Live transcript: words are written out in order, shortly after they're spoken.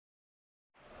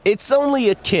It's only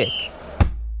a kick,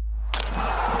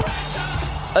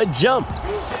 a jump,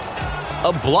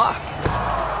 a block.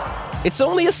 It's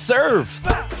only a serve.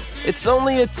 It's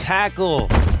only a tackle,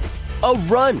 a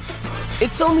run.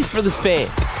 It's only for the fans.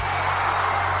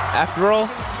 After all,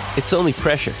 it's only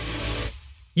pressure.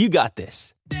 You got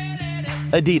this.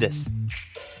 Adidas.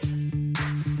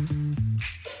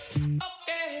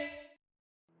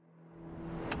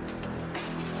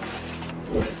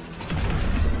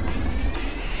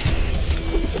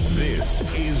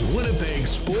 This is Winnipeg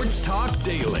Sports Talk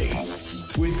Daily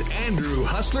with Andrew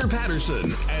Hustler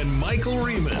Patterson and Michael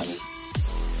Remis.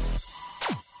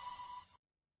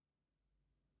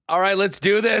 All right, let's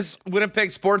do this.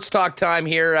 Winnipeg Sports Talk time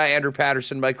here. Andrew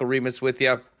Patterson, Michael Remis with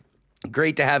you.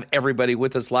 Great to have everybody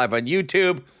with us live on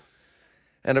YouTube.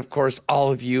 And, of course,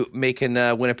 all of you making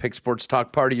Winnipeg Sports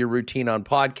Talk part of your routine on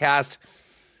podcast.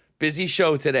 Busy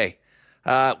show today.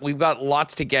 We've got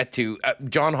lots to get to.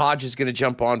 John Hodge is going to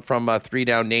jump on from 3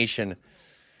 Down Nation.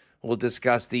 We'll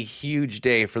discuss the huge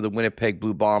day for the Winnipeg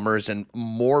Blue Bombers and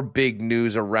more big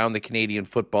news around the Canadian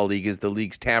Football League as the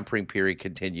league's tampering period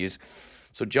continues.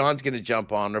 So John's going to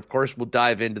jump on. Of course, we'll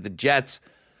dive into the Jets'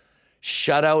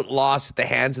 shutout loss at the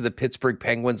hands of the Pittsburgh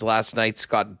Penguins last night.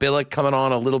 Scott Billick coming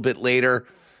on a little bit later.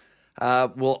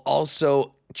 We'll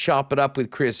also chop it up with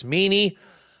Chris Meany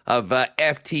of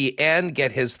FTN,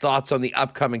 get his thoughts on the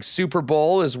upcoming Super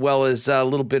Bowl, as well as a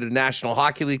little bit of National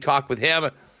Hockey League talk with him.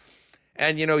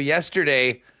 And, you know,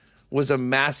 yesterday was a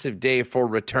massive day for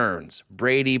returns.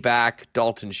 Brady back,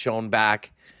 Dalton Schoen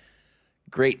back.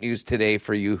 Great news today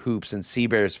for you Hoops and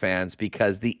Seabears fans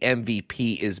because the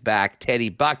MVP is back. Teddy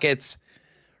Buckets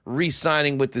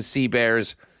re-signing with the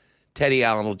Seabears. Teddy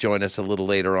Allen will join us a little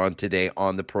later on today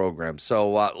on the program. So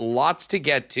lots to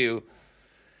get to,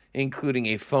 including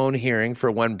a phone hearing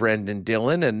for one Brendan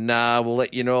Dillon. And we'll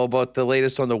let you know about the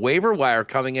latest on the waiver wire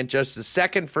coming in just a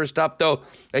second. First up, though,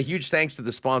 a huge thanks to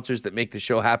the sponsors that make the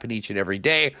show happen each and every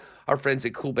day. Our friends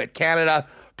at CoolBet Canada,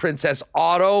 Princess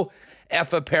Auto,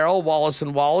 F Apparel, Wallace &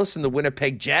 Wallace, and the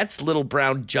Winnipeg Jets, Little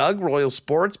Brown Jug, Royal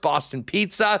Sports, Boston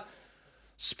Pizza,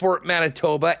 Sport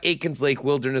Manitoba, Aikens Lake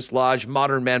Wilderness Lodge,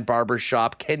 Modern Man Barber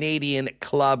Shop, Canadian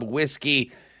Club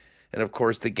Whiskey, and, of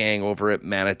course, the gang over at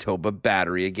Manitoba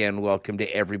Battery. Again, welcome to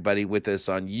everybody with us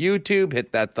on YouTube.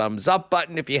 Hit that thumbs up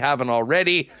button if you haven't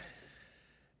already.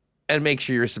 And make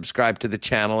sure you're subscribed to the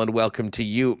channel. And welcome to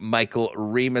you, Michael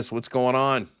Remis. What's going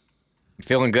on?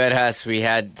 Feeling good, Huss.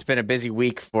 It's been a busy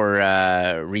week for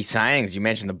re-signings. You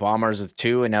mentioned the Bombers with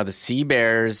 2, and now the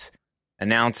Seabears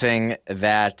announcing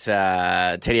that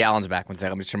Teddy Allen's back. One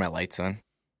second, let me turn my lights on.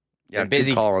 Yeah,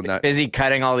 busy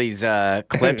cutting all these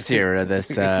clips here.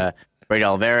 This Brady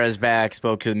Alvarez back,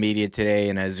 spoke to the media today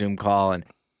in a Zoom call, and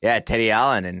yeah, Teddy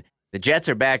Allen and the Jets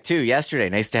are back too. Yesterday,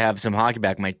 nice to have some hockey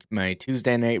back. My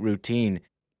Tuesday night routine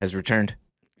has returned.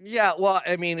 Yeah, well,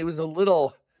 I mean, it was a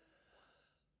little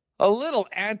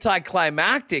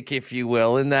anticlimactic, if you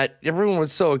will, in that everyone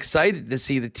was so excited to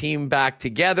see the team back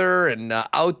together and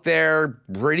out there,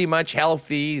 pretty much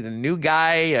healthy. The new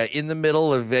guy in the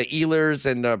middle of Ehlers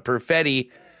and Perfetti,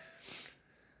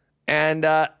 and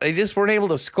they just weren't able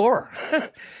to score.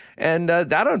 And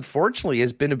that, unfortunately,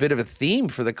 has been a bit of a theme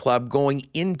for the club going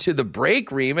into the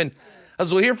break, Reem. And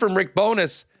as we'll hear from Rick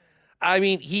Bowness, I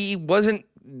mean, he wasn't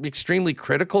extremely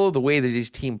critical of the way that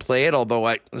his team played, although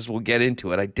as we'll get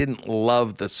into it, I didn't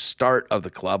love the start of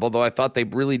the club, although I thought they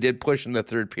really did push in the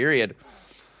third period.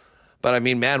 But I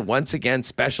mean, man, once again,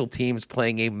 special teams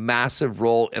playing a massive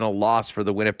role in a loss for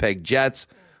the Winnipeg Jets.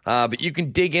 But you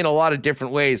can dig in a lot of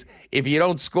different ways. If you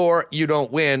don't score, you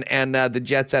don't win. And the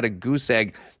Jets had a goose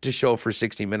egg to show for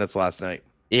 60 minutes last night.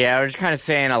 Yeah, we're just kind of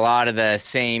saying a lot of the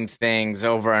same things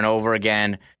over and over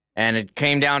again. And it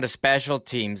came down to special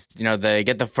teams. You know, they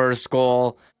get the first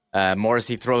goal.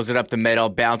 Morrissey throws it up the middle,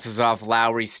 bounces off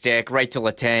Lowry's stick right to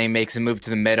Letang, makes a move to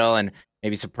the middle, and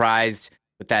maybe surprised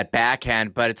with that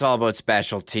backhand. But it's all about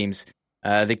special teams.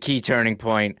 The key turning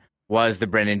point was the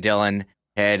Brendan Dillon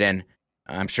head, and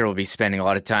I'm sure we'll be spending a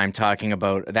lot of time talking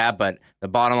about that. But the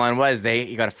bottom line was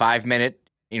you got a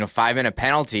 5-minute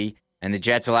penalty, and the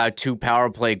Jets allowed 2 power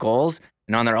play goals.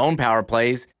 And on their own power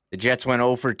plays, the Jets went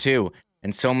 0 for 2.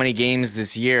 And so many games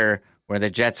this year where the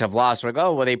Jets have lost, we're like,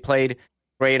 oh, well, they played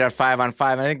great at 5-on-5.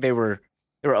 I think they were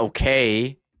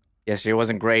okay yesterday. It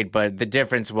wasn't great, but the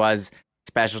difference was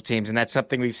special teams, and that's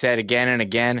something we've said again and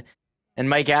again.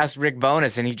 And Mike asked Rick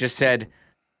Bowness, and he just said,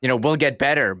 we'll get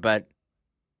better. But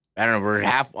I don't know, we're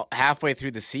halfway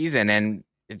through the season, and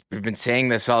we've been saying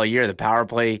this all year. The power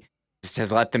play just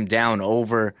has let them down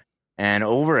over and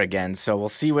over again. So we'll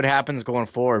see what happens going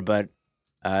forward, but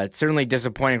it's certainly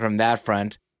disappointing from that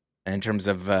front. in terms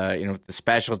of the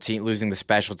special team losing the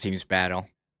special teams battle.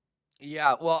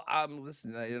 Yeah, well,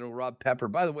 listen, Rob Pepper.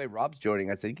 By the way, Rob's joining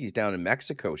us. I think he's down in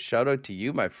Mexico. Shout out to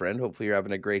you, my friend. Hopefully, you're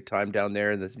having a great time down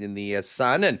there in the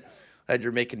sun, and that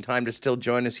you're making time to still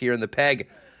join us here in the Peg.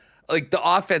 Like, the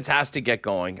offense has to get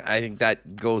going. I think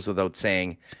that goes without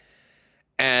saying.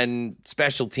 And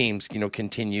special teams,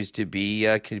 continues to be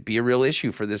could be a real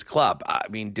issue for this club. I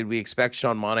mean, did we expect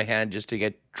Sean Monahan just to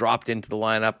get dropped into the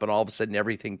lineup and all of a sudden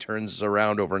everything turns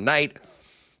around overnight?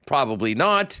 Probably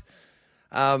not.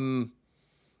 But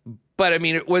I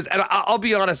mean, it was, and I'll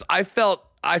be honest, I felt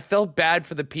bad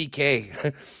for the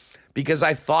PK because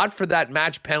I thought for that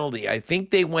match penalty, I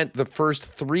think they went the first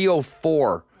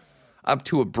 3:04 up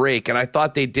to a break, and I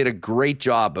thought they did a great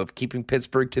job of keeping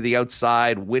Pittsburgh to the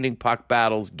outside, winning puck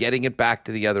battles, getting it back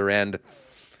to the other end.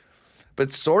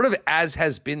 But sort of as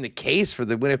has been the case for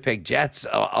the Winnipeg Jets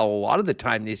a lot of the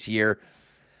time this year,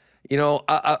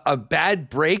 a bad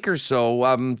break or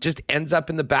so just ends up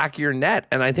in the back of your net.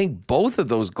 And I think both of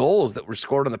those goals that were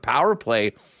scored on the power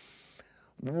play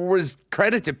was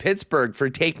credit to Pittsburgh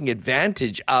for taking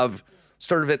advantage of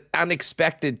sort of an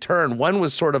unexpected turn. One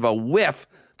was sort of a whiff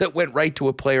that went right to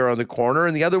a player on the corner,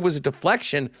 and the other was a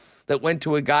deflection that went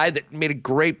to a guy that made a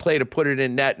great play to put it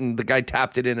in net, and the guy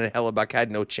tapped it in, and Hellebuck had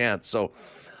no chance. So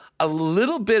a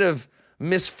little bit of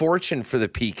misfortune for the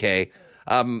PK.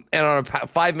 And on a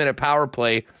 5-minute power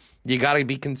play, you got to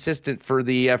be consistent for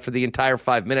the entire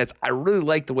 5 minutes. I really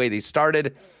like the way they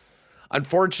started.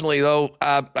 Unfortunately, though,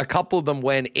 a couple of them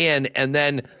went in, and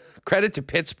then credit to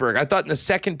Pittsburgh. I thought in the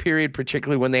second period,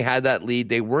 particularly when they had that lead,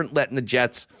 they weren't letting the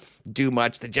Jets do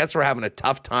much. The Jets were having a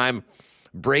tough time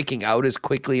breaking out as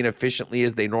quickly and efficiently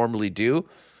as they normally do.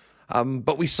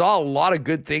 But we saw a lot of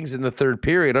good things in the third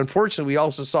period. Unfortunately, we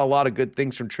also saw a lot of good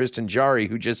things from Tristan Jarry,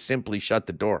 who just simply shut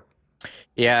the door.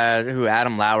 Yeah,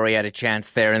 Adam Lowry had a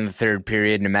chance there in the third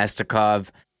period.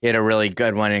 Nemestikov hit a really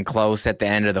good one in close at the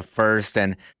end of the first,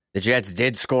 and the Jets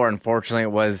did score. Unfortunately,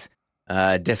 it was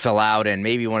disallowed, and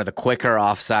maybe one of the quicker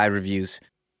offside reviews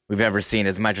we've ever seen,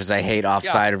 as much as I hate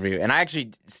offside review. And I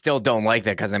actually still don't like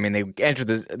that because, I mean, they entered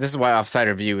this. This is why offside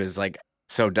review is, like,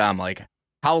 so dumb. Like,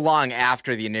 how long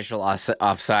after the initial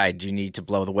offside do you need to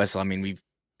blow the whistle? I mean, we've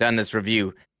done this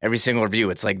review. Every single review,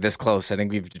 it's like this close. I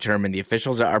think we've determined the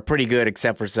officials are pretty good,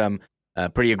 except for some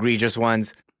pretty egregious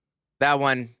ones. That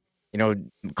one,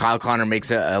 Kyle Connor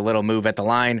makes a little move at the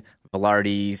line.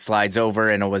 Velarde slides over,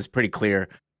 and it was pretty clear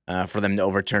for them to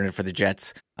overturn it for the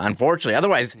Jets. Unfortunately,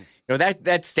 otherwise,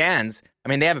 that stands. I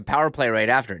mean, they have a power play right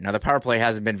after. Now, the power play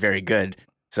hasn't been very good,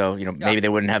 so maybe they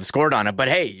wouldn't have scored on it. But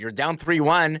hey, you're down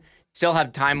 3-1. Still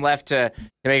have time left to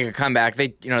make a comeback. They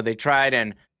tried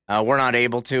and were not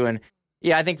able to. And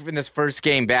yeah, I think in this first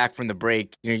game back from the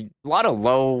break, a lot of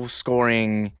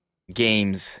low-scoring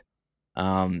games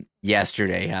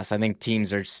yesterday. Yes, I think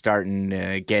teams are starting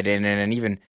to get in, and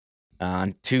even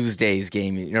on Tuesday's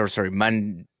game,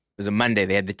 Monday. It was a Monday.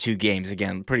 They had the two games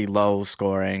again, pretty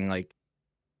low-scoring, like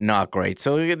not great.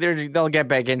 So they'll get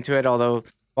back into it. Although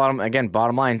bottom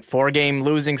line, 4-game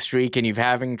losing streak, and you're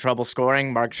having trouble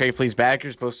scoring. Mark Scheifele's back.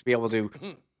 You're supposed to be able to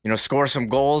score some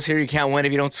goals here. You can't win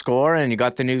if you don't score. And you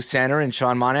got the new center and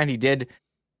Sean Monahan. He did.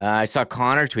 I saw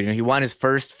Connor tweeting. He won his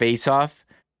first face-off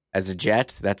as a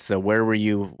Jet. That's the "where were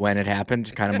you when it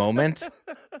happened" kind of moment.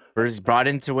 First brought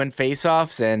in to win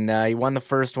face-offs, and he won the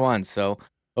first one. So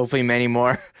hopefully many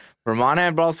more for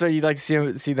Monahan. But also, you'd like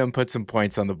to see them put some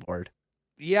points on the board.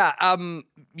 Yeah,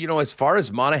 as far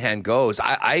as Monahan goes,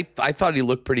 I thought he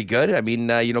looked pretty good. I mean,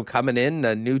 coming in,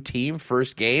 a new team,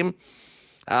 first game.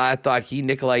 I thought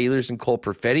Nikolai Ehlers and Cole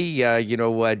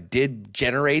Perfetti, did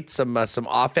generate some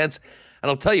offense. And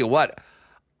I'll tell you what,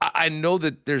 I know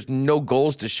that there's no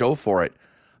goals to show for it,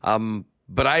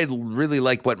 but I really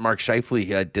like what Mark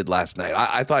Scheifele did last night.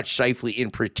 I thought Scheifele in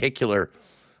particular,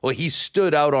 well, he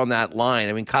stood out on that line.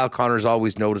 I mean, Kyle Connor's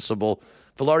always noticeable.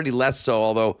 Velarde less so,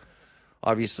 although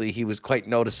obviously he was quite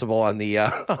noticeable on the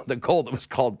goal that was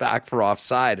called back for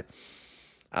offside.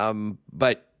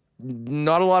 But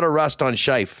not a lot of rust on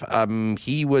Scheif.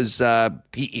 He was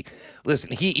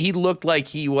he looked like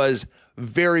he was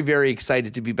very, very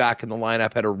excited to be back in the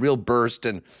lineup, had a real burst,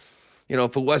 and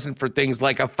if it wasn't for things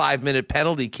like a 5-minute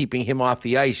penalty keeping him off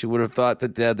the ice, you would have thought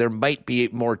that there might be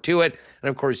more to it. And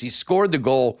of course, he scored the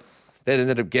goal that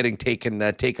ended up getting taken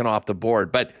off the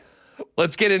board. But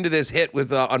let's get into this hit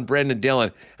with on Brendan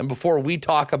Dillon. And before we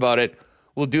talk about it,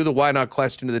 we'll do the why not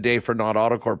question of the day for not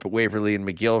Autocorp at Waverly and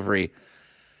McGillivray.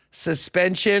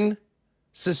 Suspension,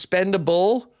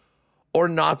 suspendable, or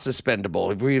not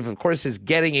suspendable? We, of course, is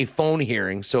getting a phone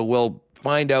hearing, so we'll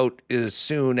find out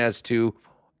soon as to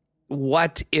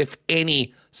what, if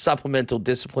any, supplemental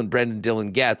discipline Brendan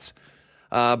Dillon gets.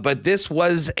 But this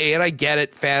was, and I get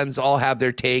it, fans all have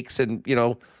their takes, and,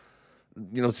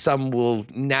 some will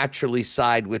naturally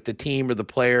side with the team or the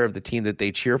player of the team that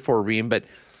they cheer for, Reem. But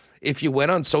if you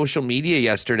went on social media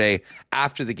yesterday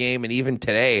after the game and even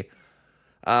today,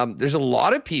 there's a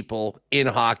lot of people in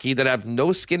hockey that have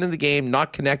no skin in the game,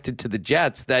 not connected to the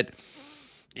Jets, that,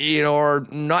 are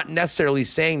not necessarily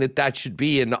saying that should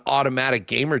be an automatic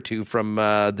game or two from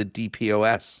the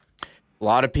DPOS. A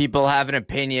lot of people have an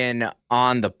opinion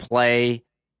on the play,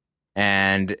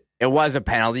 and it was a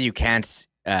penalty. You can't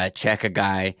check a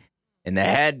guy in the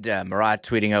head. Murat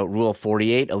tweeting out Rule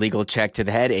 48, illegal check to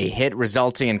the head, a hit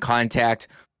resulting in contact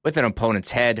with an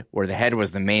opponent's head where the head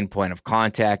was the main point of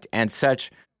contact, and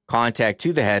such contact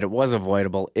to the head was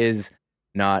avoidable, is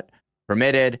not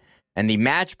permitted. And the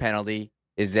match penalty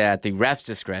is at the ref's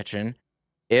discretion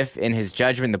if, in his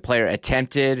judgment, the player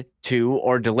attempted to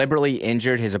or deliberately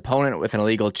injured his opponent with an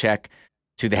illegal check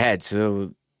to the head.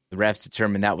 So the refs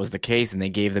determined that was the case, and they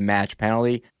gave the match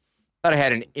penalty. Thought I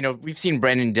had we've seen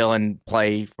Brendan Dillon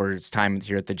play for his time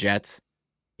here at the Jets.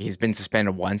 He's been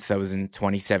suspended once. That was in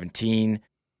 2017.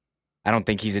 I don't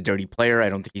think he's a dirty player. I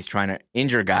don't think he's trying to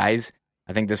injure guys.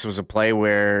 I think this was a play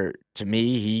where, to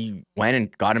me, he went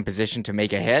and got in position to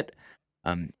make a hit.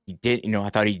 He did, I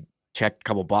thought he checked a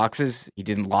couple boxes. He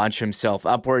didn't launch himself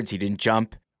upwards. He didn't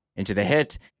jump into the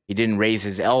hit. He didn't raise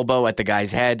his elbow at the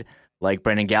guy's head like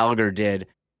Brendan Gallagher did.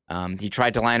 He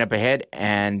tried to line up a hit,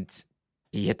 and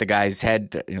he hit the guy's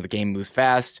head. The game moves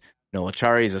fast. Noah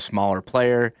Chari is a smaller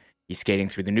player. He's skating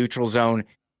through the neutral zone.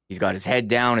 He's got his head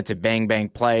down. It's a bang-bang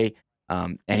play,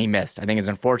 and he missed. I think it's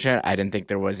unfortunate. I didn't think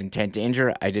there was intent to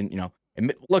injure.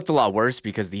 It looked a lot worse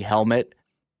because the helmet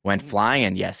went flying,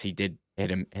 and yes, he did hit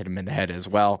him in the head as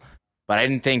well. But I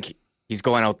didn't think he's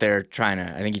going out there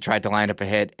I think he tried to line up a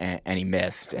hit and he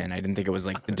missed. And I didn't think it was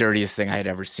like the dirtiest thing I had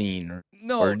ever seen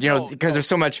because there's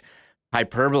so much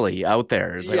hyperbole out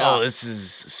there. It's like, oh, this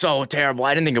is so terrible.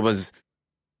 I didn't think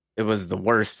it was the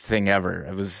worst thing ever.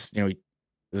 It was, it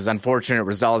was an unfortunate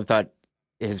result. I thought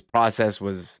his process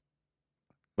was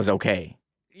okay.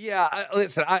 Yeah,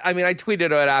 listen, I tweeted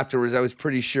it out afterwards. I was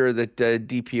pretty sure that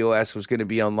DPOS was going to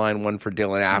be on line one for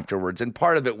Dillon afterwards. And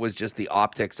part of it was just the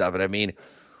optics of it. I mean,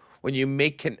 when you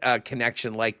make a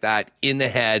connection like that in the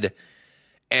head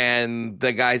and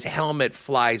the guy's helmet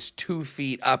flies 2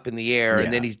 feet up in the air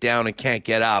and then he's down and can't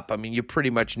get up, I mean, you pretty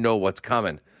much know what's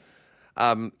coming.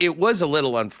 It was a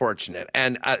little unfortunate.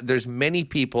 And there's many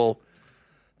people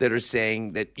that are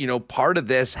saying that, part of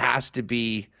this has to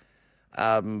be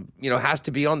on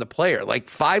the player. Like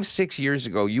 5-6 years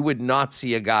ago, you would not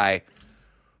see a guy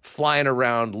flying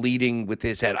around leading with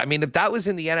his head. I mean, if that was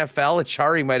in the NFL,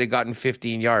 Achari might have gotten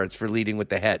 15 yards for leading with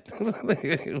the head,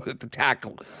 with the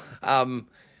tackle. And,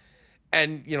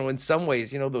 in some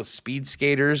ways, those speed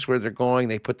skaters where they're going,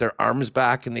 they put their arms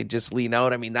back and they just lean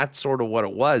out. I mean, that's sort of what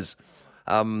it was.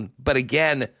 But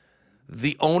again,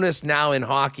 the onus now in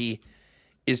hockey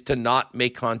is to not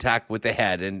make contact with the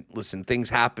head. And listen, things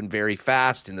happen very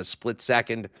fast in a split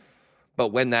second. But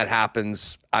when that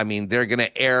happens, I mean, they're going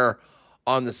to err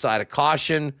on the side of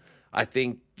caution. I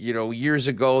think, years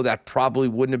ago, that probably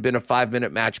wouldn't have been a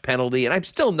 5-minute match penalty. And I'm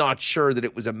still not sure that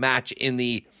it was a match in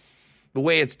the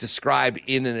way it's described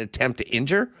in an attempt to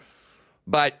injure.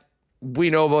 But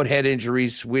we know about head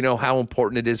injuries. We know how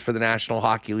important it is for the National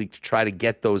Hockey League to try to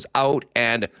get those out.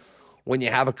 And when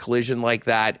you have a collision like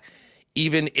that,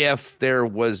 even if there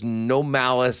was no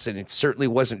malice and it certainly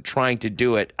wasn't trying to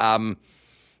do it,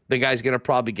 the guy's going to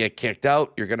probably get kicked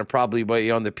out. You're going to probably be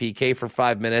on the PK for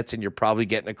 5 minutes, and you're probably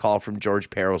getting a call from George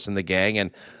Peros and the gang,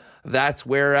 and that's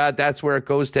where it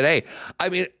goes today. I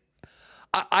mean,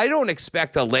 I don't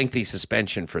expect a lengthy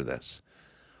suspension for this.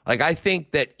 Like, I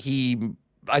think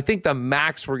the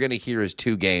max we're going to hear is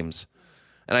 2 games,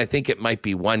 and I think it might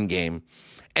be 1 game,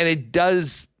 and it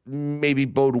does maybe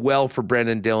bode well for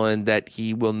Brendan Dillon that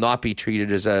he will not be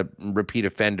treated as a repeat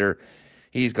offender.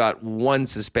 He's got 1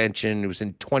 suspension. It was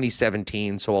in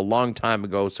 2017, so a long time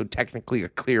ago, so technically a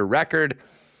clear record.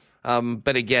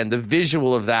 But again, the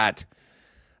visual of that,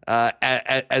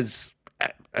 as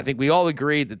I think we all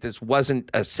agreed that this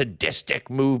wasn't a sadistic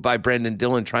move by Brendan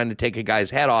Dillon trying to take a guy's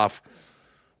head off,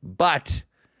 but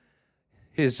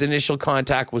his initial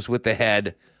contact was with the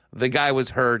head. The guy was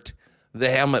hurt.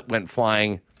 The helmet went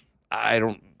flying.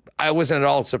 I wasn't at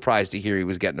all surprised to hear he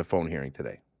was getting a phone hearing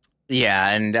today. Yeah,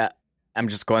 and I'm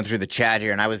just going through the chat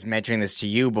here, and I was mentioning this to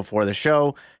you before the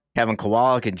show. Kevin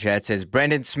Kowalik in chat says,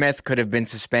 Brendan Smith could have been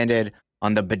suspended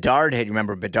on the Bedard hit. You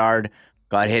remember Bedard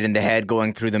got hit in the head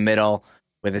going through the middle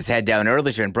with his head down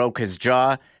earlier and broke his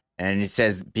jaw. And he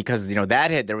says because,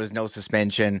 that hit, there was no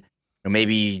suspension.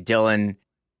 Maybe Dylan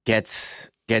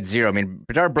gets 0. I mean,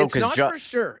 Bedard broke his jaw. It's not for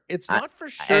sure. It's not for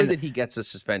sure that he gets a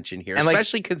suspension here,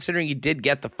 especially considering he did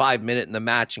get the 5 minute in the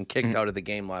match and kicked out of the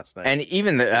game last night. And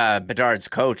even Bedard's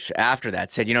coach after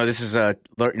that said, this is a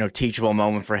teachable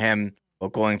moment for him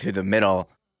going through the middle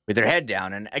with their head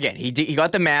down. And again, he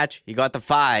got the match, he got the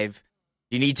 5.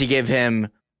 You need to give him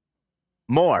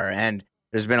more. And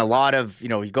there's been a lot of,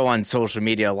 you go on social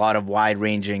media, a lot of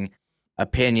wide-ranging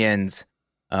opinions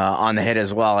on the hit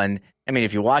as well. And I mean,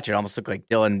 if you watch it, almost looked like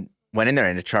Dylan went in there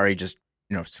and Achari just,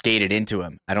 skated into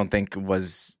him. I don't think it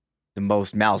was the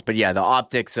most malice. But yeah, the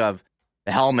optics of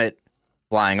the helmet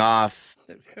flying off,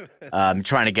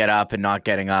 trying to get up and not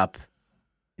getting up.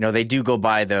 They do go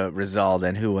by the result.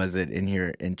 And who was it in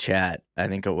here in chat? I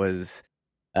think it was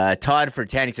Todd for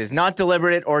 10. He says, not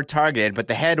deliberate or targeted, but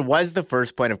the head was the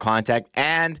first point of contact,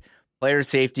 and player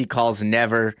safety calls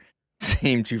never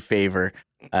seem to favor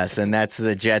us. And that's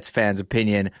the Jets fans'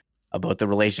 opinion about the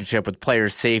relationship with player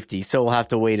safety. So we'll have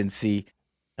to wait and see.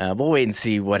 We'll wait and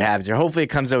see what happens here. Hopefully it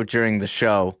comes out during the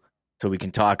show so we can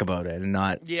talk about it and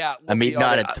not,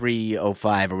 not at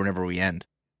 3:05 or whenever we end.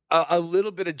 A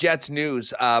little bit of Jets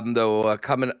news, though,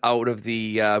 coming out of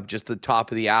the just the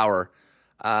top of the hour.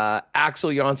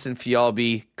 Axel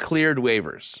Jonsson-Fjallby cleared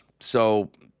waivers. So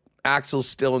Axel's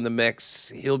still in the mix.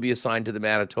 He'll be assigned to the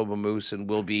Manitoba Moose and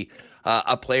will be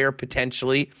a player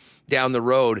potentially down the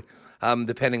road,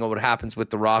 depending on what happens with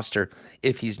the roster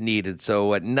if he's needed.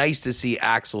 So nice to see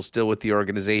Axel still with the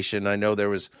organization. I know there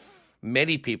was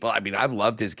many people. I mean, I've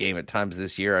loved his game at times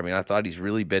this year. I mean, I thought he's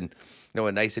really been,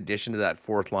 a nice addition to that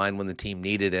fourth line when the team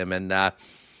needed him. And,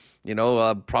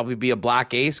 probably be a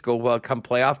black ace come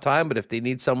playoff time. But if they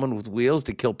need someone with wheels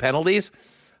to kill penalties,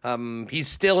 he's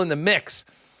still in the mix,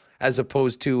 as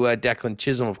opposed to Declan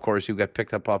Chisholm, of course, who got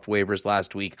picked up off waivers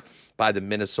last week by the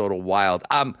Minnesota Wild.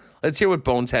 Let's hear what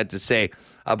Bones had to say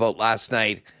about last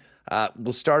night.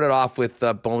 We'll start it off with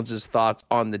Bones' thoughts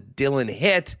on the Dylan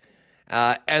hit,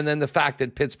 and then the fact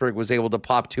that Pittsburgh was able to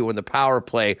pop 2 in the power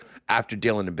play after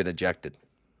Dylan had been ejected.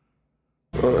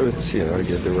 Well, it's,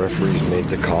 again, the referees made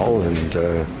the call, and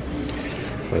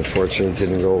unfortunately it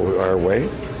didn't go our way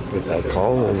with that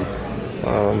call. And,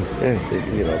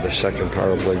 the second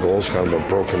power play goal is kind of a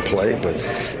broken play, but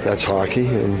that's hockey,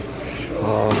 and,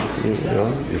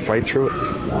 you fight through it.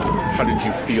 How did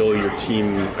you feel your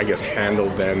team,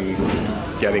 handled then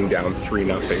getting down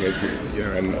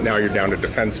 3-0? And now you're down to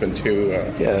defensemen too.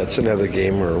 Yeah, it's another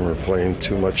game where we're playing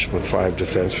too much with 5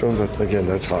 defensemen, but again,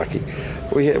 that's hockey.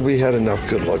 We had enough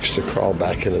good looks to crawl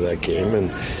back into that game, and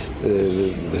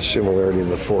the similarity in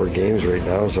the 4 games right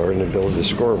now is our inability to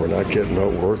score. We're not getting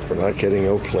outworked. We're not getting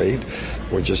outplayed.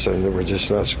 We're just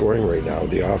not scoring right now.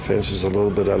 The offense is a little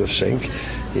bit out of sync.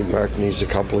 Mark needs a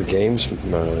couple of games.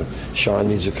 Sean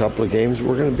needs a couple of games.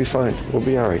 We're going to be fine. We'll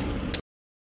be all right.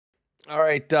 All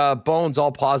right, Bones,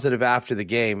 all positive after the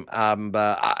game.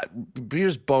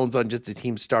 Here's Bones on just the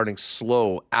team starting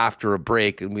slow after a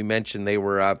break, and we mentioned they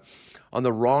were on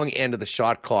the wrong end of the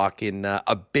shot clock in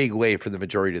a big way for the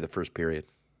majority of the first period.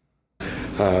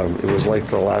 It was like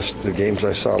the games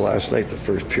I saw last night. The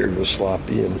first period was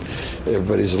sloppy, and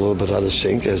everybody's a little bit out of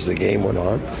sync as the game went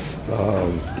on.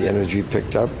 The energy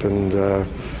picked up, and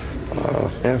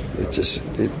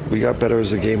we got better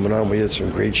as the game went on. We had some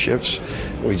great shifts.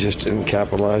 We just didn't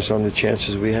capitalize on the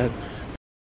chances we had.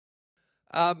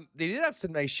 They did have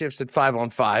some nice shifts at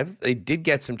 5-on-5. They did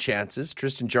get some chances.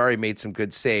 Tristan Jarry made some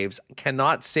good saves.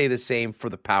 Cannot say the same for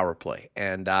the power play.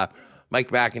 And Mike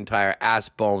McIntyre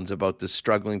asked Bones about the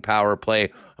struggling power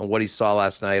play and what he saw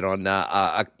last night on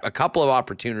a couple of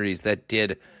opportunities that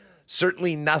did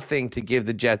certainly nothing to give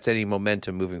the Jets any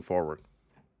momentum moving forward.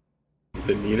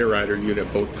 The Niederreiter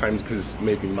unit both times, because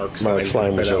maybe Mark Stein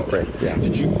was out there. Yeah.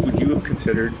 Would you have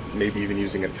considered maybe even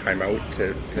using a timeout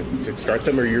to start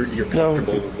them, or you're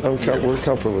comfortable? No, we're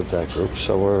comfortable with that group.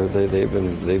 So they've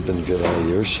been good all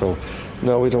year. So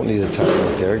no, we don't need a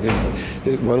timeout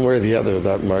there. One way or the other,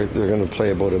 that Mark, they're going to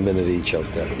play about a minute each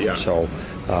out there. Yeah. So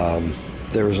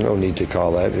there was no need to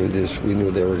call that. We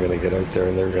knew they were going to get out there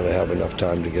and they were going to have enough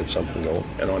time to get something going.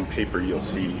 And on paper, you'll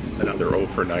see another 0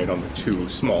 for 9 on the 2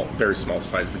 very small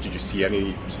sides. But did you see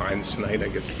any signs tonight,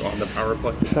 on the power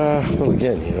play? Well,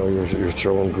 again, you're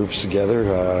throwing groups together.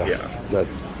 That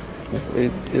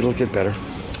it'll get better.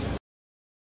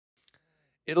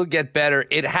 It'll get better.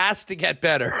 It has to get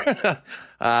better.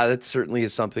 That certainly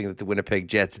is something that the Winnipeg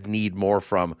Jets need more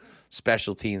from.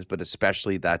 Special teams, but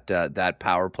especially that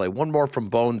power play. One more from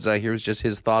Bones. Here's just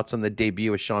his thoughts on the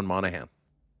debut of Sean Monahan.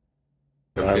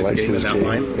 of his game in that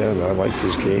line? Yeah, no, I liked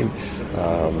his game.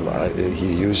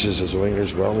 He uses his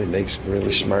wingers well. He makes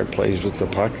really smart plays with the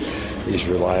puck. He's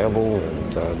reliable.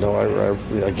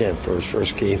 And again, for his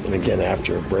first game and again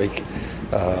after a break,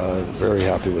 very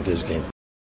happy with his game.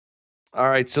 All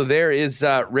right, so there is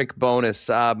Rick Bowness.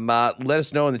 Let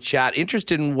us know in the chat.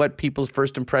 Interested in what people's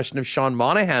first impression of Sean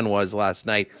Monahan was last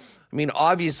night. I mean,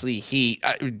 obviously he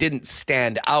didn't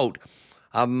stand out,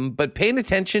 but paying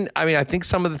attention, I mean, I think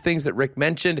some of the things that Rick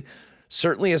mentioned,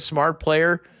 certainly a smart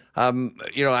player.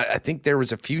 I think there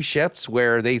was a few shifts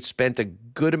where they spent a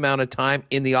good amount of time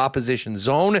in the opposition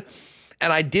zone,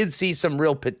 and I did see some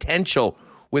real potential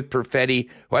with Perfetti,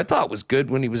 who I thought was good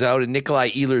when he was out, and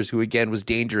Nikolai Ehlers, who again was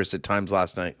dangerous at times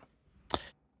last night.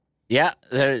 Yeah,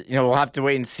 we'll have to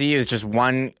wait and see. It's just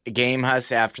one game,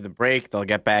 Huss, after the break. They'll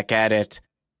get back at it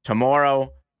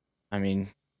tomorrow. I mean,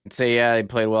 say, yeah, they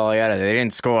played well. Yeah, they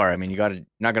didn't score. I mean,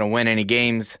 not going to win any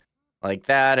games like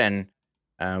that, and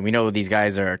we know these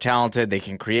guys are talented. They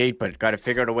can create, but got to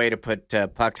figure out a way to put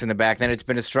pucks in the back. Then it's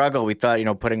been a struggle. We thought,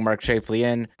 putting Mark Scheifele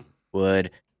in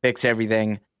would fix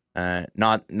everything.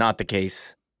 Not the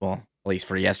case. Well, at least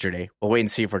for yesterday. We'll wait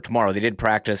and see for tomorrow. They did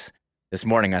practice this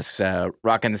morning, us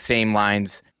rocking the same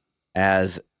lines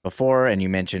as before. And you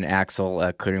mentioned Axel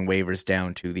clearing waivers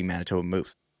down to the Manitoba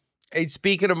Moose. Hey,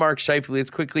 speaking of Mark Scheifele, let's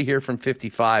quickly hear from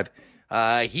 55.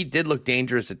 He did look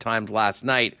dangerous at times last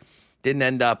night. Didn't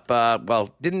end up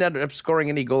scoring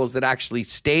any goals that actually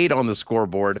stayed on the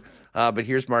scoreboard. But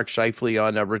here's Mark Scheifele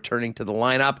on returning to the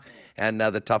lineup and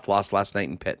the tough loss last night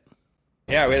in Pitt.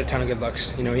 Yeah, we had a ton of good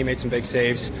looks. He made some big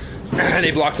saves.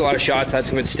 They blocked a lot of shots, had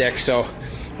some good sticks, so I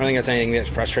don't think that's anything that's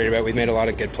frustrated about. We made a lot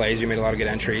of good plays. We made a lot of good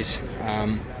entries.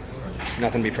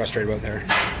 Nothing to be frustrated about there.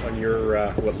 On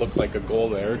your what looked like a goal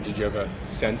there, did you have a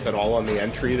sense at all on the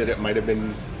entry that it might have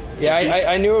been? Yeah,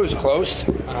 I knew it was close.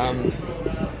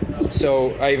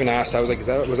 So I even asked, I was like, was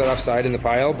that offside in the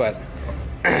pile? But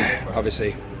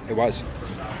obviously it was.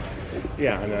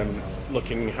 Yeah, and I'm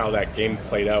looking how that game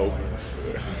played out.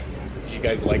 Did you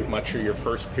guys like much of your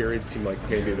first period? Seemed like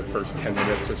maybe the first 10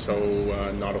 minutes or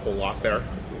so, not a whole lot there.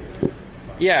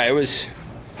 Yeah, it was.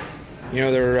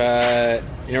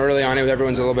 Early on,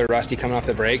 everyone's a little bit rusty coming off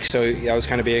the break, so that was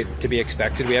kind of to be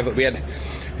expected.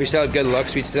 We still had good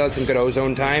looks. We still had some good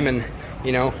ozone time, and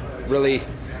really,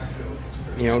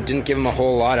 didn't give them a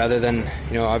whole lot other than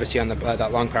obviously on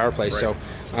that long power play. Right.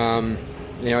 So.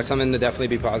 It's something to definitely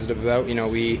be positive about.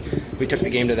 We took the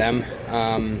game to them,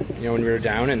 when we were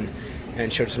down and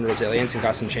showed some resilience and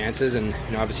got some chances, and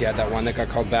obviously had that one that got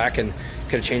called back and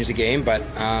could have changed the game, but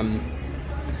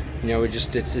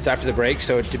it's after the break,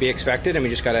 so to be expected, and we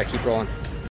just got to keep rolling.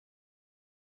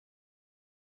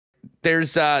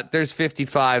 There's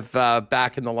 55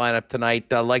 back in the lineup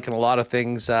tonight, liking a lot of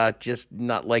things, just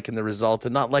not liking the result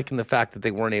and not liking the fact that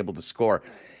they weren't able to score.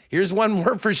 Here's one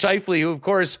more for Scheifele, who of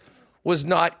course was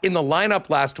not in the lineup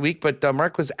last week, but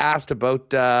Mark was asked about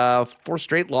 4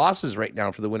 straight losses right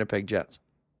now for the Winnipeg Jets.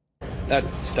 That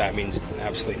stat means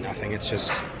absolutely nothing. It's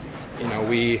just,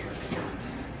 we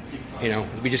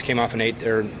just came off an 8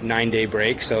 or 9 day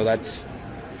break, so that's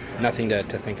nothing to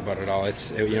think about at all.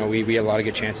 It's, we had a lot of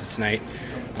good chances tonight.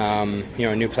 A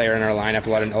new player in our lineup, a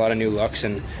lot of new looks,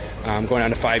 and going down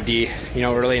to 5D,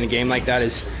 early in a game like that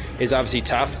is obviously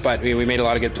tough, but we made a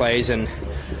lot of good plays, and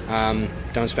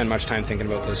don't spend much time thinking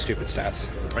about those stupid stats.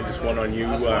 I just want on you,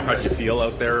 how'd you feel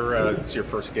out there? It's your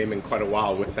first game in quite a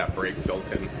while with that break built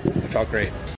in. It felt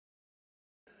great.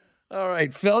 All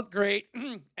right, felt great,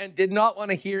 and did not want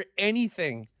to hear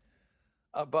anything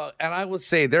about, and I will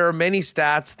say there are many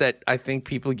stats that I think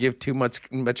people give too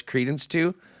much credence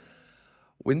to.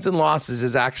 Wins and losses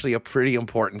is actually a pretty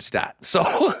important stat. So,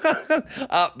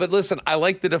 but listen, I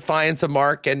like the defiance of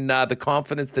Mark and the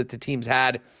confidence that the team's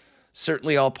had.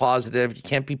 Certainly all positive. You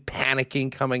can't be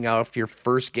panicking coming out of your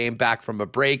first game back from a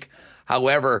break.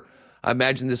 However, I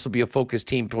imagine this will be a focused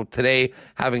team today,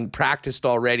 having practiced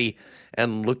already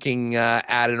and looking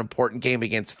at an important game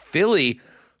against Philly,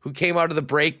 who came out of the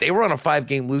break. They were on a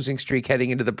 5-game losing streak heading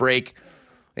into the break.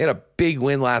 They had a big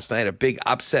win last night, a big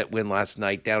upset win last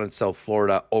night down in South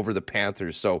Florida over the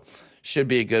Panthers. So should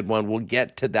be a good one. We'll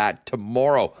get to that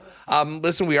tomorrow.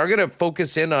 Listen, we are going to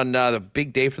focus in on the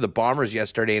big day for the Bombers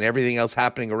yesterday and everything else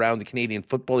happening around the Canadian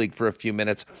Football League for a few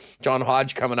minutes. John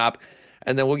Hodge coming up,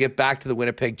 and then we'll get back to the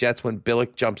Winnipeg Jets when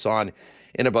Billick jumps on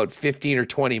in about 15 or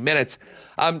 20 minutes.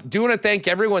 Do want to thank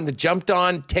everyone that jumped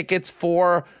on tickets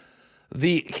for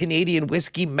the Canadian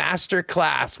Whiskey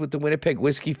Masterclass with the Winnipeg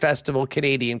Whiskey Festival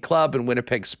Canadian Club and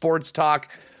Winnipeg Sports Talk.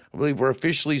 I believe we're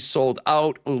officially sold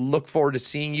out. We'll look forward to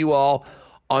seeing you all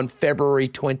on February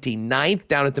 29th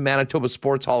down at the Manitoba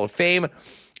Sports Hall of Fame.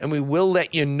 And we will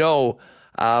let you know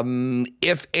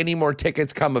if any more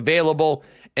tickets come available.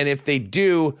 And if they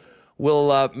do,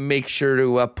 we'll make sure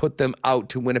to put them out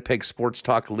to Winnipeg Sports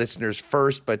Talk listeners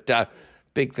first. But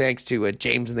big thanks to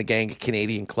James and the gang at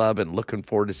Canadian Club, and looking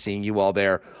forward to seeing you all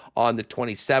there on the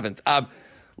 27th.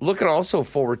 Looking also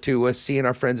forward to seeing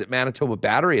our friends at Manitoba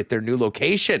Battery at their new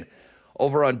location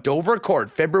over on Dover Court.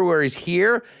 February's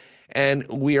here, and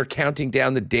we are counting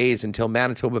down the days until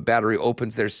Manitoba Battery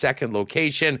opens their second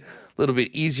location. A little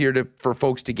bit easier for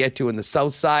folks to get to in the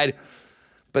south side.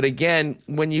 But again,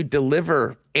 when you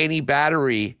deliver any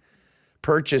battery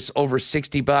purchase over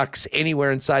 $60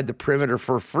 anywhere inside the perimeter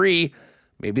for free,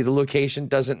 maybe the location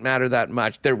doesn't matter that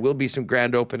much. There will be some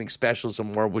grand opening specials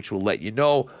and more, which we'll let you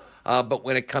know. But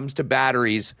when it comes to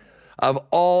batteries of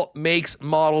all makes,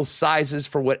 models, sizes,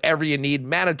 for whatever you need,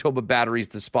 Manitoba Battery's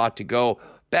the spot to go.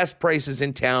 Best prices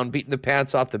in town, beating the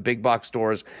pants off the big box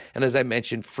stores. And as I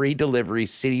mentioned, free delivery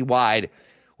citywide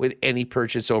with any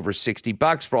purchase over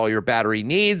 $60 for all your battery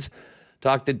needs.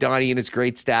 Talk to Donnie and his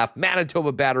great staff,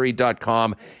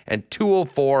 manitobabattery.com, and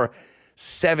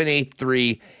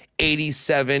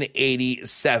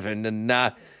 204-783-8787. And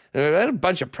I had a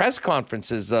bunch of press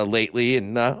conferences lately,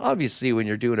 and obviously when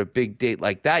you're doing a big date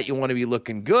like that, you want to be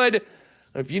looking good.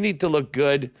 If you need to look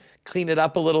good, clean it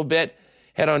up a little bit,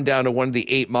 head on down to one of the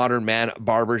 8 Modern Man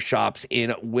barber shops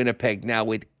in Winnipeg now,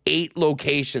 with 8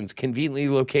 locations conveniently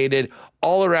located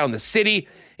all around the city,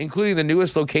 including the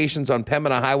newest locations on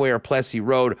Pembina Highway or Plessis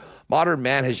Road. Modern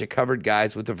Man has you covered,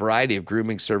 guys, with a variety of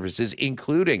grooming services,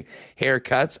 including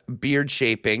haircuts, beard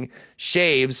shaping,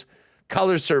 shaves,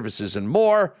 color services, and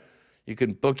more. You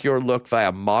can book your look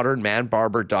via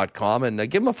modernmanbarber.com, and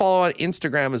give them a follow on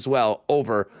Instagram as well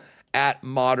over at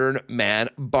Modern Man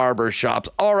Barbershops.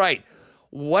 All right.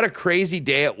 What a crazy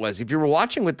day it was. If you were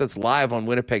watching with us live on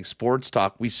Winnipeg Sports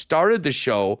Talk, we started the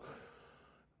show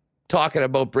talking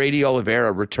about Brady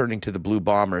Oliveira returning to the Blue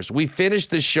Bombers. We finished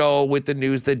the show with the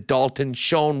news that Dalton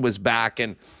Schoen was back.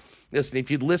 And listen,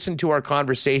 if you'd listened to our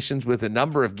conversations with a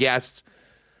number of guests,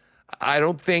 I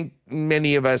don't think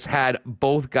many of us had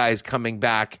both guys coming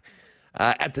back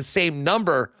at the same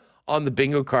number on the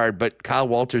bingo card, but Kyle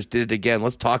Walters did it again.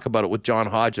 Let's talk about it with John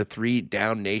Hodge of 3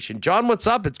 Down Nation. John, what's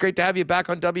up? It's great to have you back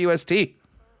on WST.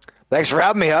 Thanks for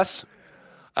having me, Huss.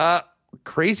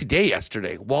 Crazy day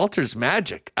yesterday. Walters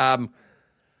magic.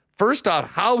 First off,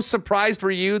 how surprised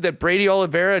were you that Brady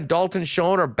Oliveira and Dalton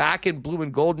Schoen are back in blue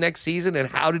and gold next season, and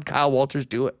how did Kyle Walters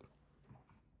do it?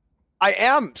 I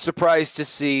am surprised to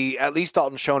see at least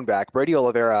Dalton Schoen back. Brady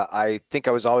Oliveira, I think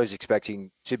I was always expecting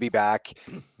to be back.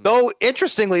 Though,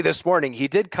 interestingly, this morning, he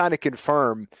did kind of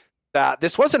confirm that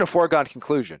this wasn't a foregone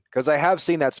conclusion, because I have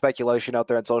seen that speculation out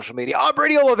there on social media. Oh,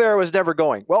 Brady Oliveira was never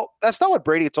going. Well, that's not what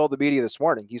Brady told the media this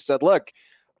morning. He said, look,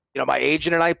 my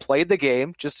agent and I played the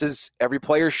game just as every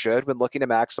player should when looking to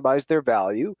maximize their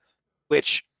value,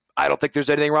 which I don't think there's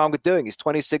anything wrong with doing. He's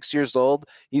 26 years old.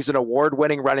 He's an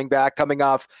award-winning running back coming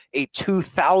off a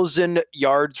 2,000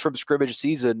 yards from scrimmage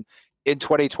season in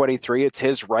 2023. It's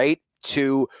his right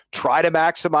to try to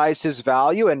maximize his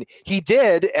value, and he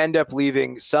did end up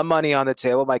leaving some money on the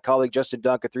table. My colleague Justin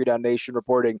Dunk at 3 Down Nation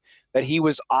reporting that he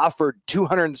was offered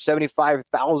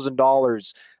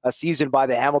 $275,000 a season by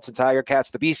the Hamilton Tiger Cats.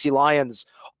 The BC Lions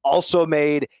also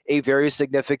made a very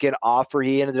significant offer.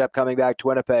 He ended up coming back to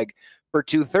Winnipeg for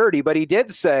 $230,000, but he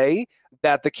did say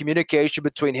that the communication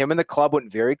between him and the club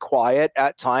went very quiet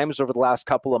at times over the last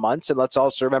couple of months. And let's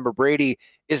also remember, Brady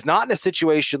is not in a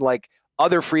situation like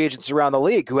other free agents around the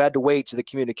league who had to wait to the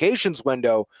communications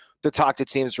window to talk to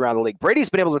teams around the league. Brady's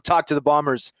been able to talk to the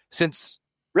Bombers since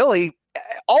really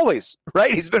always,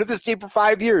 right? He's been with this team for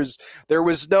 5 years. There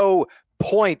was no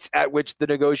point at which the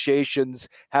negotiations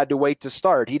had to wait to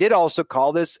start. He did also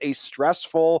call this a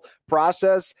stressful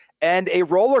process and a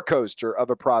roller coaster of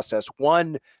a process,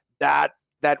 one that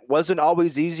wasn't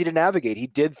always easy to navigate. He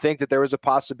did think that there was a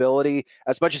possibility,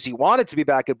 as much as he wanted to be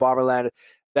back at Bomberland,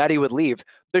 that he would leave.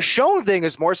 The Schoen thing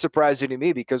is more surprising to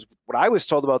me, because what I was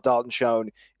told about Dalton Schoen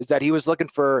is that he was looking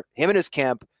for him and his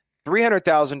camp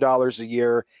 $300,000 a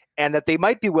year, and that they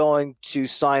might be willing to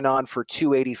sign on for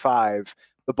 $285,000.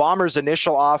 The Bombers'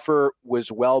 initial offer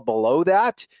was well below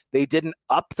that. They didn't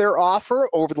up their offer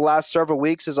over the last several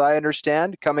weeks, as I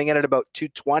understand, coming in at about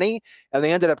 $220,000, and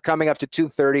they ended up coming up to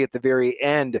 $230,000 at the very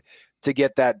end to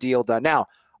get that deal done. Now,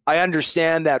 I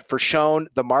understand that for Schoen,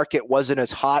 the market wasn't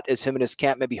as hot as him and his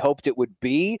camp maybe hoped it would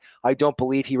be. I don't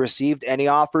believe he received any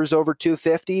offers over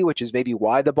 $250,000, which is maybe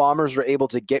why the Bombers were able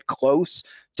to get close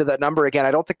to that number. Again,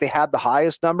 I don't think they had the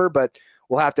highest number, but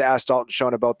we'll have to ask Dalton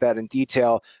Schoen about that in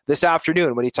detail this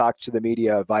afternoon when he talked to the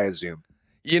media via Zoom.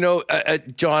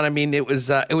 John, I mean, it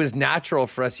was natural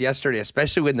for us yesterday,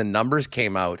 especially when the numbers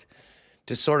came out,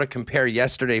 to sort of compare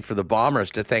yesterday for the Bombers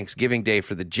to Thanksgiving Day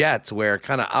for the Jets, where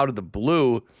kind of out of the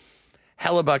blue,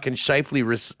 Hellebuck and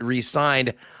Scheifele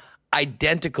re-signed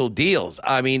identical deals.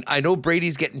 I mean, I know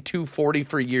Brady's getting $240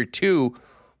 for year 2,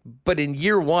 but in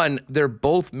year 1, they're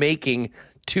both making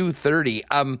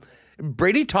 $230.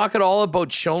 Brady talk at all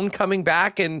about Schoen coming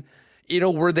back, and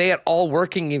were they at all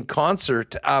working in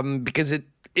concert? Because it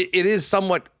is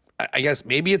somewhat, I guess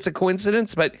maybe it's a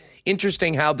coincidence, but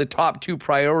interesting how the top 2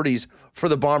 priorities for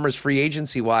the Bombers free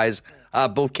agency wise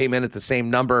both came in at the same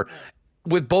number,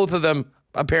 with both of them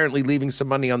apparently leaving some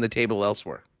money on the table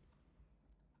elsewhere.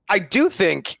 I do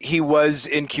think he was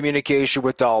in communication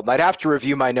with Dalton. I'd have to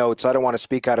review my notes. I don't want to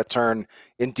speak out of turn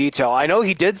in detail. I know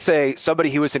he did say somebody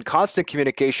he was in constant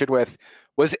communication with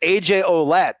was AJ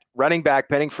Ouellette, running back,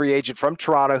 pending free agent from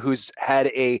Toronto, who's had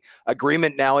a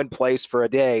agreement now in place for a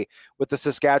day with the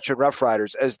Saskatchewan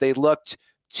Roughriders as they looked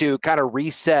to kind of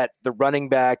reset the running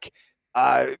back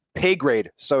pay grade,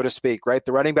 so to speak, right?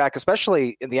 The running back,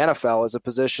 especially in the NFL, is a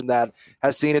position that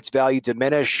has seen its value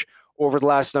diminish over the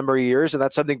last number of years, and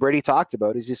that's something Brady talked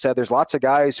about. As he said, there's lots of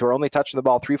guys who are only touching the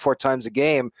ball 3-4 times a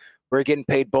game who are getting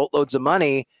paid boatloads of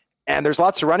money, and there's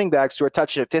lots of running backs who are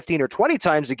touching it 15 or 20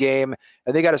 times a game,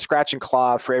 and they got to scratch and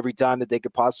claw for every dime that they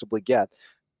could possibly get.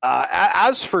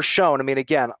 As for Schoen, I mean,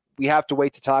 again, we have to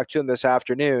wait to talk to him this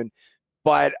afternoon,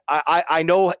 but I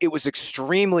know it was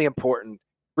extremely important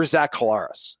for Zach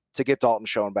Collaros to get Dalton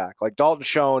Schoen back. Like Dalton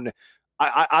Schoen,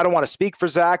 I don't want to speak for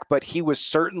Zach, but he was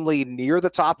certainly near the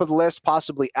top of the list,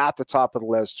 possibly at the top of the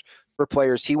list for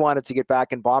players he wanted to get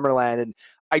back in Bomberland. And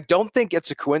I don't think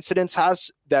it's a coincidence,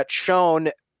 that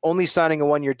Schoen only signing a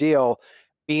 1-year deal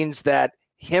means that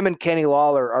him and Kenny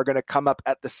Lawler are going to come up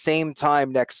at the same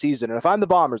time next season. And if I'm the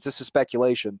Bombers, this is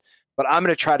speculation, but I'm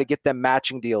going to try to get them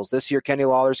matching deals. This year, Kenny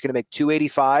Lawler is going to make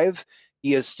 $285.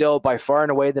 He is still by far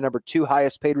and away the number 2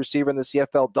 highest paid receiver in the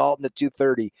CFL, Dalton at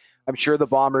 $230. I'm sure the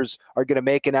Bombers are going to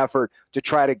make an effort to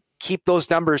try to keep those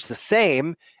numbers the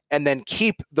same, and then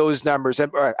keep those numbers,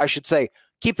 or I should say,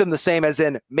 keep them the same as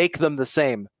in make them the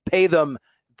same, pay them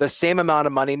the same amount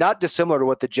of money, not dissimilar to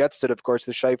what the Jets did, of course,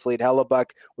 with Scheifele and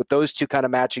Hellebuck, with those 2 kind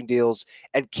of matching deals,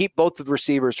 and keep both of the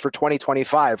receivers for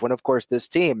 2025, when, of course, this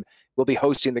team will be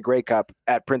hosting the Grey Cup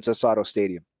at Princess Auto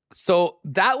Stadium. So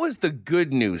that was the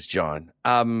good news, John.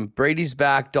 Brady's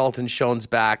back, Dalton Schoen's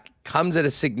back, comes at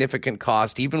a significant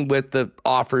cost, even with the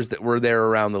offers that were there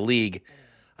around the league.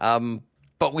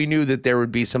 But we knew that there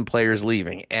would be some players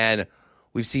leaving. And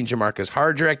we've seen Jamarcus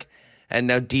Hardrick and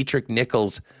now Dietrich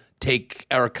Nichols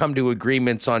come to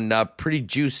agreements on pretty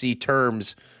juicy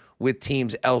terms with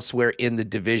teams elsewhere in the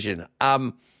division.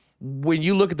 When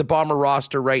you look at the Bomber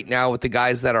roster right now with the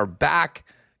guys that are back,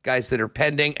 guys that are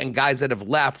pending, and guys that have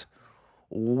left,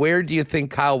 where do you think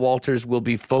Kyle Walters will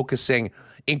be focusing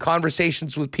in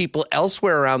conversations with people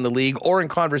elsewhere around the league, or in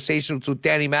conversations with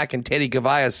Danny Mack and Teddy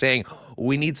Gavaya saying,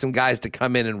 we need some guys to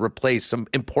come in and replace some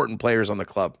important players on the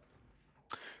club?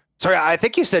 Sorry, I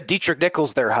think you said Dietrich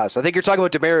Nichols there, Huss. I think you're talking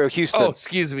about DeMario Houston. Oh,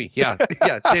 excuse me. Yeah.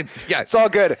 It's all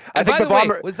good. I think the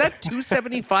Bomber... was that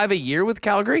 $275 a year with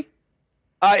Calgary?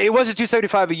 It wasn't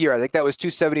 $275 a year. I think that was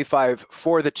 $275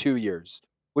 for the 2 years,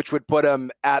 which would put him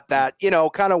at that,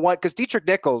 kind of one, because Dietrich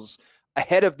Nichols,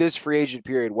 ahead of this free agent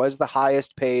period, was the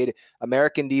highest paid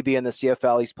American DB in the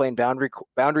CFL. He's playing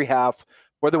boundary half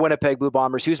for the Winnipeg Blue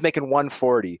Bombers. He was making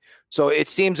 $140. So it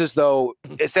seems as though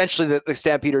essentially the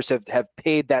Stampeders have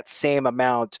paid that same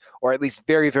amount, or at least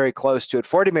very, very close to it,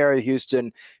 for DeMario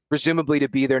Houston, presumably to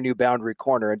be their new boundary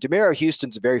corner. And DeMario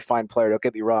Houston's a very fine player, don't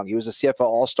get me wrong. He was a CFL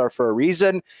All-Star for a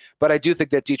reason, but I do think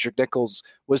that Dietrich Nichols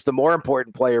was the more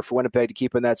important player for Winnipeg to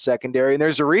keep in that secondary. And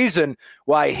there's a reason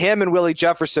why him and Willie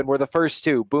Jefferson were the first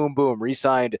 2, boom,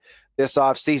 re-signed this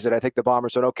offseason. I think the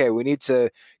Bombers said, okay, we need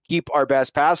to keep our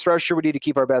best pass rusher, we need to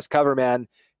keep our best cover man,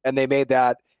 and they made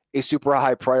that a super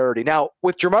high priority. Now,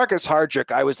 with Jamarcus Hardrick,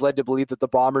 I was led to believe that the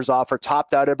Bombers offer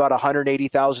topped out at about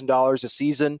 $180,000 a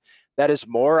season. That is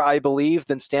more, I believe,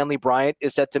 than Stanley Bryant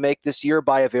is set to make this year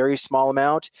by a very small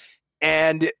amount.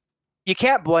 And you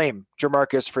can't blame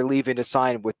Jamarcus for leaving to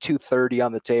sign with $230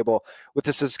 on the table with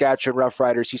the Saskatchewan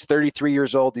Roughriders. He's 33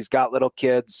 years old. He's got little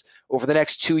kids. Over the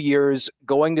next 2 years,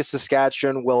 going to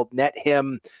Saskatchewan will net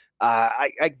him,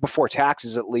 before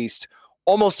taxes at least,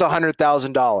 almost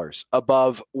 $100,000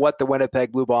 above what the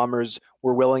Winnipeg Blue Bombers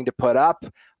were willing to put up.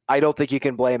 I don't think you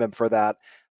can blame him for that.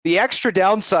 The extra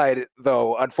downside,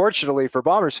 though, unfortunately for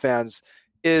Bombers fans,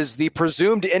 is the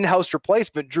presumed in-house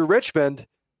replacement, Drew Richmond,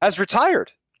 has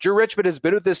retired. Drew Richmond has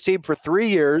been with this team for 3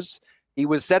 years. He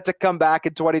was set to come back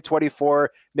in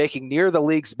 2024, making near the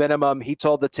league's minimum. He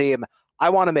told the team, I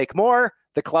want to make more.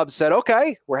 The club said,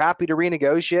 okay, we're happy to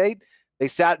renegotiate. They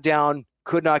sat down,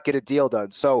 could not get a deal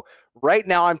done. So right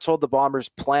now I'm told the Bombers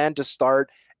plan to start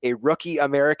a rookie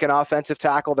American offensive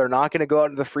tackle. They're not going to go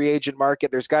out into the free agent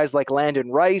market. There's guys like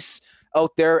Landon Rice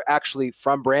out there, actually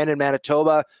from Brandon,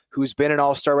 Manitoba, who's been an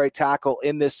all-star right tackle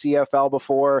in this CFL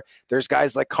before. There's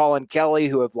guys like Colin Kelly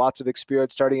who have lots of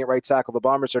experience starting at right tackle. The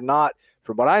Bombers are not,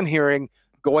 from what I'm hearing,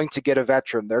 going to get a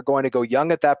veteran. They're going to go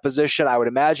young at that position, I would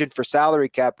imagine, for salary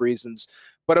cap reasons.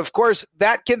 But of course,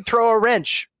 that can throw a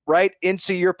wrench right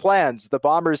into your plans. The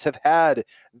Bombers have had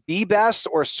the best,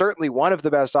 or certainly one of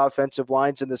the best offensive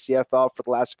lines in the CFL for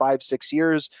the last 5-6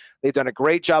 years. They've done a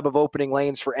great job of opening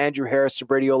lanes for Andrew Harris and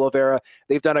Brady Oliveira.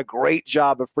 They've done a great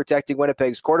job of protecting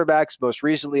Winnipeg's quarterbacks, most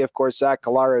recently, of course, Zach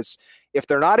Collaros. If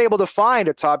they're not able to find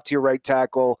a top-tier right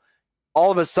tackle,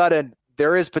 all of a sudden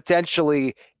there is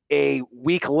potentially a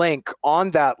weak link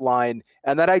on that line,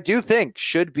 and that I do think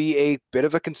should be a bit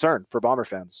of a concern for Bomber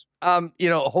fans.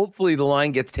 Hopefully the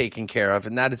line gets taken care of,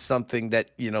 and that is something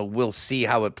that, we'll see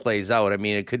how it plays out. I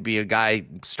mean, it could be a guy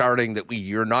starting that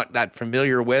you're not that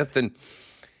familiar with, and,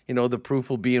 the proof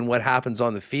will be in what happens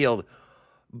on the field.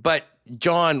 But,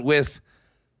 John, with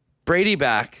Brady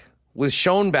back, with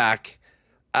Schoen back,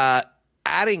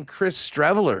 adding Chris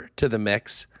Streveler to the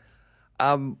mix,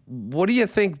 what do you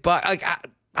think? But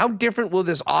how different will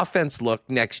this offense look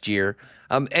next year?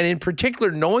 And in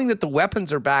particular, knowing that the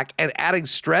weapons are back and adding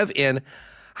Strev in,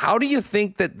 how do you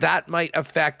think that might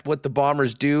affect what the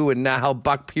Bombers do and how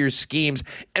Buck Pierce schemes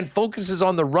and focuses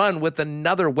on the run with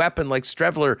another weapon like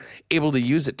Streveler able to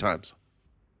use at times?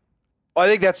 Well, I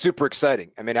think that's super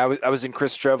exciting. I mean, I was in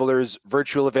Chris Streveler's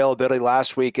virtual availability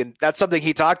last week, and that's something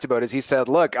he talked about. Is he said,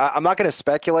 look, I'm not going to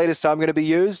speculate as to how I'm going to be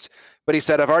used, but he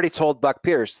said, I've already told Buck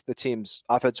Pierce, the team's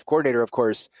offensive coordinator, of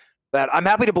course, that I'm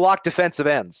happy to block defensive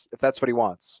ends if that's what he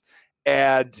wants.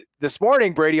 And this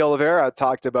morning, Brady Oliveira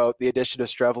talked about the addition of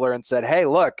Streveler and said, hey,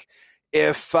 look,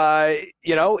 if it's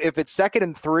 2nd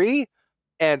and 3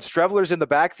 and Streveler's in the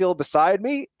backfield beside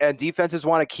me and defenses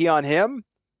want to key on him,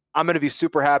 I'm going to be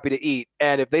super happy to eat.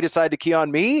 And if they decide to key on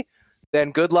me,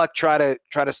 then good luck trying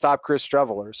to stop Chris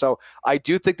Streveler. So I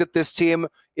do think that this team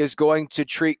is going to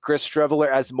treat Chris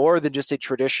Streveler as more than just a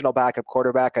traditional backup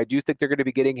quarterback. I do think they're going to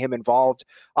be getting him involved.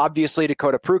 Obviously,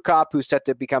 Dakota Prukop, who's set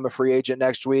to become a free agent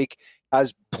next week,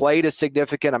 has played a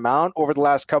significant amount over the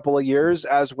last couple of years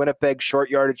as Winnipeg's short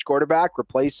yardage quarterback,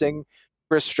 replacing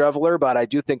Chris Streveler, but I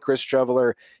do think Chris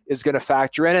Streveler is going to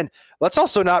factor in. And let's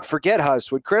also not forget, Huss,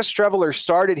 when Chris Streveler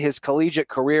started his collegiate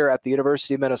career at the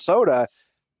University of Minnesota,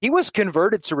 he was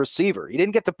converted to receiver. He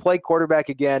didn't get to play quarterback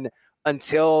again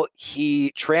until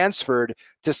he transferred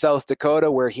to South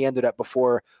Dakota, where he ended up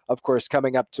before, of course,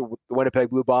 coming up to the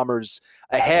Winnipeg Blue Bombers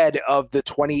ahead of the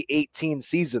 2018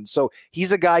 season. So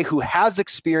he's a guy who has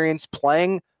experience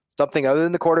playing something other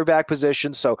than the quarterback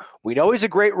position. So we know he's a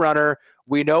great runner.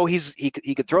 We know he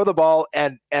could throw the ball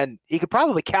and he could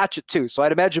probably catch it too. So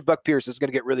I'd imagine Buck Pierce is going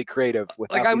to get really creative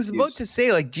with. Like I was about to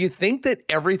say, do you think that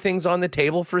everything's on the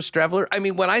table for Streveler? I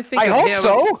mean, when I think I of hope him,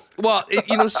 so. Well,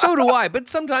 so do I. But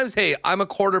sometimes, hey, I'm a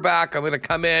quarterback. I'm going to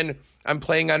come in. I'm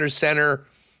playing under center.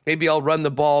 Maybe I'll run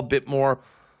the ball a bit more.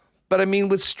 But I mean,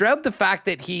 with Strev, the fact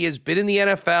that he has been in the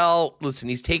NFL, listen,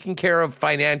 he's taken care of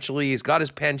financially. He's got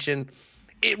his pension.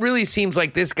 It really seems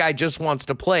like this guy just wants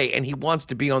to play and he wants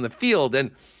to be on the field.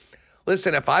 And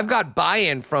listen, if I've got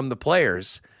buy-in from the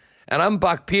players and I'm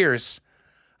Buck Pierce,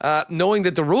 knowing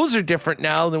that the rules are different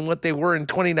now than what they were in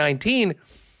 2019,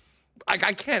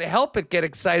 I can't help but get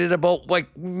excited about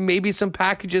maybe some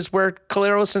packages where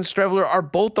Collaros and Streveler are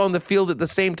both on the field at the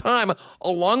same time,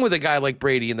 along with a guy like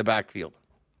Brady in the backfield.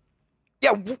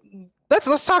 Yeah,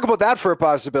 let's talk about that for a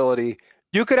possibility.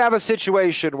 You could have a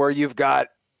situation where you've got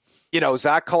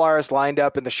Zach Collaros lined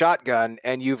up in the shotgun,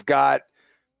 and you've got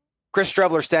Chris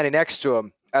Streveler standing next to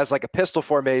him as like a pistol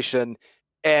formation,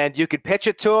 and you could pitch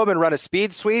it to him and run a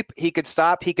speed sweep. He could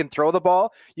stop. He can throw the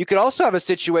ball. You could also have a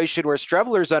situation where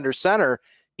Streveler's under center.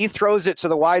 He throws it to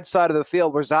the wide side of the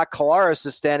field where Zach Collaros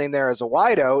is standing there as a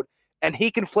wideout, and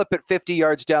he can flip it 50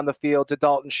 yards down the field to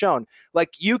Dalton Schoen.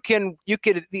 Like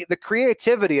the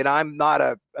creativity, and I'm not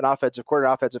an offensive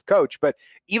coordinator, offensive coach, but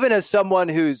even as someone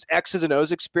whose X's and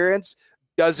O's experience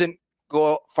doesn't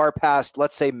go far past,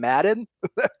 let's say, Madden,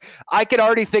 I can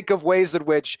already think of ways in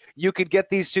which you could get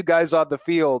these two guys on the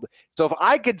field. So if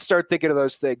I could start thinking of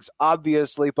those things,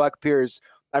 obviously Buck Pierce,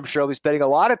 I'm sure he'll be spending a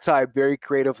lot of time very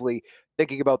creatively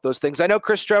thinking about those things. I know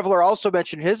Chris Streveler also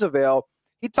mentioned his avail.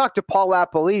 He talked to Paul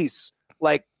LaPolice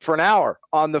like for an hour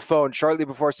on the phone shortly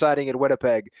before signing in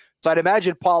Winnipeg. So I'd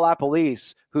imagine Paul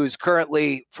LaPolice, who's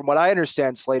currently, from what I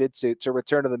understand, slated to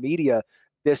return to the media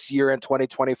this year in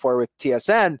 2024 with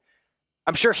TSN.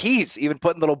 I'm sure he's even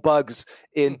putting little bugs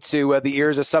into the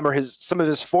ears of some of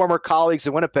his former colleagues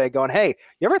in Winnipeg going, hey,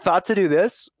 you ever thought to do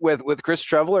this with Chris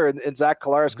Treveler and Zach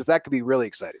Collaros? Because that could be really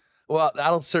exciting. Well,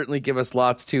 that'll certainly give us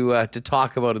lots to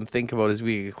talk about and think about as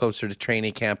we get closer to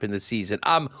training camp in the season.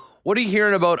 What are you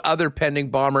hearing about other pending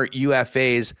Bomber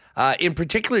UFAs, in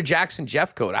particular Jackson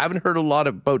Jeffcoat? I haven't heard a lot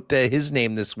about his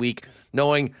name this week,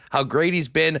 knowing how great he's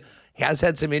been. He has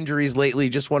had some injuries lately,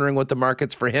 just wondering what the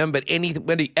market's for him. But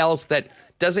anybody else that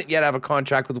doesn't yet have a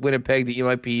contract with Winnipeg that you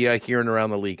might be hearing around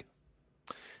the league?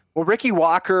 Well, Ricky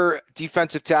Walker,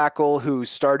 defensive tackle, who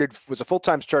was a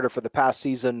full-time starter for the past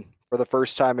season for the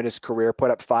first time in his career, put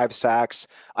up 5 sacks.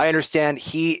 I understand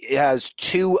he has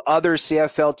 2 other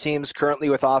CFL teams currently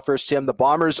with offers to him. The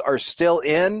Bombers are still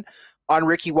in on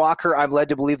Ricky Walker. I'm led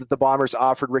to believe that the Bombers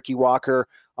offered Ricky Walker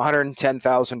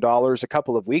 $110,000 a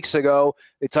couple of weeks ago.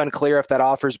 It's unclear if that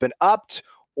offer's been upped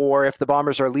or if the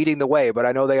Bombers are leading the way, but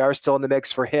I know they are still in the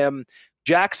mix for him.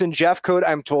 Jackson Jeffcoat,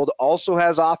 I'm told, also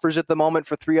has offers at the moment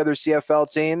for 3 other CFL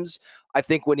teams. I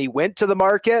think when he went to the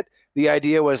market, the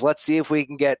idea was, let's see if we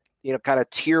can get, kind of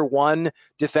tier 1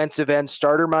 defensive end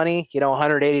starter money,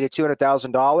 $180,000 to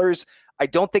 $200,000. I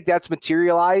don't think that's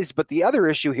materialized, but the other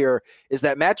issue here is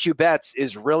that Matthew Betts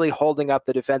is really holding up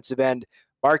the defensive end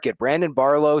market. Brandon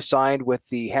Barlow signed with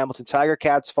the Hamilton Tiger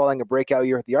Cats following a breakout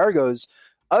year at the Argos.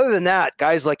 Other than that,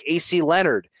 guys like AC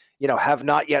Leonard, have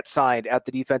not yet signed at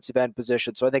the defensive end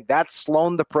position. So I think that's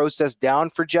slowed the process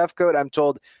down for Jeffcoat. I'm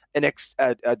told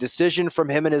a decision from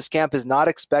him and his camp is not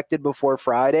expected before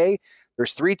Friday.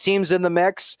 There's 3 teams in the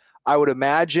mix. I would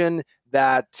imagine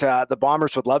that the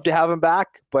Bombers would love to have him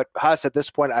back, but Huss, at this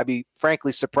point, I'd be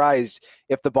frankly surprised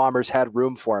if the Bombers had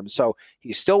room for him. So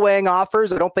he's still weighing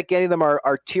offers. I don't think any of them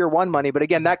are tier 1 money, but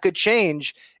again, that could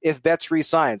change if Betts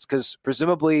resigns, because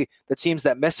presumably the teams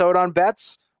that miss out on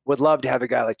Betts would love to have a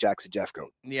guy like Jackson Jeffcoat.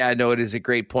 Yeah, I know it is a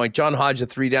great point. John Hodge of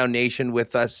 3 Down Nation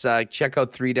with us. Check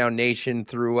out 3 Down Nation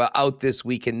throughout this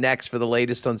week and next for the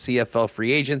latest on CFL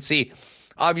free agency.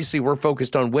 Obviously, we're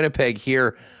focused on Winnipeg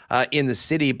here in the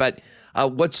city, but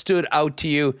what stood out to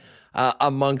you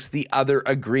amongst the other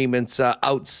agreements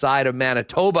outside of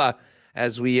Manitoba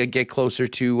as we get closer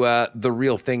to the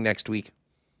real thing next week?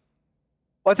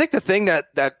 Well, I think the thing that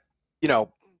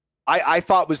I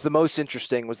thought was the most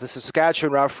interesting was the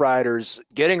Saskatchewan Roughriders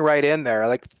getting right in there.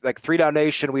 Like 3 Down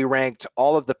Nation, we ranked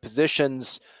all of the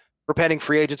positions for pending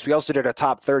free agents. We also did a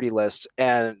top 30 list,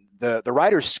 and the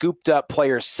Riders scooped up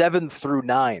players 7 through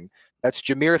 9. That's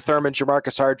Jameer Thurman,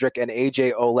 Jamarcus Hardrick, and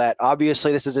AJ Ouellette.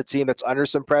 Obviously, this is a team that's under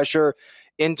some pressure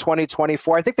in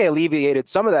 2024. I think they alleviated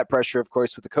some of that pressure, of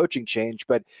course, with the coaching change,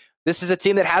 but this is a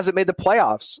team that hasn't made the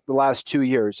playoffs the last 2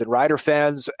 years. And Rider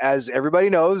fans, as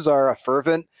everybody knows, are a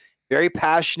fervent, very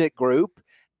passionate group.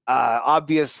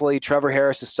 Obviously, Trevor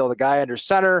Harris is still the guy under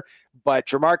center, but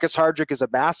Jamarcus Hardrick is a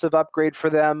massive upgrade for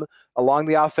them along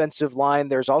the offensive line.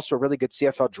 There's also a really good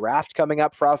CFL draft coming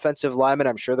up for offensive linemen.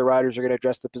 I'm sure the Riders are going to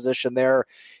address the position there.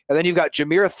 And then you've got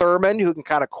Jameer Thurman, who can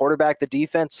kind of quarterback the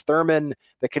defense. Thurman,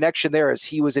 the connection there is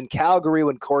he was in Calgary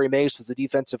when Corey Mace was the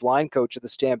defensive line coach of the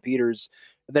Stampeders.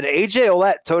 And then AJ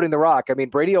Ouellette toting the rock. I mean,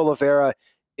 Brady Oliveira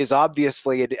is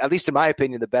obviously, at least in my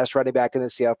opinion, the best running back in the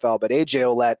CFL, but AJ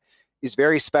Ouellette is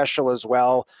very special as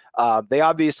well. They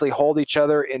obviously hold each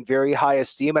other in very high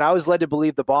esteem, and I was led to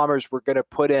believe the Bombers were going to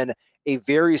put in a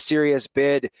very serious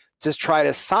bid to try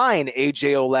to sign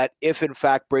AJ Ouellette if, in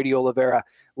fact, Brady Oliveira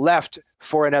left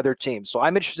for another team. So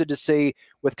I'm interested to see,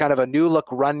 with kind of a new look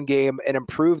run game, an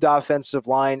improved offensive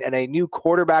line, and a new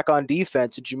quarterback on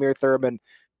defense in Jameer Thurman,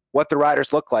 what the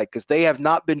Riders look like, because they have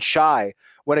not been shy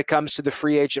when it comes to the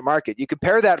free agent market. You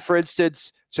compare that, for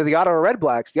instance, to the Ottawa Red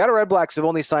Blacks. The Ottawa Red Blacks have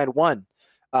only signed one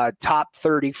top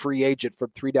 30 free agent from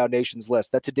 3 Down Nation's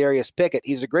list. That's Adarius Pickett.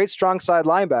 He's a great strong side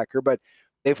linebacker, but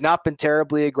they've not been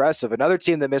terribly aggressive. Another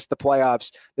team that missed the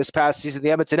playoffs this past season,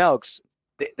 the Edmonton Elks,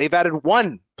 they've added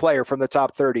one player from the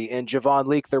top 30 in Javon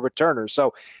Leake, their returner.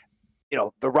 So,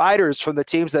 the Riders, from the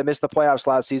teams that missed the playoffs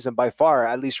last season, by far,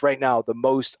 at least right now, the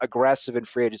most aggressive in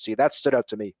free agency. That stood out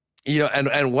to me.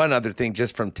 And one other thing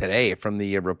just from today, from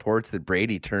the reports that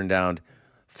Brady turned down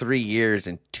 3 years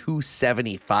and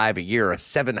 $275 a year, a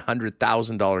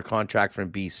 $700,000 contract from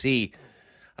BC,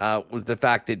 was the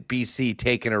fact that BC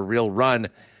taking a real run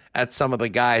at some of the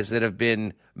guys that have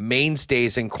been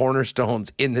mainstays and cornerstones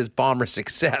in this Bomber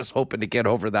success, hoping to get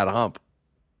over that hump.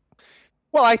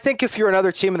 Well, I think if you're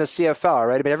another team in the CFL,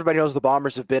 right? I mean, everybody knows the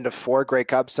Bombers have been to 4 Grey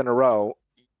Cups in a row.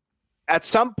 at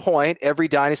some point, every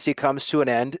dynasty comes to an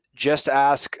end. Just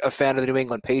ask a fan of the New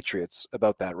England Patriots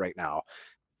about that right now.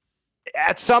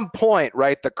 At some point,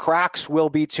 right, the cracks will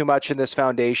be too much in this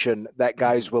foundation that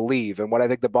guys will leave. And what I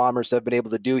think the Bombers have been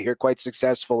able to do here quite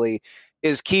successfully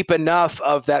is keep enough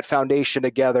of that foundation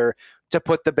together to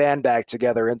put the band back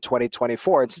together in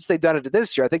 2024. And since they've done it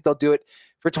this year, I think they'll do it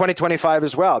for 2025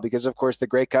 as well, because, of course, the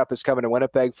Grey Cup is coming to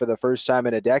Winnipeg for the first time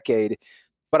in a decade.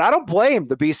 But I don't blame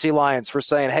the BC Lions for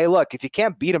saying, hey, look, if you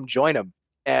can't beat them, join them.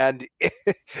 And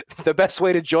the best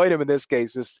way to join him in this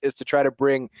case is to try to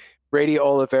bring Brady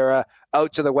Oliveira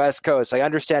out to the West Coast. I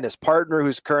understand his partner,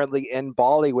 who's currently in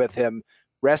Bali with him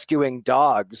rescuing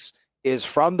dogs, is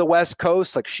from the West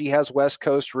Coast. Like, she has West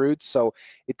Coast roots. So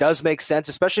it does make sense,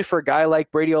 especially for a guy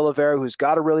like Brady Oliveira, who's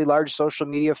got a really large social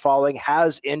media following,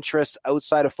 has interests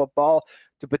outside of football,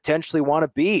 to potentially want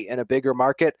to be in a bigger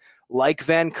market like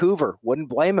Vancouver. Wouldn't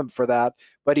blame him for that.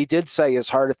 But he did say his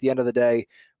heart at the end of the day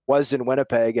was in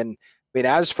Winnipeg. And I mean,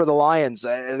 as for the Lions,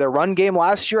 the run game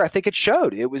last year, I think it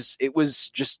showed. It was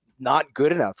just not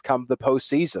good enough come the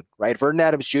postseason, right? Vernon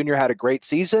Adams Jr. had a great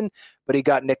season, but he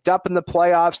got nicked up in the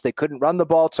playoffs. They couldn't run the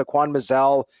ball. Taquan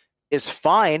Mazzell is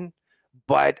fine,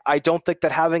 but I don't think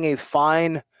that having a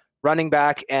fine running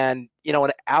back and,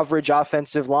 an average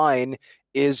offensive line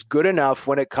is good enough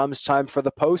when it comes time for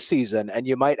the postseason. And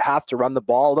you might have to run the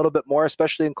ball a little bit more,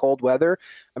 especially in cold weather.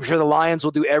 I'm sure the Lions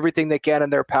will do everything they can in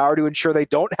their power to ensure they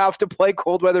don't have to play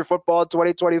cold weather football in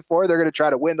 2024. They're going to try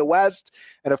to win the West.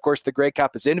 And of course, the Grey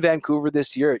Cup is in Vancouver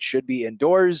this year. It should be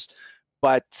indoors.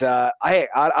 But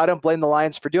I don't blame the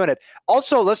Lions for doing it.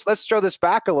 Also, let's throw this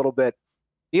back a little bit.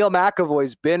 Neil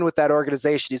McAvoy's been with that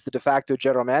organization. He's the de facto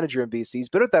general manager in BC. He's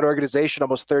been with that organization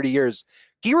almost 30 years.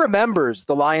 He remembers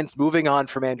the Lions moving on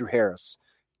from Andrew Harris.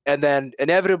 And then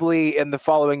inevitably in the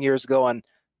following years going,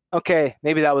 okay,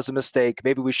 maybe that was a mistake.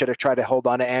 Maybe we should have tried to hold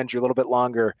on to Andrew a little bit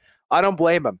longer. I don't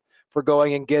blame him for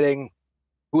going and getting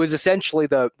who is essentially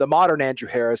the modern Andrew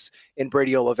Harris in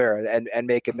Brady Oliveira and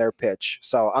making their pitch.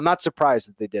 So I'm not surprised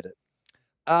that they did it.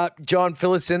 John,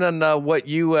 fill us in on what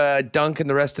you, Dunk, and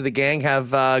the rest of the gang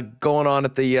have going on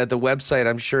at the website.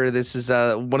 I'm sure this is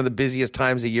one of the busiest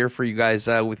times of year for you guys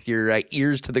with your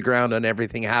ears to the ground on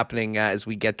everything happening as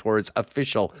we get towards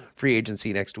official free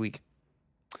agency next week.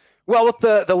 Well, with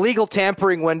the legal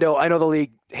tampering window, I know the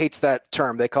league hates that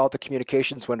term. They call it the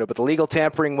communications window, but the legal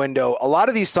tampering window, a lot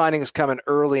of these signings come in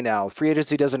early now. Free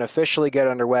agency doesn't officially get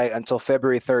underway until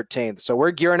February 13th. So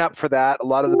we're gearing up for that. A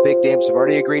lot of the big names have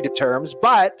already agreed to terms,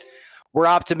 but we're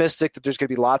optimistic that there's going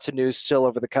to be lots of news still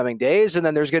over the coming days, and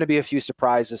then there's going to be a few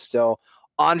surprises still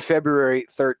on February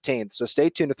 13th. So stay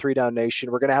tuned to 3 Down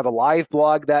Nation. We're going to have a live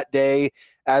blog that day,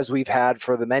 as we've had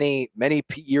for the many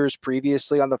years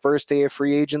previously on the first day of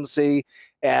free agency.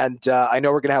 And I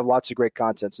know we're going to have lots of great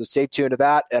content. So stay tuned to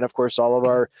that. And, of course, all of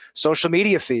our social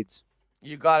media feeds.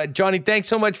 You got it. Johnny, thanks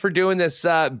so much for doing this.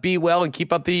 Be well and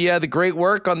keep up the great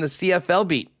work on the CFL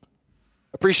beat.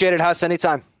 Appreciate it, Huss.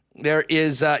 Anytime. There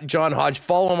is John Hodge.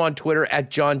 Follow him on Twitter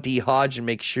at John D. Hodge and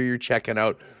make sure you're checking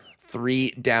out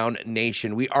 3 Down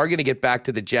Nation. We are going to get back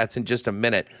to the Jets in just a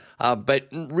minute. But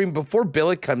before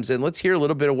Billick comes in, let's hear a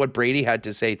little bit of what Brady had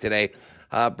to say today.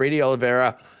 Brady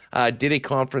Oliveira did a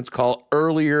conference call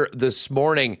earlier this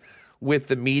morning with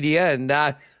the media and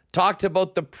talked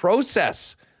about the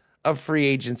process of free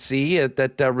agency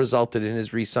that resulted in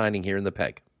his re-signing here in the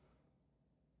Peg.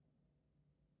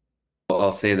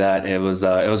 I'll say that it was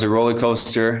a roller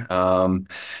coaster. I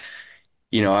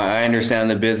understand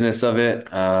the business of it.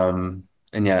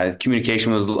 And yeah,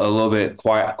 communication was a little bit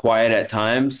quiet at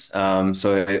times.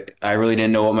 So I really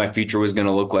didn't know what my future was going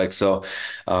to look like. So,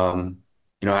 I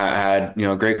had,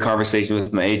 a great conversation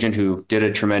with my agent who did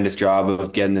a tremendous job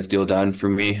of getting this deal done for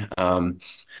me.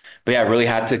 But yeah, I really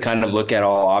had to kind of look at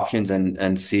all options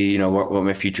and see, what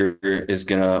my future is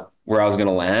where I was going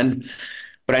to land.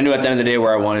 But I knew at the end of the day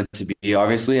where I wanted to be,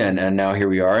 obviously, and now here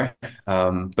we are.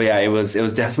 But yeah, it was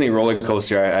definitely a roller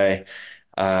coaster.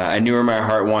 I knew where my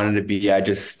heart wanted to be. I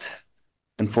just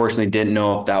unfortunately didn't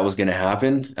know if that was going to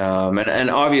happen.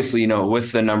 And obviously,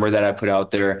 with the number that I put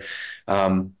out there,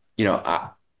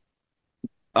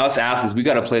 us athletes, we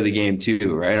got to play the game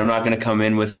too, right? I'm not going to come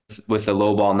in with a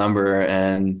low ball number,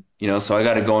 and so I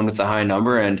got to go in with a high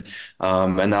number, and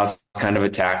that's kind of a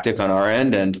tactic on our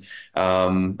end, and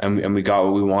we got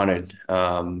what we wanted,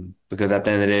 because at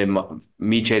the end of the day,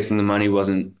 me chasing the money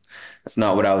that's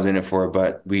not what I was in it for,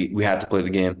 but we had to play the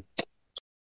game.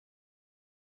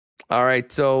 All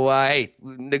right, so hey,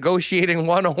 negotiating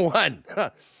 101.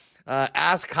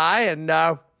 Ask high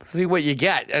and see what you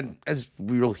get. And as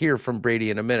we will hear from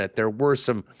Brady in a minute, there were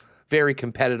some very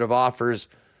competitive offers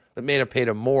that may have paid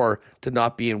him more to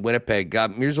not be in Winnipeg.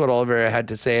 Here's what Oliveira had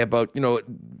to say about,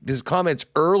 his comments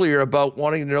earlier about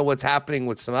wanting to know what's happening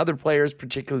with some other players,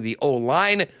 particularly the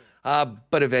O-line,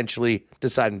 but eventually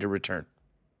deciding to return.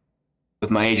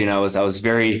 With my agent, I was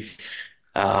very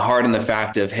hard on the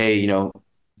fact of, hey,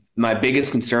 my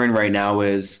biggest concern right now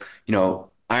is,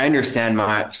 I understand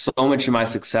so much of my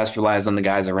success relies on the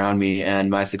guys around me, and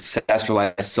my success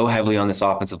relies so heavily on this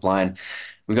offensive line.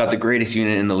 We've got the greatest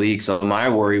unit in the league. So my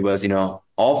worry was,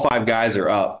 all 5 guys are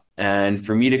up, and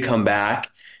for me to come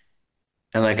back,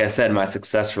 and like I said, my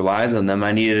success relies on them.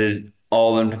 I needed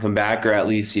all of them to come back, or at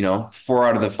least, 4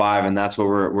 out of the 5, and that's what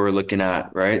we're looking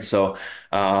at, right? So,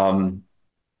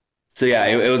 yeah,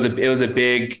 it was a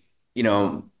big,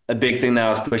 a big thing that I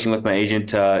was pushing with my agent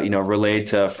to, relay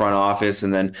to front office,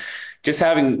 and then just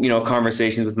having,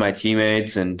 conversations with my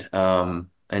teammates and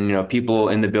people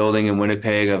in the building in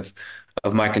Winnipeg of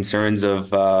my concerns of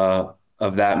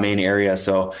that main area.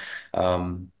 So,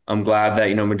 I'm glad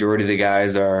that, majority of the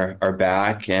guys are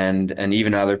back, and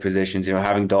even other positions,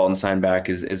 having Dalton sign back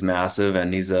is massive,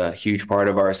 and he's a huge part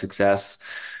of our success,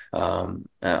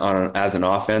 as an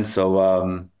offense.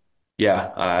 So,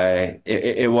 yeah,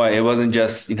 it wasn't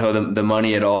just, the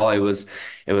money at all. It was,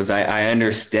 I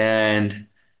understand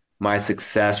my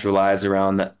success relies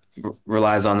on that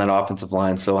offensive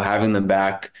line. So having them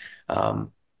back,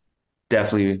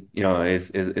 definitely,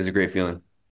 is a great feeling.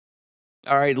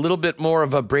 All right, a little bit more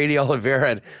of a Brady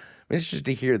Oliveira. I'm interested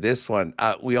to hear this one.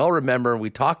 We all remember, we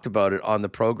talked about it on the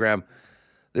program.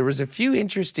 There was a few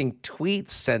interesting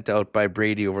tweets sent out by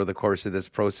Brady over the course of this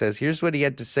process. Here's what he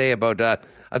had to say about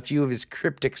a few of his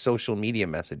cryptic social media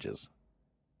messages.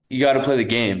 You got to play the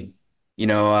game.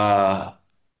 Our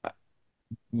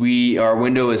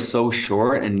window is so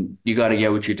short, and you got to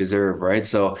get what you deserve, right?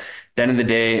 So at the end of the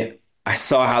day, I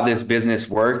saw how this business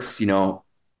works,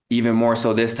 even more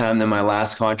so this time than my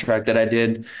last contract that I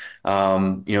did.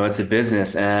 It's a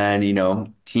business,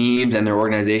 and, teams and their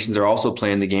organizations are also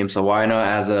playing the game. So why not,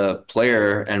 as a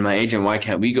player and my agent, why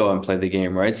can't we go and play the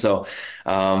game, right? So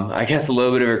I guess a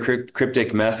little bit of a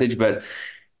cryptic message, but,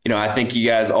 I think you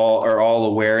guys are all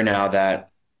aware now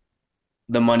that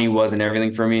the money wasn't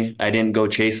everything for me. I didn't go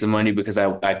chase the money because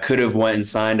I could have went and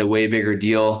signed a way bigger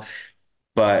deal,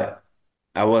 but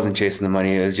I wasn't chasing the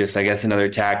money. It was just, I guess, another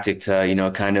tactic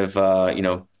to, kind of,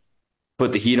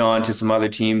 put the heat on to some other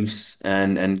teams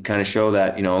and kind of show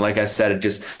that, like I said,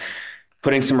 just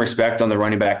putting some respect on the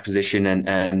running back position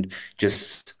and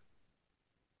just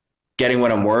getting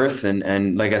what I'm worth.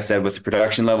 And like I said, with the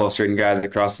production level of certain guys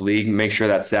across the league, make sure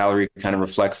that salary kind of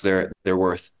reflects their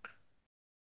worth.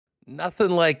 Nothing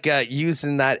like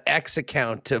using that X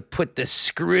account to put the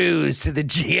screws to the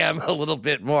GM a little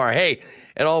bit more. Hey,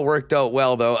 it all worked out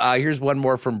well, though. Here's one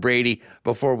more from Brady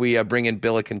before we bring in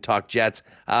Billick and talk Jets.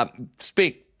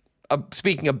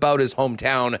 Speaking about his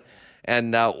hometown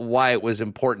and why it was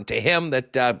important to him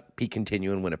that he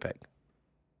continue in Winnipeg.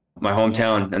 My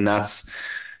hometown, and that's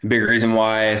a big reason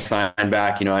why I signed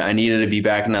back. I needed to be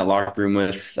back in that locker room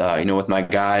with, with my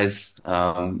guys,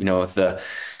 with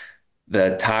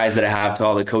the ties that I have to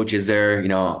all the coaches there,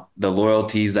 the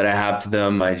loyalties that I have to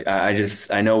them.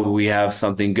 I know we have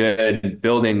something good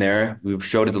building there. We've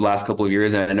showed it the last couple of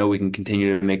years, and I know we can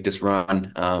continue to make this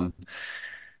run.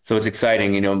 So it's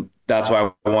exciting. That's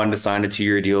why I wanted to sign a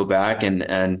 2-year deal back. And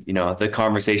the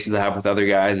conversations I have with other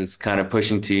guys is kind of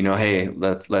pushing to, hey,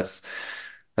 let's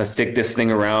stick this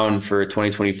thing around for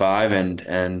 2025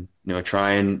 and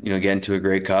try and, get into a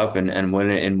Grey Cup and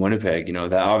win it in Winnipeg.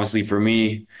 That obviously for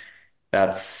me,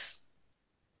 that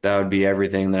would be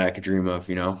everything that I could dream of,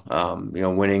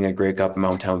 winning a Grey Cup in my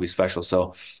hometown would be special.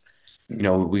 So,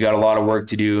 we got a lot of work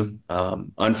to do,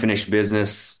 unfinished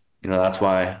business. That's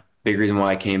why, big reason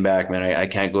why I came back, man. I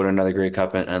can't go to another Grey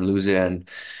Cup and lose it. And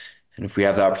if we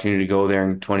have the opportunity to go there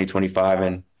in 2025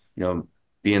 and,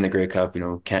 be in the Grey Cup,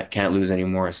 can't lose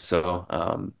anymore. So,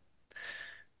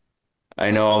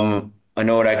 I know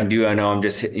what I can do. I know I'm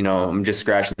just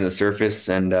scratching the surface,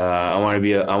 and I want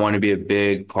to be a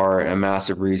big part, a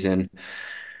massive reason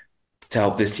to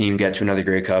help this team get to another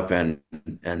Grey Cup and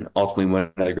ultimately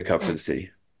win another Grey Cup for the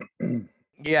city.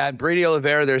 Yeah, Brady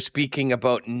Oliveira, they're speaking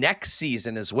about next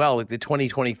season as well, like the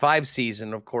 2025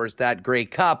 season. Of course, that Grey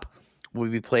Cup will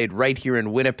be played right here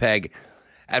in Winnipeg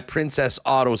at Princess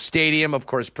Auto Stadium. Of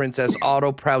course, Princess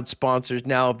Auto, proud sponsors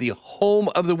now of the home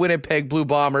of the Winnipeg Blue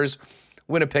Bombers,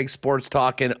 Winnipeg Sports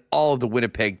Talk, and all of the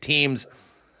Winnipeg teams.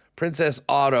 Princess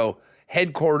Auto,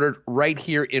 headquartered right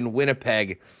here in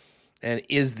Winnipeg, and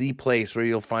is the place where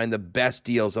you'll find the best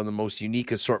deals on the most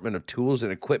unique assortment of tools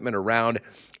and equipment around.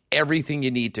 Everything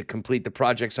you need to complete the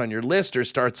projects on your list or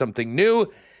start something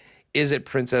new is at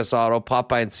Princess Auto. Pop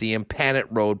by and see him. Panet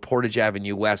Road, Portage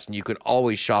Avenue West. And you can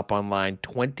always shop online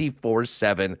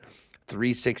 24/7,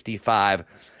 365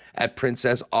 at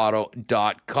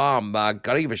princessauto.com.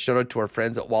 Got to give a shout out to our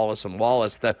friends at Wallace &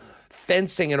 Wallace, the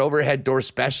fencing and overhead door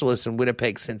specialists in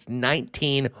Winnipeg since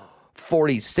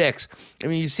 1946. I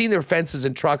mean, you've seen their fences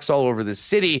and trucks all over the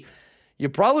city. You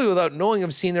probably, without knowing,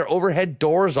 have seen their overhead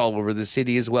doors all over the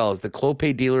city as well. As the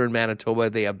Clopay dealer in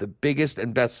Manitoba, they have the biggest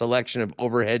and best selection of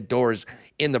overhead doors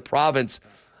in the province.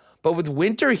 But with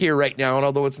winter here right now, and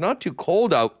although it's not too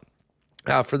cold out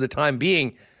for the time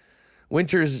being,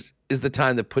 winter is the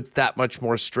time that puts that much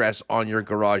more stress on your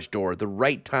garage door. The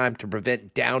right time to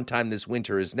prevent downtime this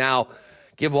winter is now.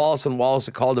 Give Wallace & Wallace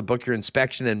a call to book your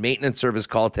inspection and maintenance service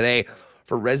call today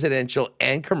for residential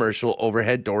and commercial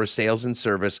overhead door sales and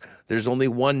service. There's only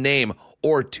one name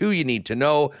or two you need to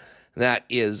know. That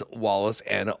is Wallace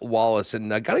 & Wallace.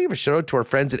 And I got to give a shout out to our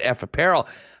friends at F Apparel.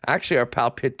 Actually, our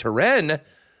pal Pitt Terren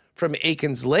from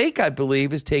Aikens Lake, I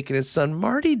believe, is taking his son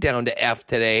Marty down to F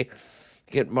today.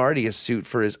 Get Marty a suit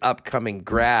for his upcoming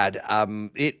grad.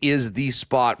 It is the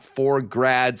spot for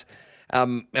grads.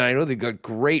 And I know they've got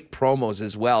great promos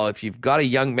as well. If you've got a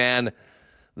young man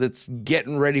that's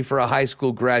getting ready for a high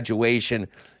school graduation,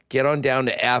 get on down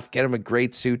to F, get him a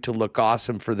great suit to look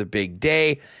awesome for the big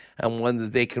day, and one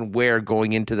that they can wear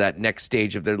going into that next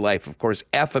stage of their life. Of course,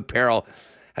 F Apparel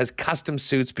has custom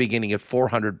suits beginning at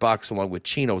 $400, along with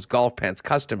chinos, golf pants,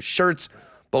 custom shirts,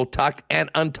 both tucked and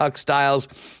untucked styles,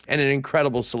 and an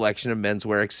incredible selection of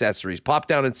menswear accessories. Pop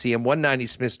down and see him, 190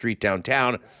 Smith Street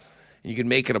downtown. You can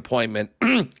make an appointment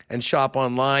and shop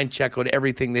online. Check out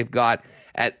everything they've got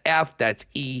at F, that's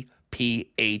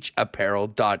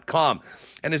EPHapparel.com.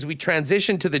 And as we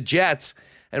transition to the Jets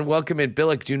and welcome in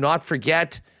Billick, do not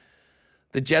forget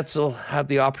the Jets will have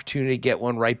the opportunity to get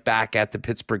one right back at the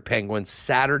Pittsburgh Penguins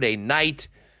Saturday night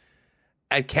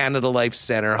at Canada Life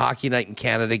Center. Hockey Night in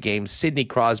Canada game. Sidney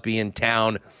Crosby in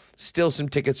town. Still some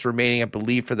tickets remaining, I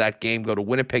believe, for that game. Go to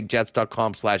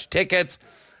winnipegjets.com/tickets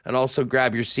and also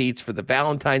grab your seats for the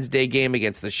Valentine's Day game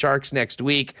against the Sharks next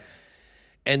week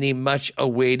and the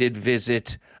much-awaited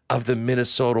visit of the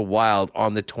Minnesota Wild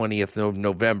on the 20th of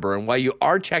November. And while you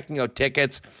are checking out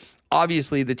tickets,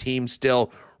 obviously the team's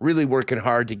still really working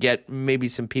hard to get maybe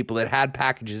some people that had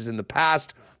packages in the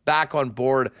past back on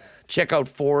board. Check out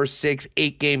 4, 6,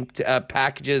 8 game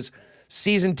packages,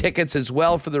 season tickets as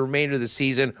well for the remainder of the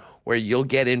season, where you'll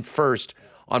get in first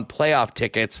on playoff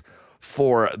tickets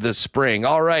for the spring.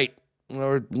 All right,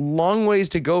 we're long ways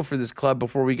to go for this club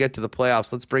before we get to the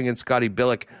playoffs. Let's bring in Scotty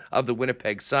Billick of the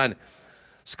Winnipeg Sun.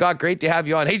 Scott, great to have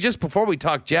you on. Hey, just before we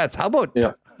talk Jets, how about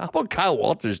Kyle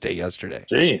Walters' day yesterday?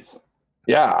 Jeez,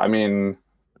 yeah, I mean.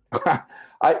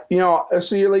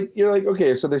 So you're like,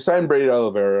 okay, so they signed Brady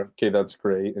Oliveira. Okay, that's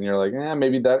great. And you're like,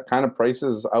 maybe that kind of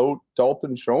prices out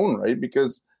Dalton Schoen, right?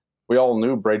 Because we all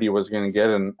knew Brady was going to get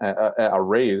a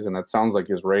raise, and it sounds like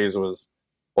his raise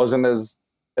wasn't as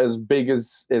big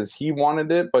as he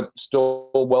wanted it, but still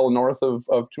well north of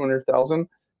 200,000.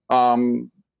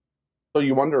 So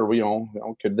you wonder,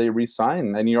 could they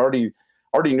re-sign? And you already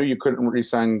knew you couldn't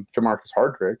re-sign Jamarcus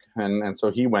Hardrick, and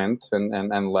so he went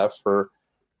and left for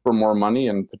more money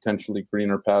and potentially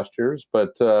greener pastures,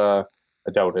 but I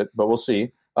doubt it, but we'll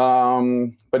see.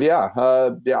 But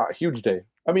huge day.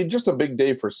 I mean, just a big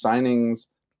day for signings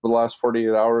for the last 48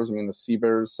 hours. I mean, the Sea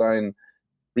Bears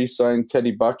re-signed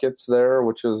Teddy Buckets there,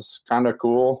 which is kind of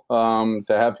cool to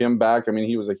have him back. I mean,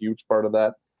 he was a huge part of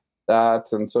that.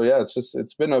 And so, yeah,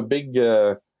 it's been a big,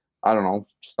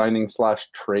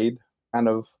 signing/trade kind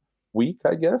of week,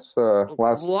 I guess,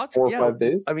 last 4 or 5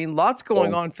 days. I mean, lots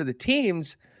going on for the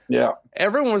teams. Yeah.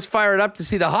 Everyone was fired up to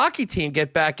see the hockey team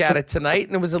get back at it tonight,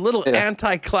 and it was a little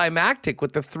anticlimactic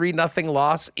with the 3-0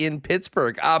 loss in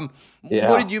Pittsburgh.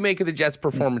 What did you make of the Jets'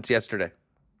 performance yesterday?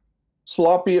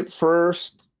 Sloppy at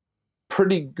first,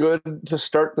 pretty good to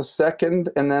start the second,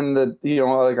 and then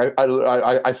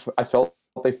I felt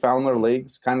they found their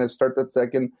legs kind of start that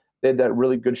second. They had that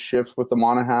really good shift with the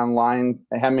Monahan line,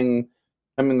 hemming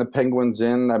the Penguins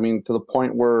in. I mean, to the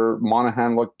point where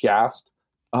Monahan looked gassed.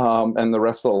 And the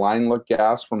rest of the line looked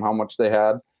gassed from how much they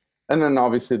had. And then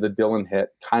obviously the Dillon hit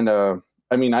kind of,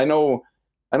 I mean, I know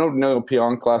Neil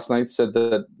Pionk last night said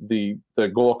that the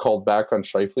goal called back on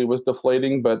Scheifele was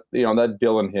deflating, but that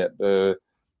Dillon hit,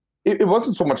 it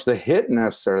wasn't so much the hit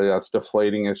necessarily that's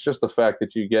deflating. It's just the fact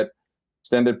that you get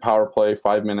extended power play,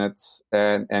 5 minutes,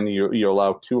 and you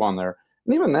allow 2 on there.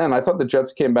 And even then, I thought the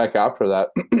Jets came back after that.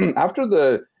 After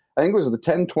I think it was the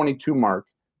 10:22 mark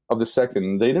of the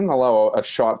second, they didn't allow a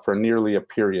shot for nearly a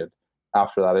period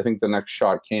after that. I think the next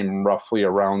shot came roughly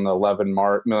around the 11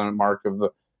 minute mark of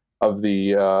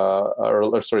the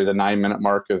the 9-minute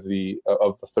mark of the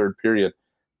third period.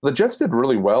 The Jets did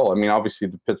really well. I mean, obviously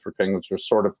the Pittsburgh Penguins were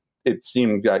sort of, it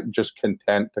seemed like, just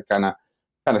content to kind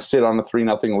of sit on a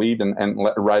 3-0 lead and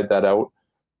ride that out.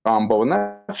 But when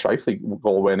that Scheifele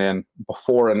goal went in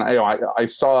before, and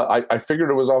I figured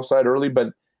it was offside early,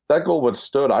 but that goal would have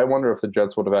stood. I wonder if the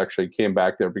Jets would have actually came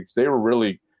back there, because they were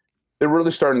really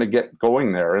starting to get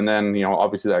going there. And then,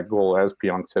 obviously that goal, as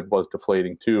Pionk said, was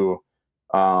deflating too.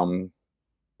 I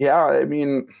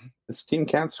mean, this team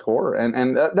can't score,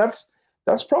 and that's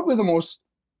probably the most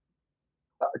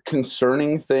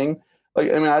concerning thing.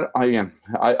 Like, I mean,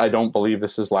 I don't believe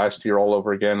this is last year all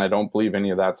over again. I don't believe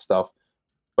any of that stuff.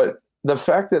 But the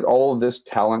fact that all of this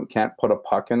talent can't put a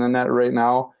puck in the net right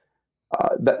now,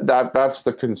 that's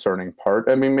the concerning part.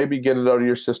 I mean, maybe get it out of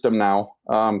your system now,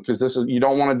 because you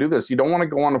don't want to do this. You don't want to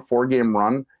go on a 4-game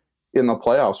run in the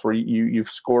playoffs where you've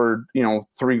scored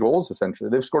 3 goals essentially.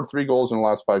 They've scored 3 goals in the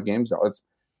last 5 games now.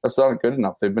 That's not good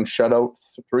enough. They've been shut out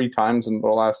 3 times in the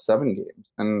last 7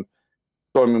 games, and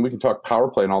so I mean, we can talk power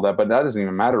play and all that, but that doesn't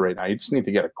even matter right now. You just need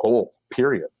to get a goal,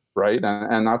 period, right?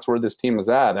 And that's where this team is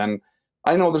at. And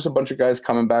I know there's a bunch of guys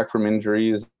coming back from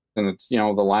injuries, and it's the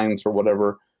Lions or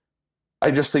whatever.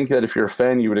 I just think that if you're a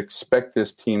fan, you would expect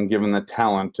this team, given the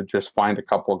talent, to just find a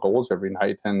couple of goals every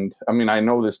night. And I mean, I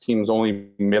know this team's only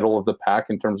middle of the pack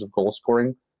in terms of goal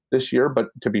scoring this year, but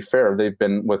to be fair, they've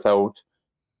been without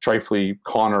Scheifele,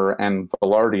 Connor, and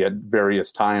Velarde at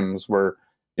various times where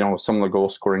some of the goal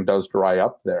scoring does dry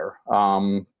up there.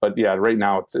 But yeah, right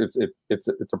now it's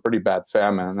a pretty bad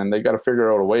famine, and they got to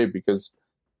figure out a way, because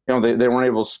they weren't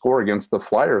able to score against the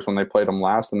Flyers when they played them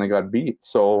last, and they got beat.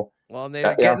 So. Well,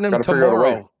 they're getting them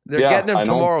tomorrow. They're getting them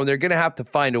tomorrow, and they're going to have to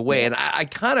find a way. And I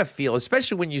kind of feel,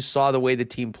 especially when you saw the way the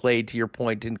team played, to your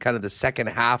point, in kind of the second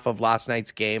half of last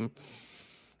night's game,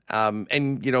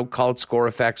 and, call it score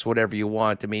effects, whatever you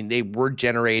want. I mean, they were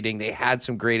generating. They had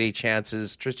some grade A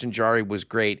chances. Tristan Jarry was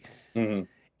great. Mm-hmm.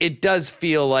 It does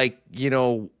feel like,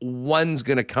 one's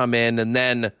going to come in, and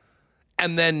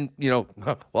then,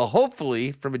 well,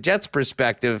 hopefully, from a Jets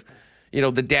perspective,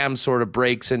 the dam sort of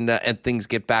breaks and things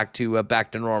get back to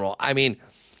normal. I mean,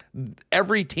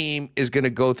 every team is going to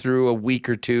go through a week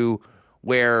or two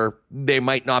where they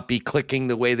might not be clicking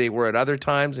the way they were at other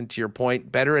times. And to your point,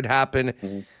 better it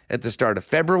happen at the start of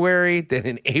February than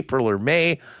in April or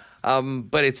May.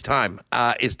 But it's time.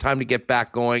 It's time to get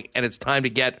back going, and it's time to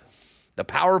get the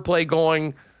power play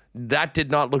going. That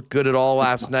did not look good at all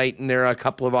last night, and there are a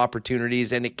couple of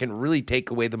opportunities, and it can really take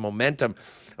away the momentum.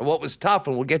 And what was tough,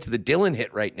 and we'll get to the Dillon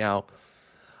hit right now,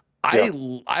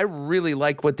 I really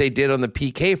like what they did on the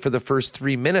PK for the first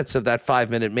 3 minutes of that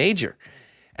 5-minute major.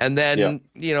 And then,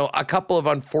 a couple of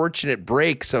unfortunate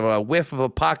breaks of a whiff of a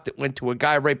puck that went to a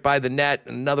guy right by the net,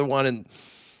 and another one, and,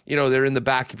 they're in the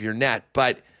back of your net.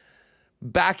 But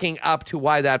backing up to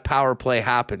why that power play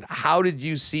happened, how did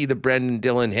you see the Brendan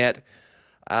Dillon hit?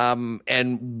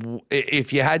 And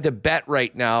if you had to bet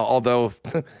right now, although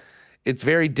it's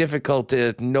very difficult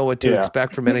to know what to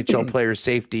expect from NHL player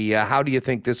safety, how do you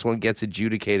think this one gets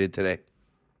adjudicated today?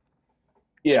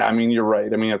 Yeah, I mean, you're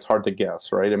right. I mean, it's hard to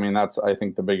guess, right? I mean, that's, I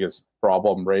think, the biggest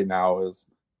problem right now is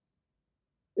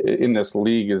in this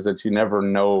league is that you never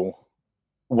know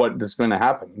what is going to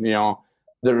happen.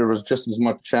 There was just as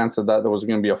much chance that there was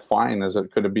going to be a fine as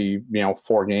it could be,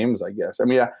 4 games, I guess. I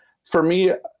mean, for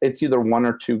me, it's either 1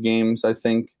 or 2 games, I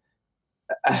think.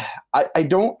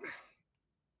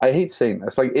 I hate saying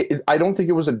this. I don't think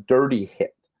it was a dirty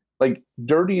hit.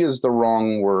 Dirty is the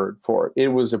wrong word for it. It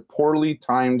was a poorly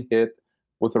timed hit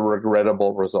with a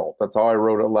regrettable result. That's how I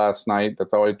wrote it last night.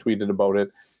 That's how I tweeted about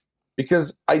it.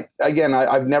 Because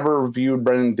I've never viewed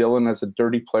Brendan Dillon as a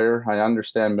dirty player. I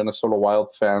understand Minnesota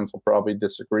Wild fans will probably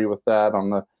disagree with that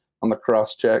on the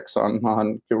cross checks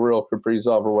on Kirill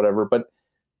Kaprizov or whatever. But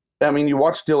I mean, you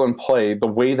watch Dillon play, the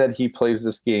way that he plays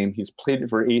this game. He's played it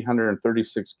for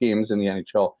 836 games in the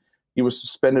NHL. He was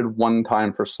suspended 1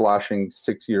 time for slashing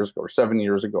 6 years ago or 7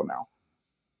 years ago now.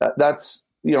 That's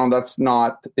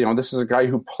not, this is a guy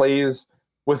who plays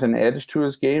with an edge to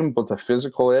his game, but a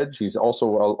physical edge. He's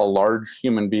also a large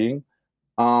human being.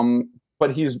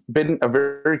 But he's been a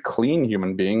very clean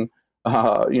human being,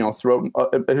 throughout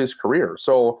his career.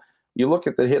 So you look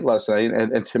at the hit last night,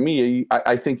 and to me,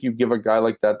 I think you give a guy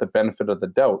like that the benefit of the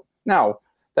doubt. Now,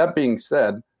 that being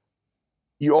said,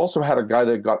 you also had a guy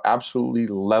that got absolutely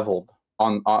leveled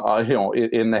on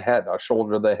in the head, a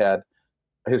shoulder to the head.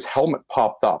 His helmet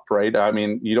popped up, right? I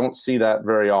mean, you don't see that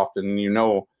very often.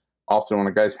 Often when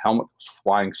a guy's helmet was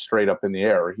flying straight up in the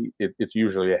air, it's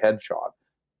usually a headshot.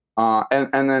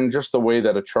 And then just the way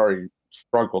that Achari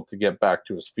struggled to get back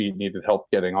to his feet, needed help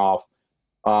getting off.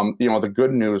 The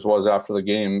good news was after the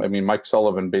game, I mean, Mike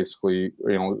Sullivan basically,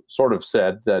 sort of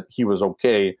said that he was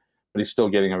okay, but he's still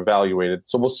getting evaluated.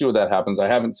 So we'll see what that happens. I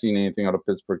haven't seen anything out of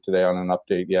Pittsburgh today on an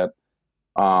update yet.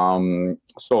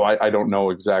 So I don't know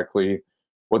exactly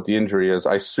what the injury is.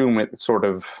 I assume it sort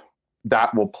of,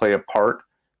 that will play a part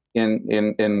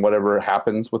in whatever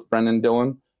happens with Brendan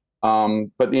Dillon.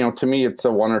 But to me, it's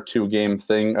a 1 or 2 game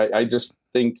thing. I just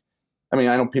think, I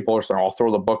know people are saying, I'll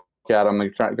throw the book at him. They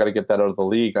got to get that out of the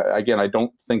league. Again, I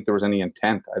don't think there was any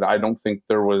intent. I don't think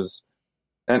there was,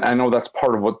 and I know that's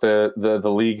part of what the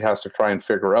league has to try and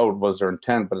figure out, was their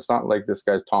intent, but it's not like this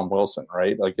guy's Tom Wilson,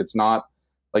 right? Like, it's not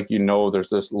like, there's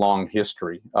this long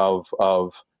history of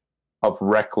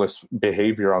reckless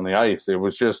behavior on the ice. It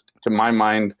was just, to my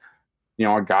mind,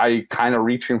 a guy kind of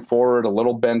reaching forward, a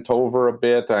little bent over a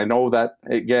bit. I know that,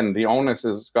 again, the onus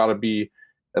has got to be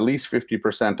at least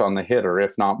 50% on the hitter,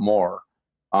 if not more.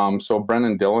 So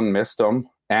Brendan Dillon missed him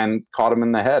and caught him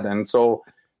in the head. And so,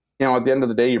 at the end of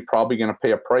the day, you're probably going to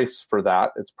pay a price for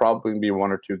that. It's probably going to be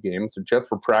 1 or 2 games. The Jets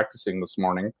were practicing this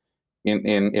morning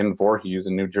in Voorhees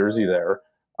in New Jersey there.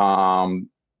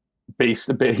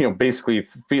 Basically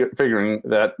figuring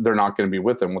that they're not going to be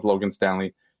with him, with Logan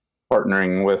Stanley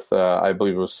partnering with, I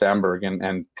believe it was Samberg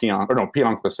and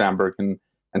Pionk with Samberg and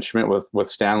Schmidt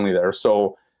with Stanley there.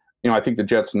 So, I think the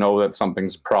Jets know that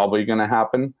something's probably going to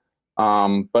happen.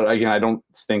 But again, I don't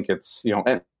think it's,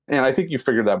 and I think you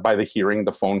figured that by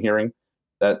the phone hearing,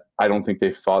 that I don't think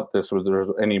they thought there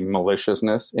was any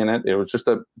maliciousness in it. It was just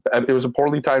a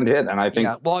poorly timed hit. And I think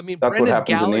that's Brendan what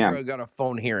happens Gallagher in the end. got a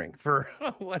phone hearing for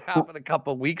what happened a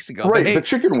couple of weeks ago. Right, But, the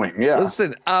chicken wing, yeah.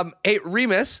 Listen, hey,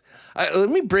 Remus, let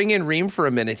me bring in Reem for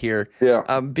a minute here.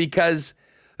 Yeah. Because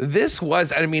this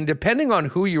was, depending on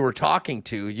who you were talking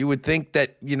to, you would think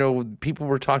that, people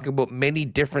were talking about many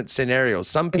different scenarios.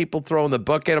 Some people throwing the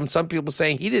book at him, some people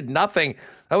saying he did nothing.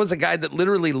 That was a guy that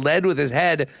literally led with his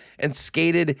head and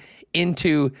skated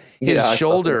into his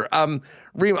shoulder.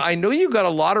 Reem, I know you got a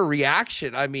lot of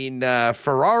reaction.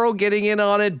 Ferraro getting in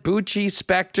on it, Bucci,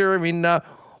 Spector.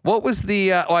 What was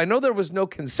the, I know there was no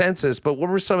consensus, but what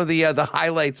were some of the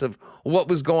highlights of what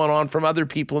was going on from other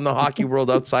people in the hockey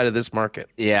world outside of this market?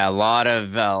 Yeah, a lot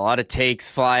of takes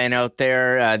flying out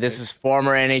there. This is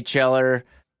former NHLer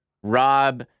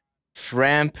Rob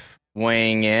Schremp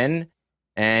weighing in,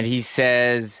 and he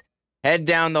says, head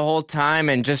down the whole time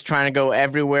and just trying to go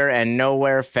everywhere and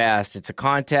nowhere fast. It's a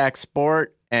contact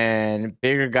sport, and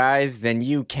bigger guys than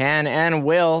you can and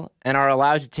will and are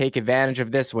allowed to take advantage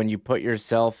of this when you put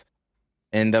yourself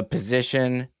in the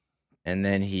position. And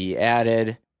then he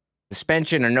added,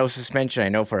 suspension or no suspension, I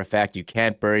know for a fact you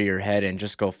can't bury your head and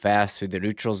just go fast through the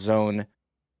neutral zone.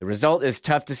 The result is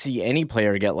tough to see any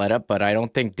player get let up, but I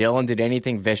don't think Dillon did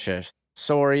anything vicious.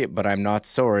 Sorry, but I'm not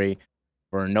sorry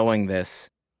for knowing this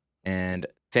and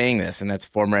saying this. And that's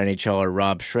former NHLer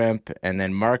Rob Schremp. And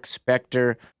then Mark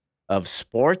Spector of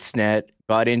Sportsnet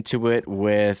got into it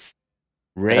with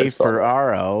Ray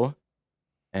Ferraro.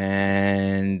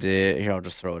 And here, I'll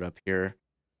just throw it up here.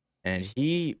 And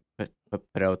he put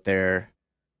out there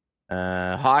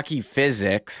hockey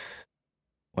physics.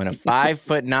 When a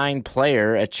 5'9"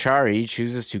 player, Achari,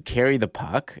 chooses to carry the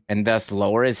puck and thus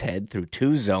lower his head through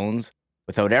 2 zones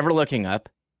without ever looking up,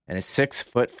 and a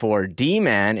 6'4"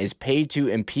 D-man is paid to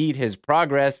impede his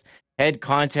progress, head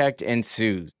contact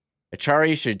ensues.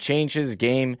 Achari should change his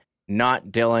game,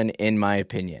 not Dillon, in my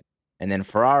opinion. And then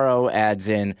Ferraro adds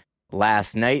in,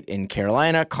 last night in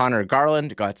Carolina, Connor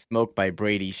Garland got smoked by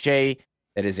Brady Shea.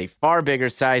 That is a far bigger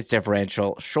size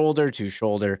differential, shoulder to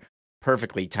shoulder,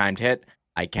 perfectly timed hit.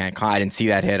 I didn't see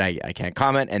that hit. I can't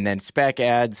comment. And then Spec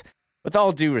adds, with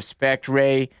all due respect,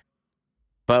 Ray,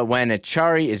 but when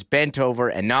Achari is bent over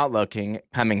and not looking,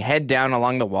 coming head down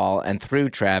along the wall and through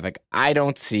traffic, I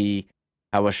don't see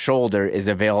how a shoulder is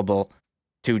available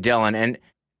to Dillon. And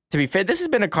to be fair, this has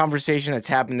been a conversation that's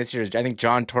happened this year. I think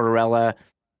John Tortorella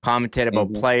commented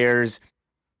about players.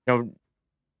 I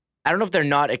don't know if they're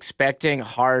not expecting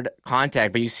hard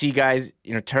contact, but you see guys,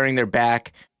 turning their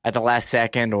back at the last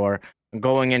second or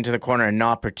going into the corner and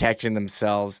not protecting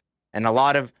themselves. And a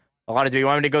lot of, do you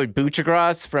want me to go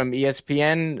Buchagras from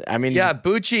ESPN? Yeah,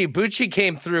 Bucci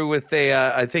came through with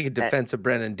a defense of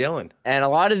Brendan Dillon. And a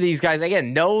lot of these guys,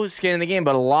 again, no skin in the game,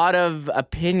 but a lot of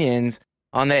opinions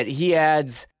on that. He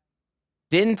adds,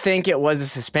 didn't think it was a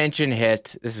suspension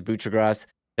hit. This is Buchagras.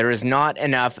 There is not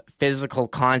enough physical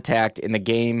contact in the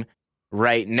game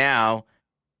right now.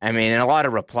 And a lot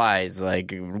of replies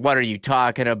like, what are you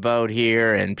talking about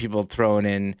here? And people throwing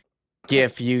in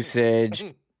GIF usage.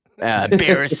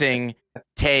 embarrassing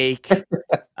take.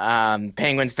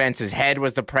 Penguins fence's head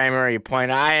was the primary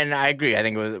point. I agree. I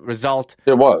think it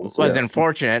was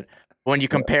unfortunate. When you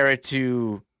compare it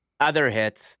to other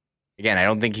hits, again, I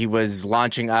don't think he was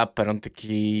launching up. I don't think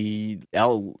he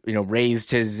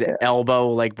raised his elbow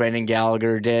like Brendan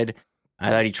Gallagher did. I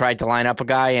thought he tried to line up a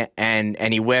guy and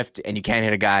he whiffed, and you can't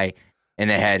hit a guy in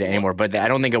the head anymore. But I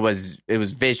don't think it was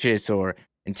vicious or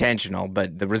intentional,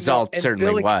 but the result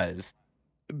certainly was.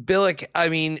 Billick, I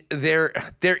mean, there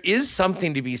is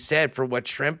something to be said for what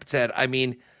Shrimp said. I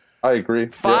mean, I agree.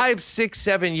 5, 6,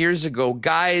 7 years ago,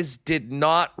 guys did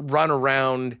not run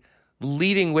around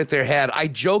leading with their head. I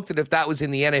joked that if that was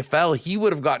in the NFL, he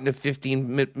would have gotten a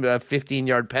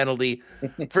 15-yard penalty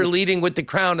for leading with the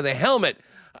crown of the helmet.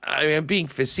 I mean, I'm being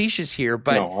facetious here,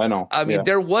 but no, I know. I mean,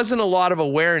 there wasn't a lot of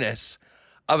awareness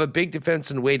of a big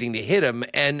defenseman waiting to hit him,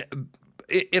 and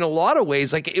in a lot of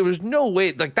ways, like, it was no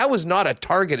way, like, that was not a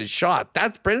targeted shot.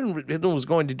 That's Brendan was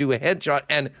going to do a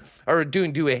headshot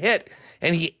do a hit,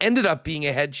 and he ended up being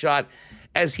a headshot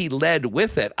as he led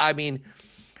with it. I mean,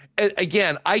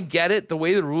 again, I get it. The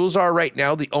way the rules are right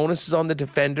now, the onus is on the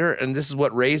defender, and this is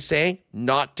what Ray's saying,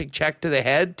 not to check to the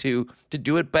head to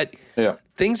do it. But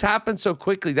things happen so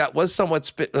quickly. That was somewhat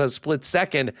split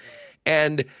second.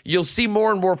 And you'll see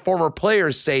more and more former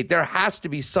players say there has to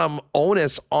be some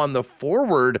onus on the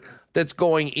forward that's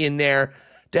going in there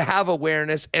to have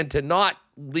awareness and to not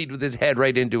lead with his head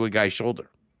right into a guy's shoulder.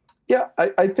 Yeah,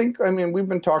 I think, we've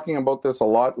been talking about this a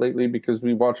lot lately because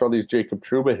we watch all these Jacob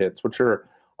Trouba hits, which are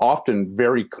often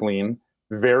very clean,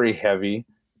 very heavy,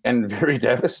 and very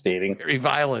devastating. Very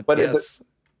violent, but yes.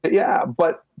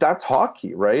 But that's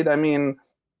hockey, right? I mean,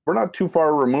 we're not too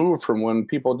far removed from when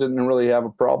people didn't really have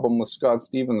a problem with Scott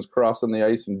Stevens crossing the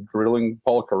ice and drilling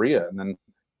Paul Kariya and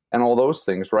all those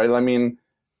things, right? I mean,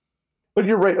 but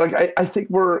you're right. Like, I think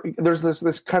there's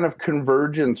this kind of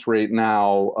convergence right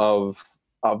now of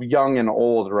young and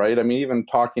old, right? I mean, even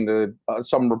talking to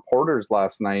some reporters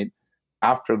last night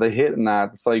after the hit and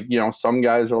that, it's like, some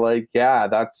guys are like, yeah,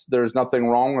 there's nothing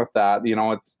wrong with that.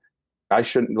 I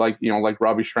shouldn't, like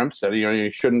Robbie Shrimp said, you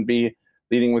shouldn't be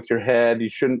leading with your head.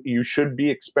 You should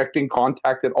be expecting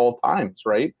contact at all times,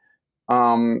 right?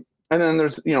 And then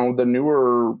there's, the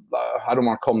newer, I don't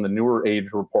want to call them the newer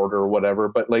age reporter or whatever,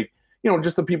 but like,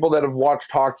 just the people that have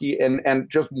watched hockey and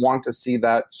just want to see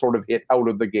that sort of hit out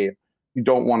of the game. You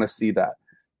don't want to see that.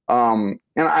 And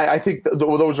I think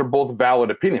those are both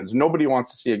valid opinions. Nobody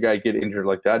wants to see a guy get injured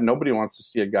like that. Nobody wants to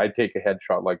see a guy take a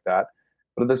headshot like that.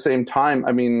 But at the same time,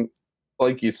 I mean,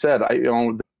 like you said,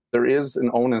 there is an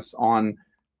onus on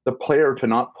the player to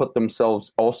not put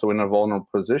themselves also in a vulnerable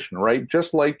position, right?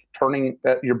 Just like turning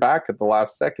at your back at the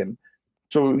last second.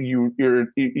 So you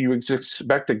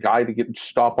expect a guy to get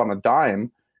stopped on a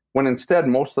dime, when instead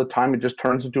most of the time it just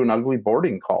turns into an ugly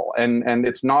boarding call, and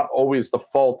it's not always the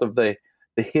fault of the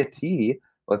hittee,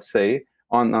 let's say,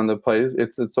 on the plays.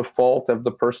 It's the fault of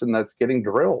the person that's getting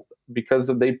drilled because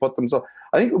they put themselves.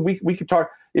 I think we could talk.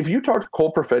 If you talk to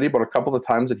Cole Perfetti about a couple of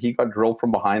times that he got drilled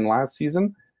from behind last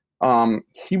season,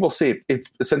 he will say it's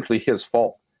essentially his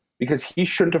fault because he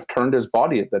shouldn't have turned his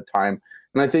body at that time.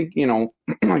 And I think,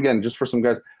 again, just for some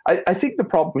guys, I think the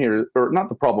problem here, or not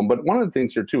the problem, but one of the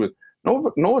things here too is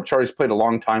Noah Chari's played a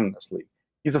long time in this league.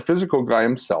 He's a physical guy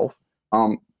himself,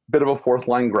 bit of a fourth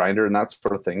line grinder and that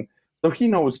sort of thing. So he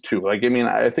knows too. Like, I mean,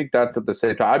 I think that's at the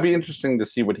same time. I'd be interesting to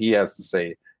see what he has to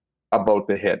say about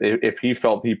the hit, if he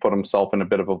felt he put himself in a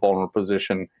bit of a vulnerable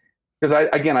position. Because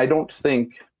I don't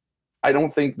think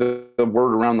the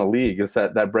word around the league is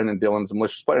that Brendan Dillon's a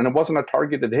malicious player, and it wasn't a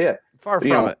targeted hit. Far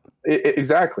from it.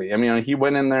 Exactly. I mean, he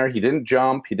went in there, he didn't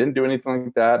jump, he didn't do anything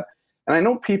like that. And I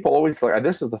know people always like,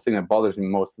 this is the thing that bothers me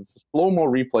most. It's the slow-mo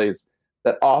replays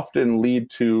that often lead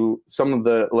to some of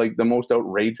the most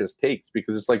outrageous takes,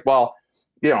 because it's like, well,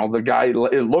 the guy,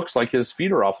 it looks like his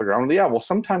feet are off the ground. Yeah, well,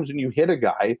 sometimes when you hit a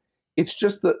guy, to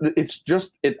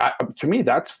me,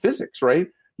 that's physics, right?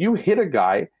 You hit a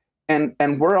guy,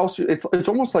 and where else? It's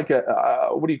almost like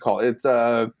what do you call it? It's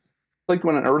like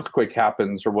when an earthquake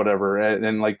happens or whatever,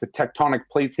 and like the tectonic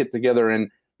plates hit together, and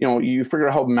you figure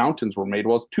out how mountains were made.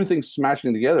 Well, it's two things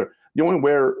smashing together. The only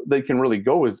where they can really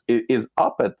go is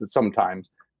up at sometimes.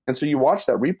 And so you watched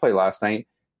that replay last night,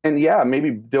 and yeah,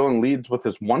 maybe Dillon leads with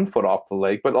his 1 foot off the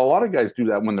leg, but a lot of guys do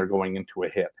that when they're going into a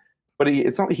hit. But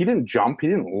it's not. He didn't jump. He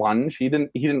didn't lunge. He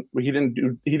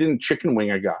didn't chicken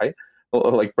wing a guy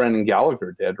like Brendan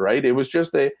Gallagher did. Right. It was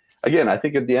just again. I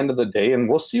think at the end of the day, and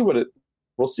we'll see what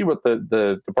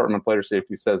the Department of Player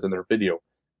Safety says in their video.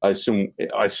 I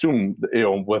assume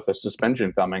with a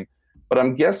suspension coming, but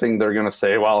I'm guessing they're going to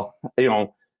say, well, they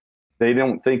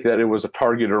don't think that it was a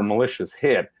target or malicious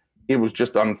hit. it was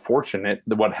just unfortunate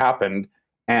that what happened,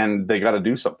 and they got to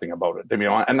do something about it.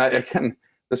 Again,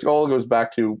 this all goes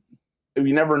back to,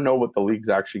 you never know what the league's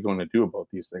actually going to do about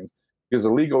these things, because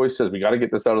the league always says, we got to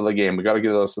get this out of the game. We got to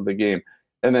get this out of the game.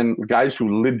 And then guys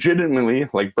who legitimately,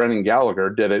 like Brendan Gallagher,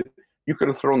 did it. You could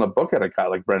have thrown the book at a guy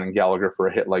like Brendan Gallagher for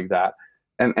a hit like that.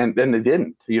 And they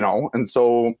didn't, And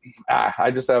so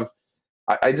I just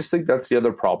think that's the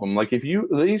other problem. Like,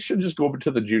 they should just go over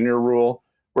to the junior rule,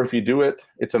 where if you do it,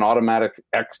 it's an automatic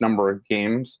X number of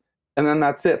games. And then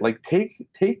that's it. Like, take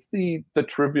the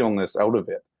trivialness out of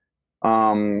it.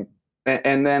 And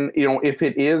then, if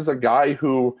it is a guy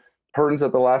who turns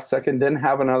at the last second, then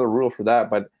have another rule for that.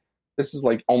 But this is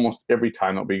like almost every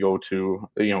time that we go to,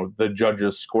 the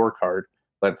judge's scorecard,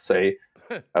 let's say,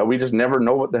 we just never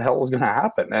know what the hell is going to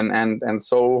happen. And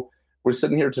so we're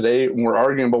sitting here today and we're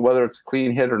arguing about whether it's a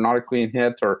clean hit or not a clean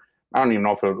hit, or I don't even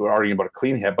know if we're arguing about a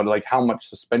clean hit, but like how much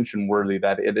suspension worthy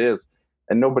that it is.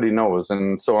 And nobody knows.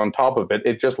 And so on top of it,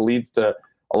 it just leads to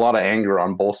a lot of anger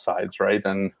on both sides, right?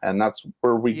 And that's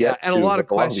where we get and a lot of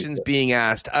questions being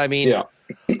asked. I mean,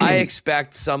 I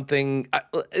expect something.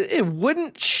 It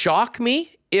wouldn't shock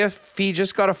me if he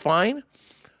just got a fine,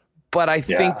 but I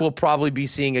think we'll probably be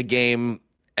seeing a game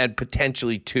and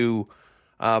potentially two.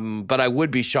 But I would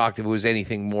be shocked if it was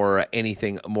anything more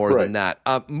than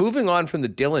that. Moving on from the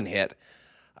Dillon hit,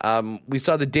 we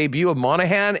saw the debut of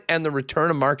Monahan and the return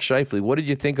of Mark Scheifele. What did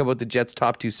you think about the Jets'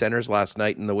 top two centers last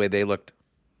night and the way they looked?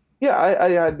 Yeah, I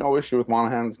had no issue with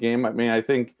Monahan's game. I mean, I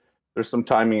think there's some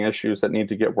timing issues that need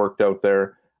to get worked out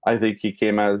there. I think he was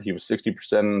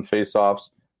 60% in faceoffs,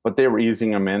 but they were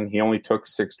easing him in. He only took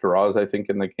 6 draws, I think,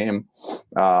 in the game,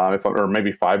 or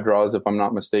maybe 5 draws, if I'm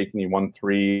not mistaken. He won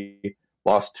 3,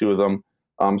 lost 2 of them.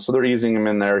 So they're easing him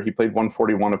in there. He played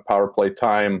 141 of power play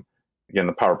time. Again,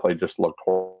 the power play just looked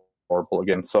horrible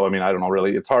again. So, I mean, I don't know,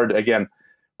 really. It's hard. Again,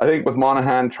 I think with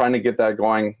Monahan trying to get that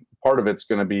going, part of it's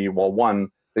going to be, one,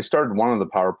 they started one of the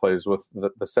power plays with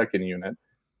the second unit.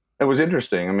 It was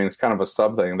interesting. I mean, it's kind of a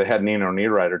sub thing. They had Nino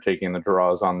Niederreiter taking the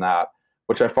draws on that,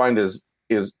 which I find is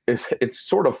it's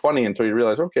sort of funny until you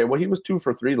realize, okay, well, he was 2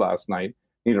 for 3 last night,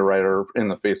 Niederreiter, in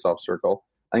the faceoff circle.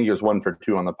 I think he was 1 for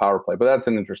 2 on the power play. But that's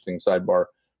an interesting sidebar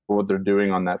for what they're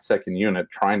doing on that second unit,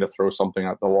 trying to throw something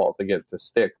at the wall to get it to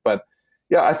stick. But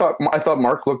yeah, I thought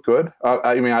Mark looked good.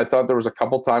 I thought there was a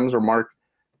couple times where Mark,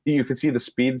 you could see the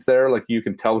speeds there. Like, you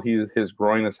can tell his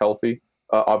groin is healthy,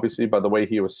 obviously, by the way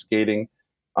he was skating.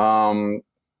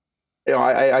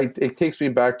 It takes me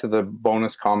back to the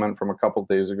bonus comment from a couple of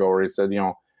days ago where he said,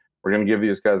 we're going to give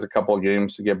these guys a couple of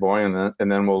games to get going,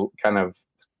 and then we'll kind of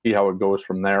see how it goes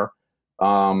from there.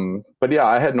 But yeah,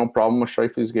 I had no problem with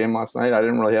Scheifele's game last night. I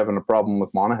didn't really have a problem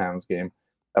with Monahan's game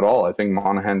at all. I think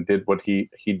Monahan did what he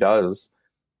does,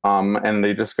 and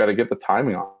they just got to get the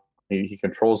timing on. He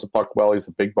controls the puck well. He's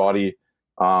a big body.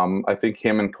 I think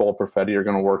him and Cole Perfetti are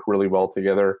going to work really well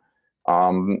together.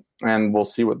 And we'll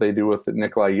see what they do with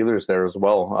Nikolai Ehlers there as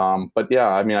well. But yeah,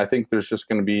 I mean, I think there's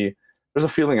a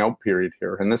feeling out period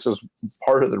here. And this is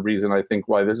part of the reason I think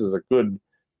why this is a good,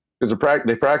 because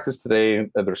they practice today.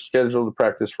 They're scheduled to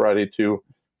practice Friday too.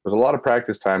 There's a lot of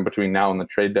practice time between now and the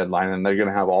trade deadline, and they're going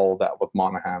to have all of that with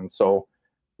Monahan. So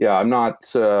yeah, I'm not,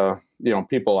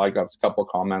 people, I got a couple of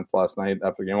comments last night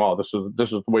after the game. Oh, this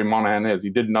is the way Monahan is. He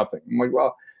did nothing. I'm like,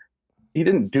 well, he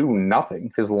didn't do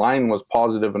nothing. His line was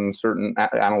positive in certain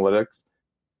analytics.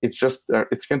 It's just,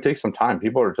 it's going to take some time.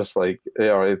 People are just like,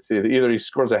 it's either he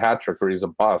scores a hat trick or he's a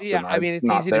bust. Yeah, I mean, it's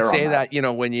easy to say that,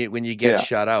 when you get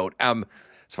shut out.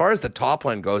 As far as the top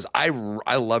line goes, I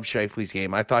love Scheifele's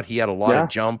game. I thought he had a lot of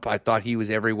jump. I thought he was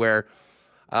everywhere.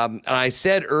 And I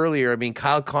said earlier, I mean,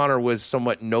 Kyle Connor was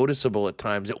somewhat noticeable at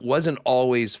times. It wasn't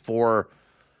always for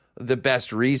the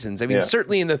best reasons. I mean,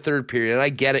 certainly in the third period, and I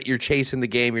get it. You're chasing the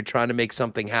game. You're trying to make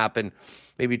something happen.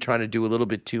 Maybe trying to do a little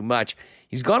bit too much.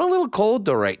 He's gone a little cold,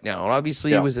 though, right now. And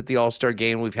obviously, he was at the All-Star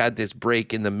game. We've had this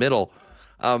break in the middle.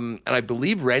 And I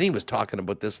believe Rennie was talking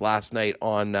about this last night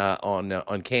on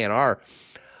KNR.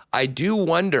 I do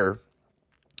wonder,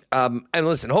 and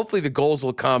listen, hopefully the goals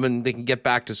will come and they can get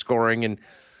back to scoring and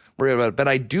worry about it. But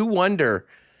I do wonder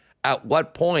at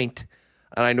what point,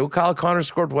 and I know Kyle Connor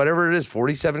scored whatever it is,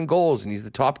 47 goals, and he's the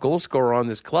top goal scorer on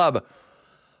this club.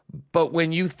 But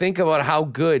when you think about how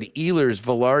good Ehlers,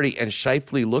 Velarde, and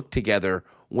Scheifele looked together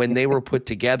when they were put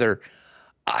together,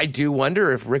 I do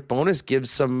wonder if Rick Bowness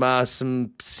gives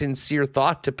some sincere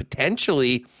thought to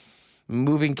potentially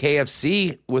moving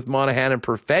KFC with Monahan and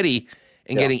Perfetti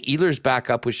and getting Ehlers back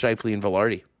up with Scheifele and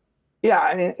Velarde. Yeah,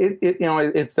 I mean,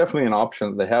 it's definitely an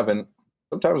option that they have, and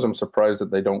sometimes I'm surprised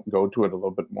that they don't go to it a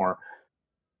little bit more.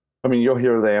 I mean, you'll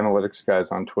hear the analytics guys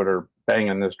on Twitter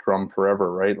banging this drum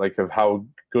forever, right? Like of how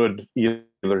good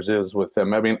Ehlers is with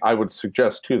them. I mean, I would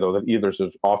suggest too, though, that Ehlers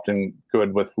is often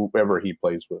good with whoever he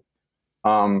plays with.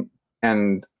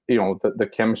 And you know, the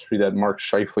chemistry that Mark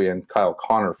Scheifele and Kyle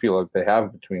Connor feel like they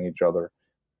have between each other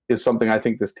is something I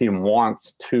think this team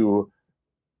wants to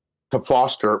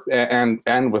foster,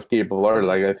 and with Gabe Villard.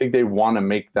 Like, I think they want to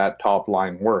make that top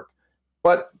line work.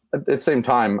 But at the same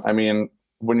time, I mean,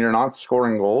 when you're not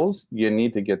scoring goals, you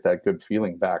need to get that good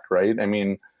feeling back, right? I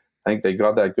mean, I think they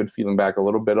got that good feeling back a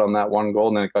little bit on that one goal,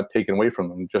 and then it got taken away from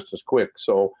them just as quick.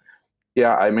 So,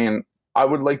 yeah, I mean, I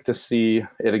would like to see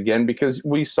it again, because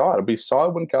we saw it. We saw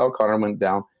it when Kyle Connor went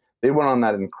down. They went on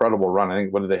that incredible run. I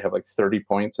think, what did they have, like 30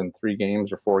 points in 3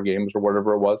 games or 4 games or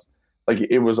whatever it was? Like,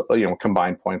 it was, you know,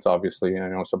 combined points, obviously. I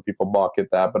know some people balk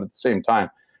at that, but at the same time,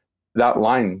 that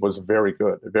line was very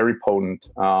good, very potent.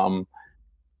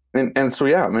 And so,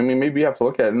 yeah, I mean, maybe you have to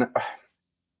look at it. And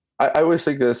I always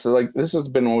think this has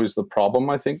been always the problem,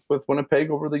 I think, with Winnipeg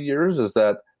over the years, is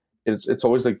that it's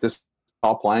always like this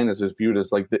top line is viewed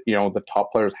as like, the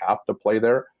top players have to play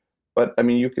there. But, I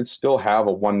mean, you could still have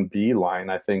a 1B line,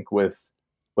 I think, with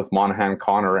Monahan,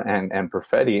 Connor, and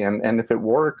Perfetti. And if it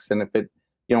works, and if it,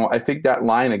 I think that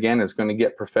line, again, is going to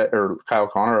get Kyle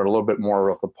Connor a little bit more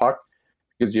of the puck,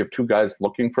 because you have 2 guys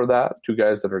looking for that, 2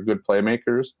 guys that are good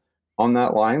playmakers on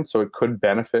that line. So it could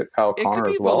benefit Kyle Connor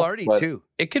as well. It could be Velarde, too.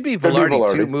 It could be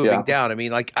Velarde, too, moving down. I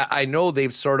mean, like, I know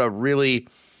they've sort of really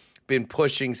been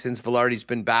pushing since Velarde's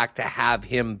been back to have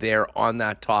him there on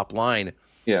that top line.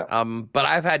 Yeah. But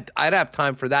I'd have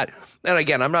time for that. And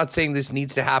again, I'm not saying this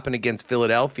needs to happen against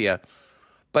Philadelphia,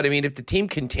 but I mean, if the team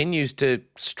continues to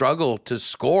struggle to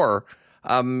score,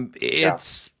 I mean,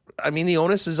 the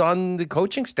onus is on the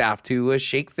coaching staff to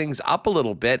shake things up a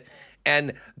little bit.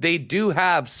 And they do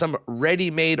have some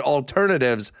ready-made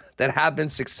alternatives that have been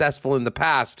successful in the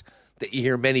past that you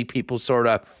hear many people sort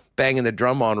of banging the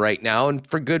drum on right now, and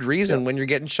for good reason, when you're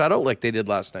getting shut out like they did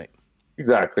last night.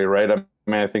 Exactly right. I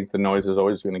mean, I think the noise is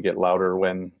always going to get louder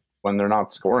when they're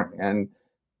not scoring.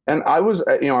 And I was,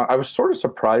 I was sort of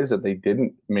surprised that they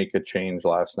didn't make a change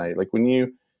last night. Like,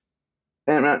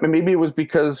 and maybe it was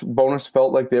because Bonus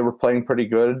felt like they were playing pretty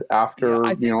good after,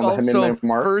 I think the midnight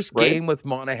mark. First right? game with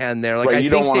Monahan there. Like, right, I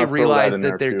think they realized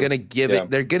that they're too. going to give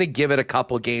it. They're going to give it a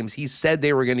couple games. He said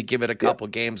they were going to give it a couple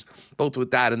games, both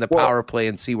with that and the power play,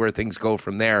 and see where things go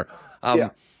from there.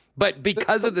 But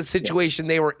because of the situation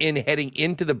they were in heading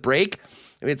into the break,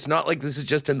 I mean, it's not like this is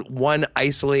just one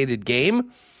isolated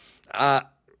game.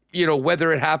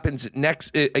 Whether it happens next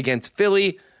against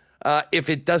Philly. If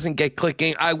it doesn't get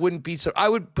clicking, I wouldn't be so. I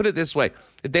would put it this way: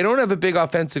 if they don't have a big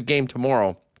offensive game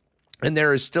tomorrow, and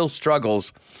there is still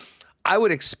struggles, I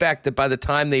would expect that by the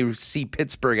time they see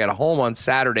Pittsburgh at home on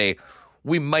Saturday,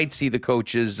 we might see the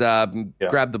coaches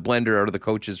grab the blender out of the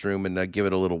coaches' room and give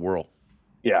it a little whirl.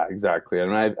 Yeah, exactly.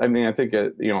 And I mean, I think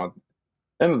at the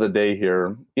end of the day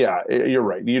here, you're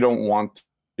right. You don't want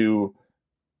to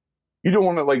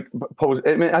like pose.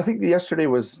 I mean, I think yesterday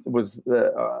was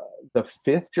the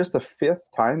fifth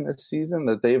time this season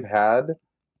that they've had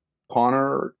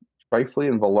Connor, Scheifele,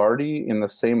 and Velarde in the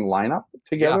same lineup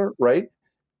together, right?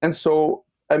 And so,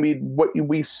 I mean, what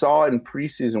we saw in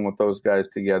preseason with those guys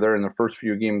together in the first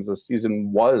few games of the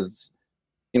season was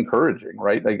encouraging,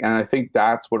 right? Like, and I think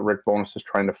that's what Rick Bowness is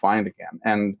trying to find again.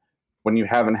 And when you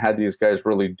haven't had these guys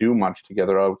really do much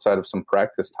together outside of some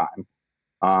practice time,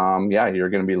 you're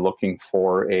going to be looking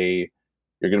for you're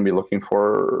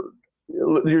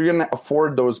going to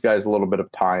afford those guys a little bit of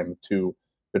time to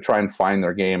try and find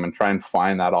their game and try and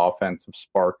find that offensive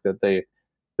spark that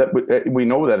we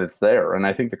know that it's there. And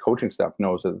I think the coaching staff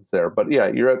knows that it's there, but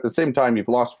you're at the same time, you've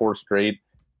lost 4 straight.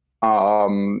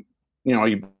 You've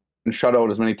been shut out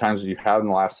as many times as you have in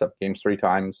the last 7 games, 3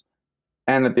 times.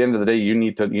 And at the end of the day, you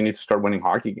need to start winning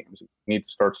hockey games. You need to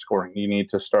start scoring. You need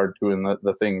to start doing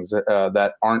the things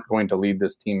that aren't going to lead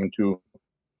this team into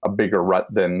a bigger rut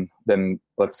than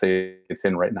let's say it's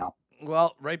in right now.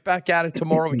 Well, right back at it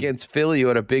tomorrow against Philly. You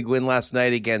had a big win last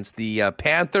night against the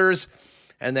Panthers,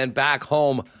 and then back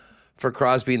home for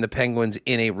Crosby and the Penguins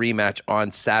in a rematch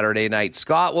on Saturday night.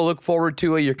 Scott, we'll look forward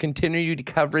to your continued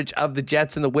coverage of the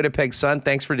Jets and the Winnipeg Sun.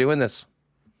 Thanks for doing this.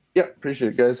 Yeah,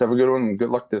 appreciate it, guys. Have a good one, and good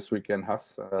luck this weekend,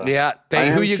 Huss. Who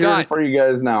you got for you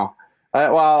guys now? I'd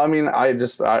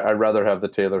rather have the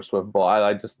Taylor Swift ball.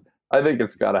 I think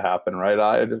it's got to happen,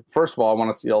 right? First of all, I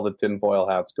want to see all the tinfoil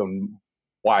hats go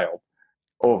wild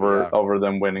over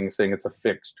them winning, saying it's a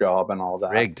fixed job and all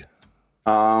that. Rigged.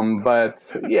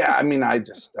 But yeah, I mean, I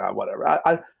just whatever.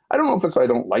 I don't know if it's I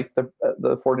don't like the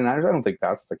 49ers. I don't think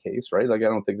that's the case, right? Like, I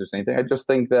don't think there's anything. I just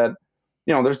think that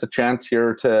there's a chance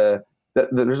here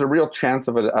there's a real chance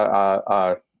of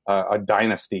a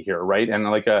dynasty here, right?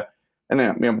 And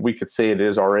we could say it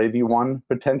is already one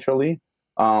potentially.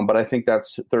 But I think that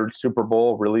third Super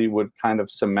Bowl really would kind of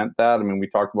cement that. I mean, we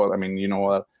talked about,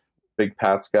 big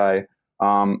Pats guy.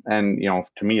 And,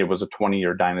 to me, it was a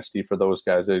 20-year dynasty for those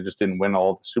guys. They just didn't win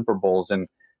all the Super Bowls in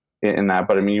that.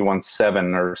 But, you won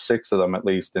 7 or 6 of them at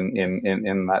least in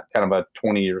that kind of a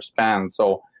 20-year span.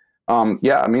 So,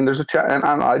 there's a chance.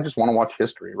 And I just want to watch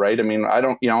history, right? I mean, I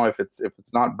don't, if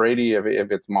it's not Brady, if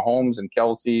it's Mahomes and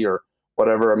Kelsey or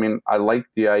whatever, I like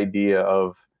the idea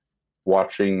of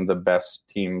watching the best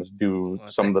teams do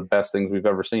some of the best things we've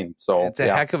ever seen. So it's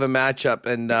a heck of a matchup,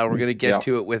 and we're going to get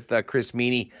to it with Chris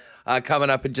Meany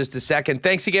coming up in just a second.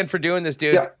 Thanks again for doing this,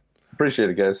 dude. Yeah, appreciate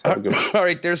it, guys. Have a good one. All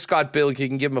right, there's Scott Billick. You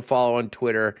can give him a follow on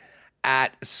Twitter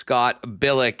at Scott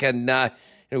Billick. And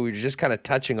we were just kind of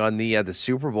touching on the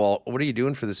Super Bowl. What are you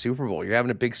doing for the Super Bowl? You're having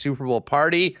a big Super Bowl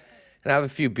party and have a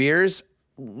few beers?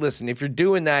 Listen, if you're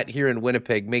doing that here in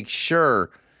Winnipeg, make sure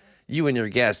you and your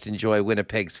guest enjoy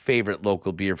Winnipeg's favorite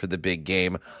local beer for the big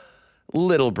game,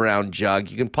 Little Brown Jug.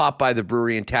 You can pop by the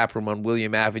brewery and tap room on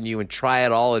William Avenue and try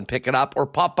it all and pick it up, or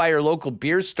pop by your local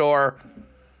beer store.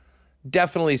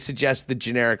 Definitely suggest the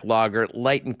generic lager,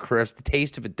 light and crisp, the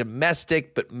taste of a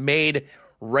domestic, but made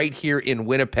right here in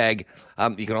Winnipeg.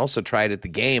 You can also try it at the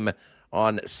game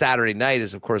on Saturday night,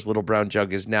 as of course Little Brown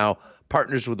Jug is now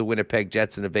partners with the Winnipeg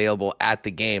Jets and available at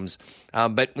the games.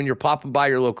 But when you're popping by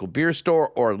your local beer store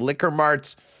or liquor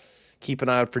marts, keep an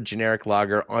eye out for generic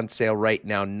lager on sale right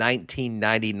now,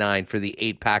 $19.99 for the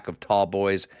 8-pack of Tall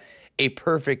Boys, a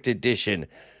perfect addition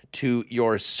to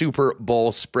your Super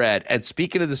Bowl spread. And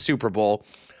speaking of the Super Bowl,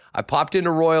 I popped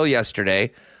into Royal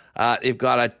yesterday. They've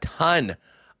got a ton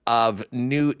of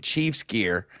new Chiefs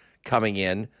gear coming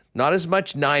in. Not as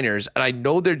much Niners, and I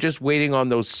know they're just waiting on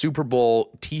those Super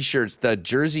Bowl T-shirts, the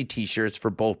jersey T-shirts for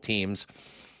both teams.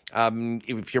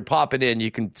 If you're popping in,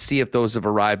 you can see if those have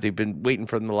arrived. They've been waiting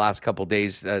for them the last couple of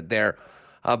days there.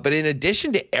 But in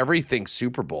addition to everything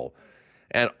Super Bowl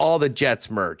and all the Jets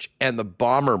merch and the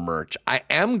Bomber merch, I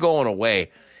am going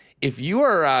away. If you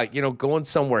are, going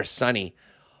somewhere sunny,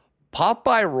 pop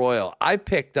by Royal. I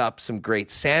picked up some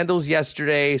great sandals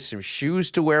yesterday, some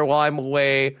shoes to wear while I'm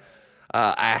away.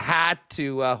 A hat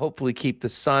to hopefully keep the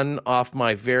sun off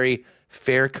my very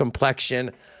fair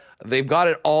complexion. They've got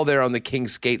it all there on the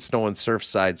King's Skate, Snow, and Surf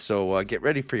side, so get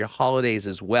ready for your holidays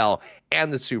as well,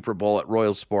 and the Super Bowl at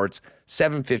Royal Sports,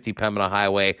 750 Pembina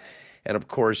Highway. And, of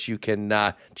course, you can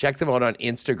check them out on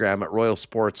Instagram at Royal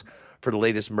Sports for the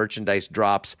latest merchandise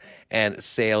drops and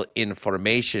sale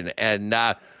information. And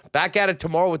back at it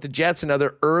tomorrow with the Jets,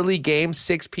 another early game,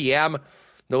 6 p.m.,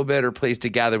 No better place to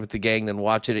gather with the gang than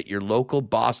watch it at your local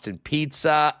Boston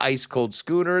Pizza, ice cold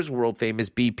schooners, world famous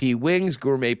BP wings,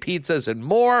 gourmet pizzas, and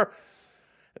more.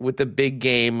 With the big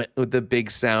game, with the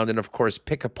big sound, and of course,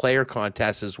 pick a player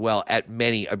contest as well at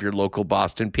many of your local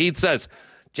Boston Pizzas.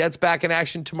 Jets back in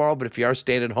action tomorrow, but if you are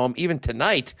staying at home, even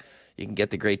tonight, you can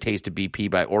get the great taste of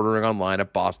BP by ordering online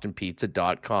at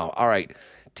bostonpizza.com. All right,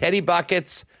 Teddy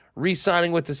Buckets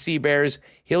re-signing with the Sea Bears.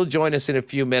 He'll join us in a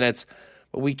few minutes.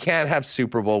 But we can't have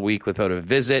Super Bowl week without a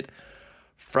visit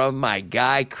from my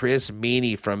guy, Chris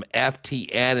Meany from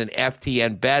FTN and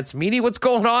FTN Bets. Meany, what's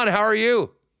going on? How are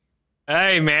you?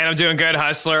 Hey, man, I'm doing good,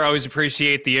 Hustler. Always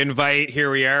appreciate the invite. Here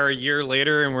we are a year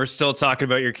later, and we're still talking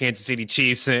about your Kansas City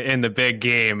Chiefs in the big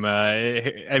game.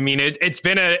 It's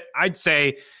been I'd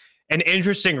say, an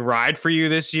interesting ride for you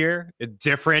this year.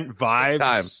 Different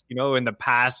vibes. In the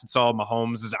past, it's all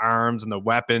Mahomes' arms and the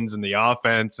weapons and the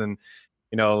offense, and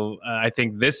I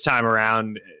think this time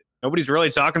around, nobody's really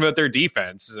talking about their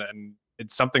defense. And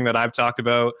it's something that I've talked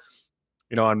about,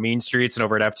 on Mean Streets and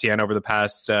over at FTN over the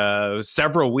past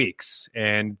several weeks.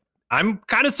 And I'm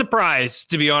kind of surprised,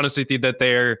 to be honest with you, that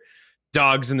they're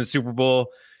dogs in the Super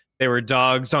Bowl. They were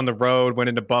dogs on the road, went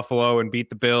into Buffalo and beat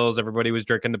the Bills. Everybody was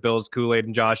drinking the Bills Kool-Aid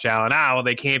and Josh Allen.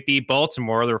 They can't beat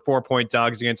Baltimore. They were 4-point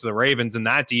dogs against the Ravens in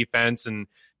that defense. And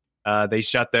they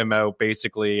shut them out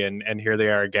basically, and here they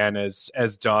are again as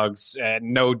dogs.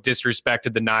 No disrespect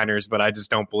to the Niners, but I just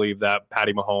don't believe that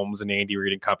Patty Mahomes and Andy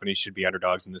Reid and company should be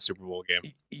underdogs in the Super Bowl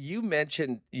game. You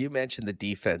mentioned the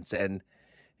defense, and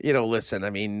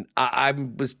listen, I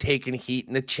was taking heat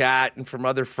in the chat and from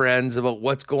other friends about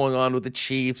what's going on with the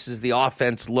Chiefs as the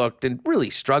offense looked and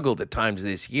really struggled at times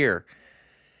this year.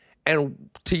 And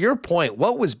to your point,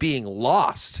 what was being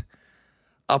lost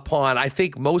upon, I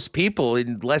think, most people,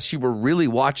 unless you were really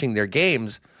watching their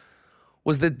games,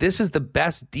 was that this is the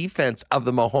best defense of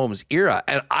the Mahomes era.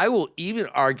 And I will even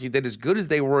argue that as good as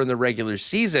they were in the regular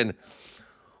season,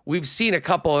 we've seen a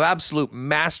couple of absolute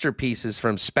masterpieces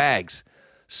from Spags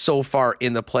so far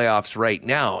in the playoffs right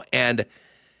now. And,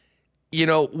 you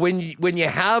know, when you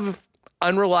have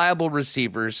unreliable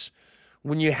receivers,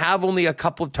 when you have only a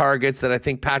couple of targets that I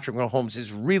think Patrick Mahomes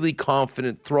is really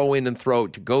confident throw in and throw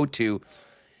to go to,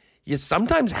 you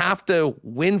sometimes have to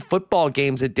win football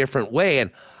games a different way. And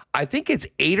I think it's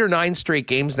 8 or 9 straight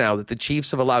games now that the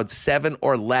Chiefs have allowed 7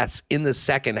 or less in the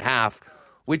second half,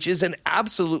 which is an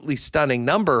absolutely stunning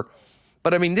number.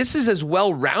 But I mean, this is as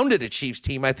well-rounded a Chiefs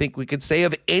team, I think we could say,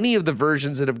 of any of the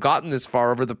versions that have gotten this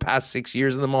far over the past 6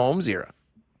 years in the Mahomes era.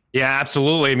 Yeah,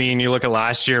 absolutely. I mean, you look at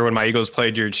last year when my Eagles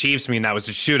played your Chiefs. I mean, that was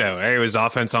a shootout. Right? It was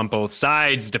offense on both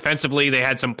sides. Defensively, they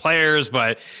had some players,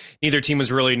 but neither team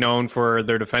was really known for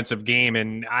their defensive game.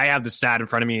 And I have the stat in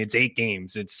front of me. It's 8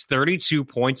 games. It's 32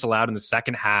 points allowed in the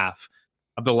second half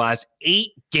of the last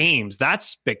 8 games. That's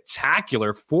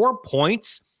spectacular. 4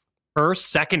 points per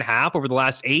second half over the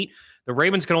last 8. The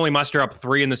Ravens can only muster up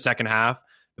 3 in the second half.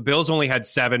 The Bills only had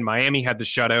 7. Miami had the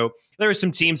shutout. There were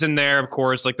some teams in there, of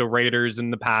course, like the Raiders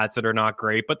and the Pats that are not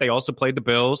great, but they also played the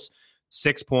Bills.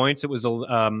 6 points. It was,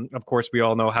 of course, we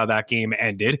all know how that game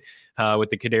ended with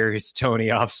the Kadarius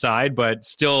Toney offside, but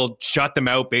still shut them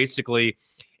out basically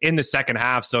in the second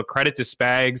half. So credit to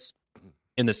Spags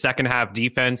in the second half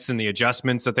defense and the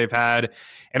adjustments that they've had.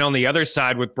 And on the other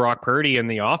side with Brock Purdy and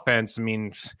the offense, I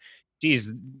mean,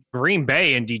 geez, Green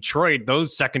Bay and Detroit,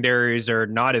 those secondaries are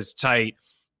not as tight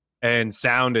and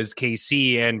sound as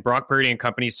KC, and Brock Purdy and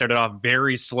company started off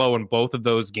very slow in both of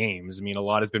those games. I mean, a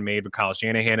lot has been made with Kyle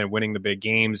Shanahan and winning the big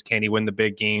games. Can he win the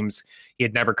big games? He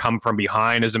had never come from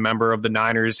behind as a member of the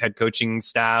Niners head coaching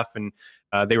staff, and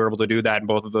they were able to do that in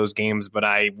both of those games. But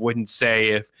I wouldn't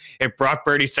say if Brock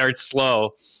Purdy starts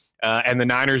slow and the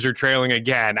Niners are trailing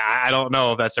again, I don't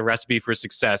know if that's a recipe for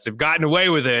success. They've gotten away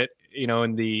with it, you know,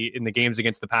 in the games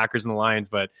against the Packers and the Lions,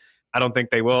 but I don't think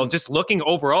they will. Just looking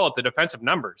overall at the defensive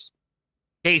numbers,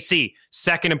 KC,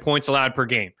 second in points allowed per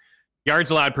game.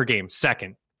 Yards allowed per game,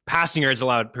 second. Passing yards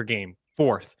allowed per game,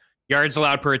 fourth. Yards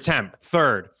allowed per attempt,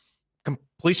 third.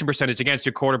 Completion percentage against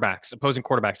your quarterbacks, opposing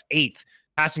quarterbacks, eighth.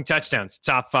 Passing touchdowns,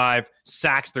 top 5.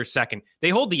 Sacks, they're second. They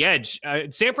hold the edge.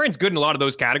 San Fran's good in a lot of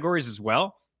those categories as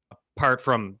well, apart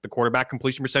from the quarterback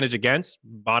completion percentage against,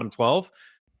 bottom 12.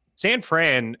 San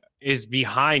Fran is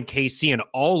behind KC in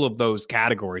all of those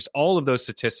categories, all of those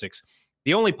statistics.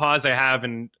 The only pause I have,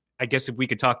 and I guess if we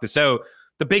could talk this out,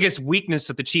 the biggest weakness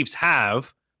that the Chiefs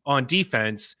have on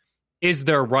defense is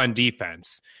their run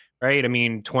defense, right? I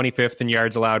mean, 25th in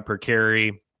yards allowed per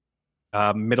carry,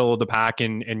 middle of the pack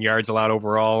in yards allowed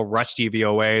overall. Rush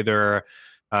DVOA, they're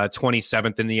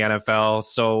 27th in the NFL.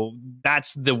 So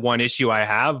that's the one issue I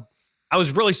have. I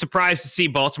was really surprised to see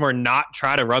Baltimore not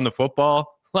try to run the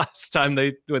football last time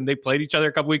when they played each other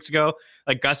a couple weeks ago.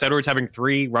 Like Gus Edwards having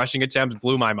 3 rushing attempts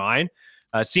blew my mind.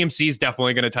 CMC is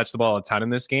definitely going to touch the ball a ton in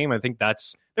this game. I think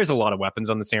there's a lot of weapons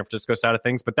on the San Francisco side of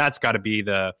things, but that's got to be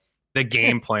the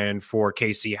game plan for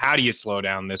KC. How do you slow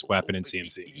down this weapon in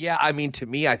CMC? Yeah, I mean, to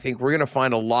me, I think we're going to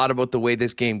find a lot about the way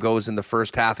this game goes in the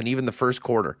first half and even the first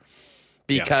quarter,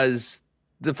 because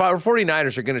the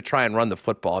 49ers are going to try and run the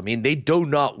football. I mean, they do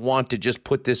not want to just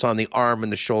put this on the arm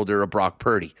and the shoulder of Brock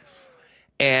Purdy.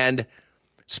 And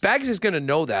Spags is going to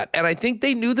know that. And I think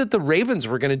they knew that the Ravens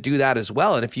were going to do that as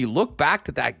well. And if you look back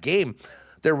to that game,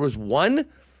 there was one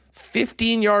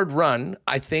 15-yard run.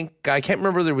 I can't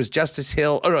remember whether it was Justice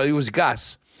Hill. Oh, no, it was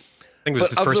Gus. I think it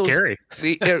was his first carry.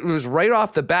 It was right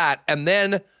off the bat. And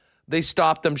then they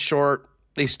stopped them short.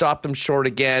 They stopped them short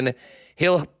again.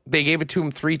 They gave it to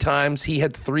him 3 times. He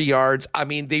had 3 yards. I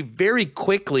mean, they very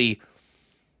quickly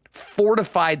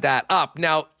fortified that up.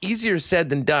 Now, easier said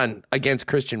than done against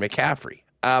Christian McCaffrey.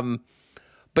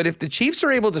 But if the Chiefs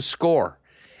are able to score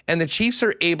and the Chiefs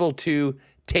are able to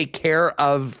take care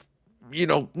of,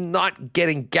 not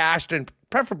getting gashed and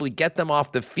preferably get them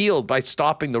off the field by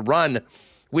stopping the run,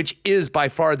 which is by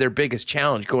far their biggest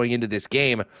challenge going into this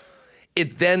game,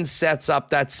 it then sets up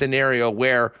that scenario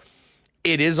where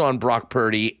it is on Brock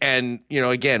Purdy. And,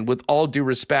 again, with all due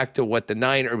respect to what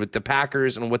with the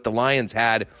Packers and what the Lions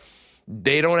had,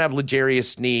 they don't have L'Jarius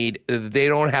Sneed. They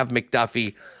don't have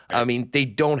McDuffie. I mean, they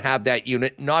don't have that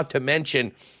unit, not to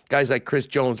mention guys like Chris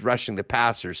Jones rushing the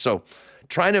passers. So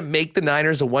trying to make the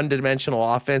Niners a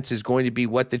one-dimensional offense is going to be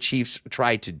what the Chiefs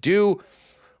try to do.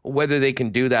 Whether they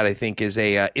can do that, I think, is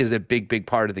a big, big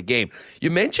part of the game. You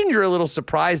mentioned you're a little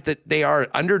surprised that they are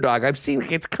underdog. I've seen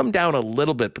it's come down a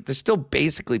little bit, but they're still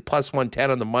basically plus 110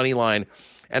 on the money line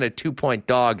and a 2-point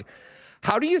dog.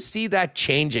 How do you see that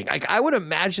changing? I would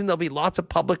imagine there'll be lots of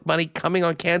public money coming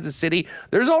on Kansas City.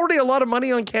 There's already a lot of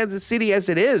money on Kansas City as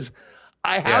it is.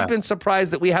 I have been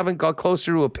surprised that we haven't got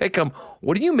closer to a pick 'em.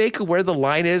 What do you make of where the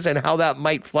line is and how that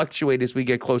might fluctuate as we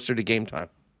get closer to game time?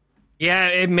 Yeah,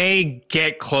 it may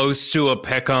get close to a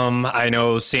pick 'em. I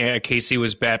know Casey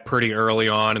was bet pretty early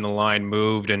on and the line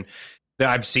moved, and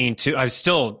I've seen two. I'm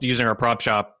still using our prop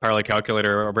shop parlay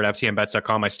calculator over at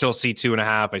ftnbets.com. I still see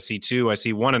 2.5. I see 2. I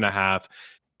see 1.5.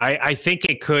 I think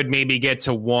it could maybe get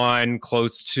to 1,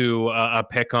 close to a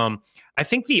pick 'em. I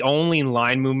think the only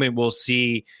line movement we'll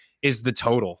see is the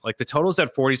total. Like the total's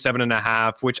at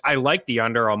 47.5, which I like the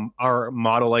under. Our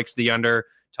model likes the under.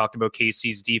 Talked about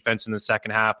KC's defense in the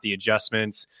second half, the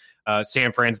adjustments.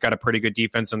 San Fran's got a pretty good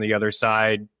defense on the other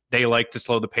side. They like to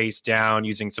slow the pace down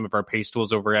using some of our pace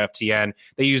tools over FTN.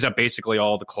 They use up basically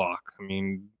all the clock. I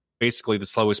mean, basically the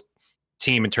slowest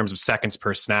team in terms of seconds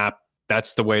per snap.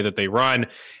 That's the way that they run.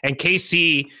 And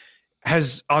KC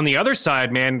has, on the other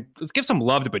side, man, let's give some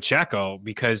love to Pacheco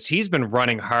because he's been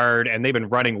running hard and they've been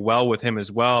running well with him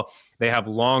as well. They have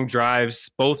long drives.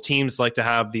 Both teams like to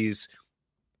have these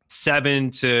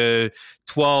 7 to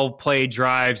 12 play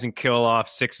drives and kill off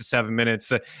 6 to 7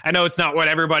 minutes. I know it's not what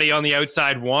everybody on the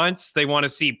outside wants. They want to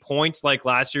see points like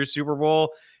last year's Super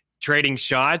Bowl, trading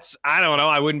shots. I don't know.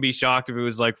 I wouldn't be shocked if it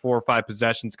was like 4 or 5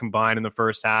 possessions combined in the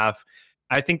first half.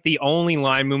 I think the only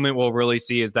line movement we'll really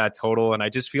see is that total. And I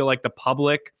just feel like the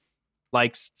public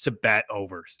likes to bet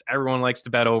overs. Everyone likes to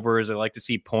bet overs. They like to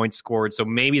see points scored. So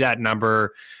maybe that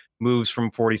number moves from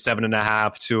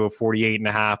 47.5 to a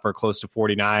 48.5 or close to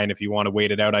 49 if you want to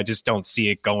wait it out. I just don't see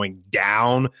it going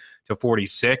down to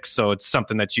 46. So it's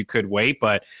something that you could wait.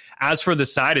 But as for the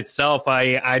side itself,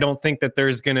 I don't think that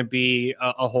there's going to be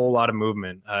a whole lot of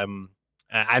movement. And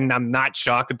I'm not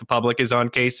shocked that the public is on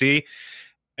KC.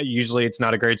 Usually it's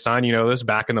not a great sign. You know this,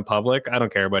 back in the public. I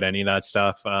don't care about any of that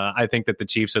stuff. I think that the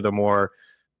Chiefs are the more...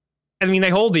 I mean,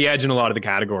 they hold the edge in a lot of the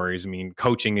categories. I mean,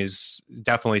 coaching is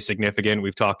definitely significant.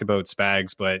 We've talked about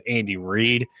Spags, but Andy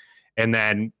Reid. And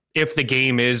then if the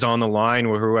game is on the line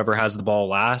where whoever has the ball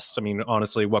last, I mean,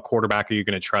 honestly, what quarterback are you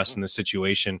going to trust in this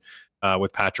situation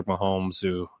with Patrick Mahomes,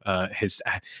 who is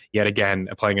yet again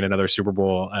playing in another Super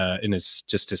Bowl in his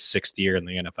 6th year in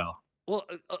the NFL? Well,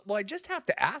 I just have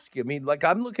to ask you. I mean, like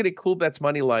I'm looking at CoolBet's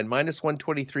money line, minus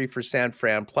 123 for San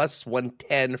Fran, plus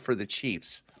 110 for the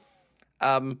Chiefs.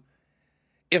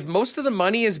 If most of the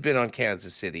money has been on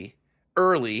Kansas City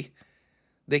early,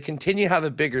 they continue to have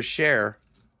a bigger share.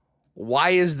 Why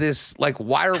is this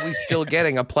why are we still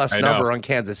getting a plus number on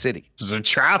Kansas City? This is a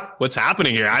trap. What's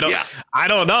happening here? I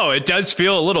don't know. It does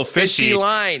feel a little fishy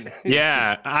line.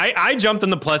 Yeah. I jumped in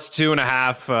the plus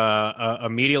 2.5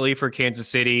 immediately for Kansas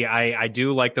City. I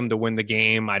do like them to win the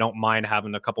game. I don't mind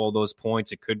having a couple of those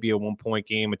points. It could be a 1-point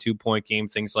game, a 2-point game,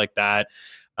 things like that.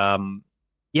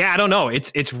 Yeah, I don't know.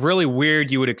 It's really weird.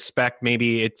 You would expect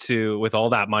maybe with all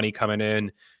that money coming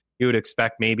in, you would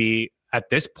expect maybe at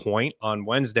this point on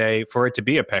Wednesday for it to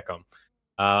be a pick 'em.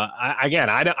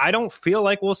 I don't feel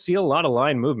like we'll see a lot of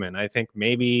line movement. I think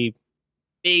maybe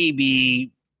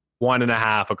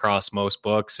 1.5 across most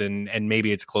books, and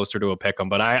maybe it's closer to a pick 'em.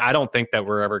 But I don't think that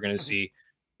we're ever going to see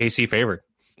KC favored.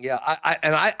 Yeah,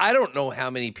 I don't know how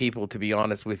many people, to be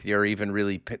honest with you, are even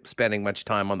really spending much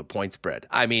time on the point spread.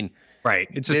 I mean, right.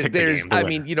 It's just pick the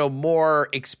game. More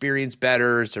experienced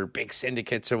bettors or big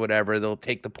syndicates or whatever, they'll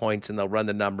take the points and they'll run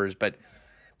the numbers, but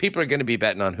people are going to be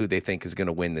betting on who they think is going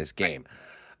to win this game.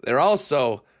 Right. They're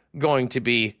also going to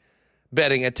be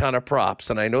betting a ton of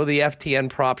props, and I know the FTN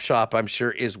prop shop, I'm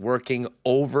sure, is working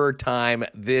overtime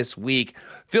this week.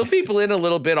 Fill people in a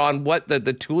little bit on what the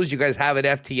tools you guys have at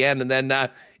FTN, and then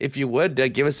if you would,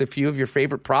 give us a few of your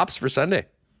favorite props for Sunday.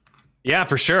 Yeah,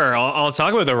 for sure. I'll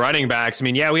talk about the running backs. I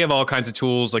mean, yeah, we have all kinds of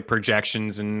tools like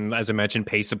projections and, as I mentioned,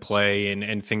 pace of play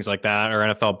and things like that. Our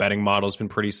NFL betting model has been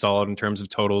pretty solid in terms of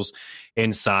totals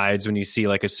and sides when you see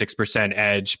like a 6%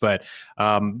 edge. But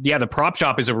the prop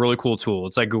shop is a really cool tool.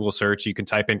 It's like Google search. You can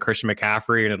type in Christian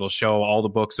McCaffrey and it'll show all the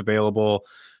books available.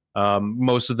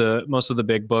 Most of the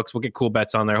big books. We'll get cool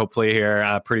bets on there hopefully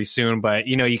here pretty soon, but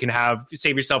you can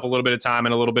save yourself a little bit of time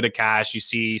and a little bit of cash. You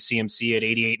see CMC at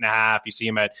 88.5, you see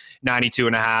him at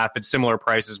 92.5 at similar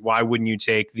prices. Why wouldn't you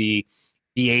take the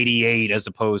 88 as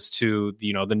opposed to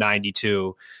the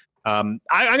 92? I'm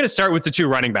going to start with the two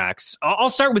running backs. I'll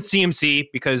start with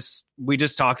CMC because we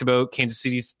just talked about Kansas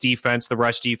City's defense, the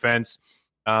rush defense,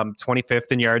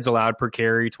 25th in yards allowed per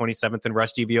carry, 27th in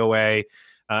rush DVOA.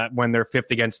 when they're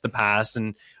fifth against the pass.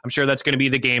 And I'm sure that's going to be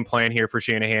the game plan here for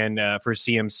Shanahan for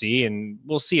CMC. And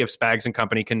we'll see if Spags and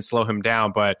company can slow him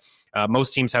down. But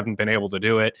most teams haven't been able to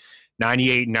do it.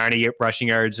 98 rushing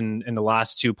yards in the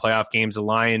last 2 playoff games. The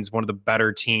Lions, one of the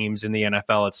better teams in the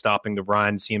NFL at stopping the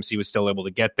run. CMC was still able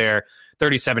to get there.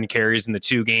 37 carries in the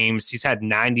 2 games. He's had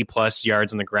 90-plus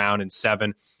yards on the ground in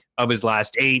 7 of his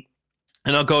last 8.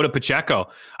 And I'll go to Pacheco.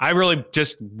 I really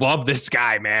just love this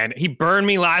guy, man. He burned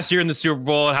me last year in the Super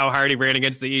Bowl and how hard he ran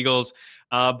against the Eagles.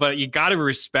 But you got to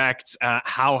respect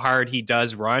how hard he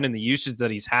does run and the usage that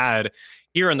he's had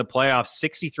here in the playoffs.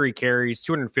 63 carries,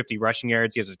 250 rushing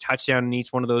yards. He has a touchdown in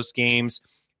each one of those games.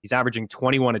 He's averaging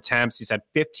 21 attempts. He's had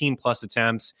 15-plus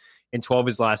attempts in 12 of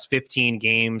his last 15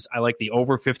 games. I like the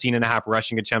over 15.5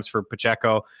 rushing attempts for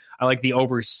Pacheco. I like the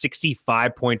over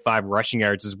 65.5 rushing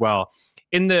yards as well.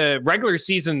 In the regular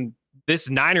season, this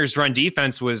Niners run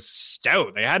defense was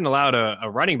stout. They hadn't allowed a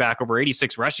running back over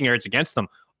 86 rushing yards against them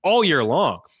all year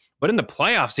long. But in the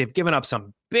playoffs, they've given up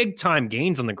some big-time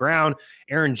gains on the ground.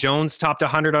 Aaron Jones topped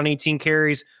 100 on 18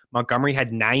 carries. Montgomery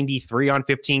had 93 on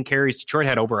 15 carries. Detroit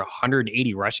had over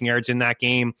 180 rushing yards in that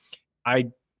game.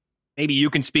 Maybe you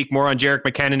can speak more on Jerick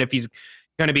McKinnon if he's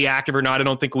going to be active or not. I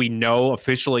don't think we know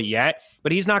officially yet.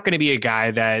 But he's not going to be a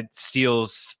guy that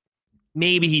steals...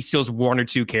 Maybe he steals 1 or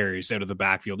 2 carries out of the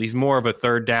backfield. He's more of a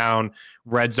third down,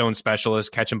 red zone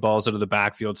specialist, catching balls out of the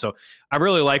backfield. So I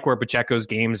really like where Pacheco's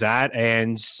game's at.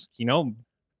 And,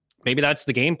 maybe that's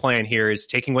the game plan here, is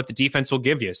taking what the defense will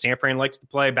give you. San Fran likes to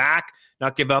play back,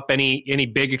 not give up any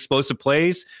big explosive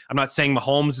plays. I'm not saying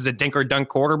Mahomes is a dink or dunk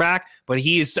quarterback, but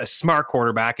he's a smart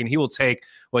quarterback, and he will take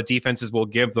what defenses will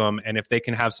give them. And if they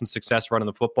can have some success running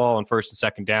the football on first and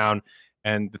second down,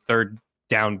 and the third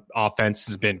down offense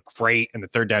has been great, and the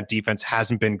third down defense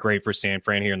hasn't been great for San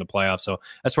Fran here in the playoffs. So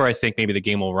that's where I think maybe the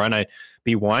game will run. I'd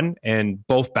be one, and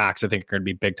both backs I think are going to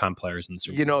be big time players in the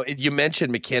Super Bowl. You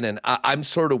mentioned McKinnon. I'm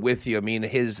sort of with you. I mean,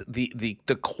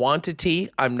 the quantity,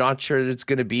 I'm not sure that it's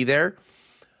going to be there,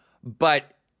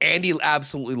 but Andy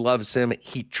absolutely loves him.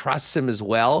 He trusts him as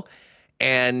well.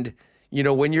 And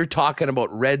when you're talking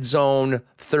about red zone,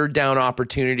 third down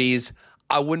opportunities,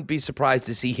 I wouldn't be surprised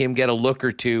to see him get a look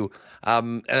or two.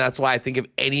 And that's why I think if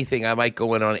anything, I might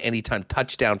go in on anytime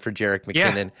touchdown for Jerick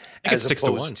McKinnon as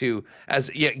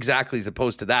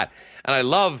opposed to that. And I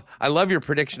love your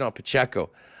prediction on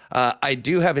Pacheco. I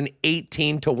do have an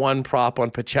 18-1 prop on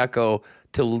Pacheco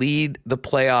to lead the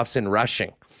playoffs in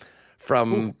rushing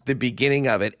from the beginning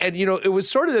of it. And it was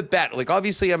sort of the bet. Like,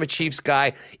 obviously I'm a Chiefs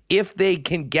guy. If they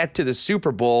can get to the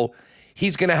Super Bowl,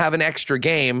 he's going to have an extra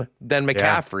game than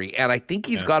McCaffrey. And I think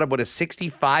he's got about a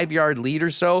 65-yard lead or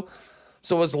so.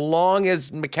 So as long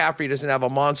as McCaffrey doesn't have a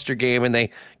monster game and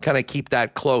they kind of keep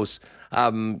that close,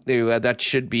 that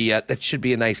should be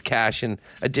a nice cash in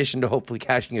addition to hopefully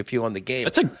cashing a few on the game.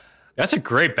 That's a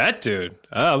great bet, dude.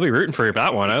 I'll be rooting for you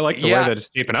that one. I like the way that it's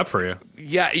shaping up for you.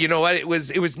 Yeah, you know what? It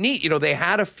was neat. They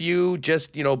had a few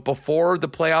just, before the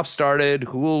playoffs started,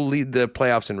 who will lead the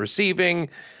playoffs in receiving.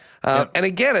 And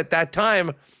again, at that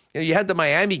time, you had the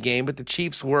Miami game, but the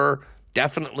Chiefs were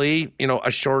definitely,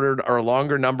 a shorter or a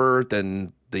longer number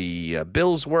than the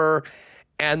Bills were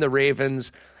and the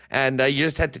Ravens. And you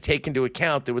just had to take into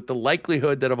account that with the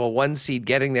likelihood that of a 1 seed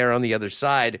getting there on the other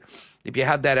side, if you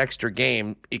have that extra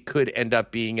game, it could end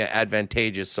up being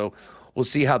advantageous. So we'll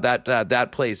see how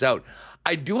that plays out.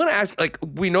 I do want to ask,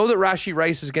 we know that Rashee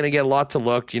Rice is going to get lots of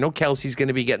looks. Kelsey's going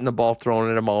to be getting the ball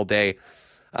thrown at him all day.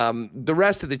 The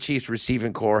rest of the Chiefs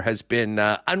receiving core has been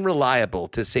unreliable,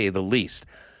 to say the least.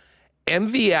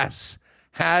 MVS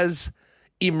has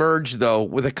emerged, though,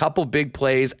 with a couple big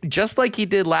plays, just like he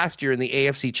did last year in the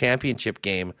AFC Championship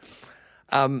game.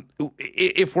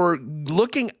 If we're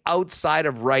looking outside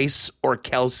of Rice or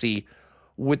Kelsey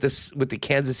with the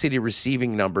Kansas City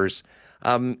receiving numbers,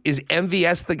 is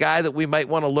MVS the guy that we might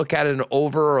want to look at an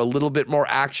over or a little bit more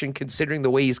action, considering the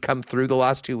way he's come through the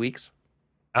last 2 weeks?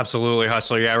 Absolutely,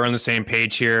 Hustler. Yeah, we're on the same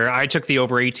page here. I took the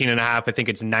over 18.5. I think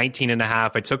it's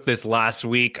 19.5. I took this last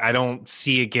week. I don't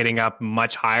see it getting up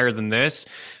much higher than this.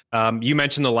 You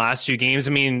mentioned the last 2 games.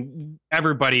 I mean,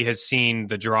 everybody has seen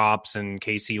the drops and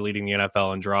KC leading the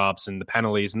NFL in drops and the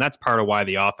penalties, and that's part of why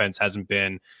the offense hasn't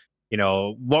been,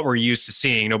 what we're used to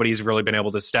seeing. Nobody's really been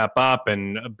able to step up,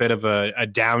 and a bit of a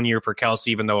down year for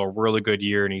Kelsey, even though a really good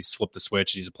year, and he's flipped the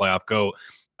switch. He's a playoff GOAT.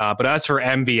 But as for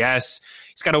MVS,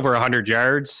 he's got over 100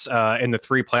 yards in the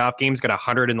 3 playoff games, got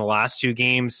 100 in the last 2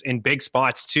 games in big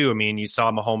spots too. I mean, you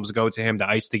saw Mahomes go to him to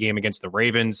ice the game against the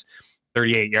Ravens,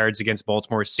 38 yards against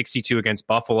Baltimore, 62 against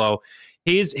Buffalo.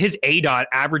 His ADOT,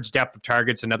 average depth of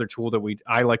targets, another tool that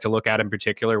I like to look at in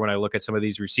particular when I look at some of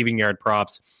these receiving yard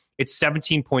props. It's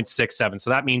 17.67. So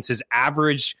that means his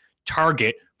average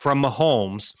target from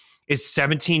Mahomes is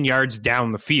 17 yards down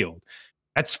the field.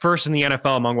 That's first in the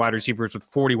NFL among wide receivers with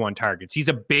 41 targets. He's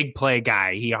a big play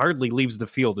guy. He hardly leaves the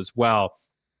field as well.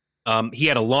 He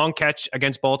had a long catch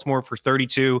against Baltimore for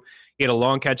 32. He had a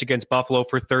long catch against Buffalo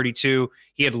for 32.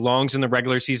 He had longs in the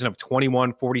regular season of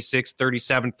 21, 46,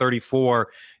 37, 34.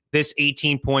 This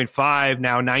 18.5,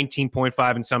 now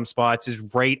 19.5 in some spots, is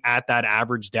right at that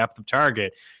average depth of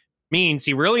target. Means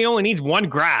he really only needs one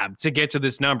grab to get to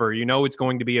this number. You know it's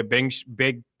going to be a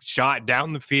big shot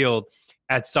down the field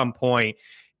at some point.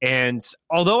 And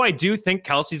although I do think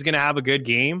Kelsey's going to have a good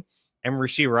game, and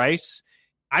Rashee Rice,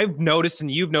 I've noticed,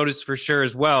 and you've noticed for sure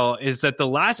as well, is that the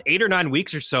last 8 or 9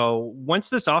 weeks or so, once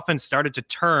this offense started to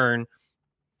turn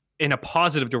in a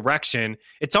positive direction,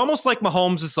 it's almost like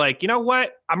Mahomes is like, you know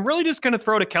what? I'm really just going to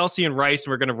throw to Kelsey and Rice,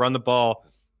 and we're going to run the ball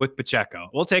with Pacheco.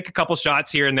 We'll take a couple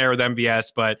shots here and there with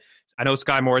MVS, but I know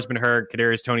Sky Moore's been hurt,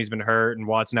 Kadarius Toney's been hurt, and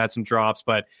Watson had some drops,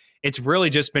 but it's really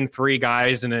just been 3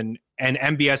 guys, and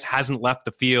MVS hasn't left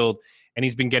the field, and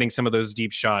he's been getting some of those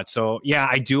deep shots. So, yeah,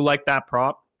 I do like that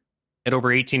prop. At over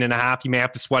 18.5, you may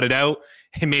have to sweat it out.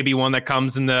 It may be one that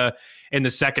comes in the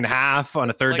second half on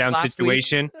a third down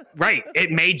situation. Right. It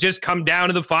may just come down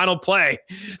to the final play,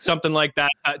 something like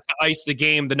that to ice the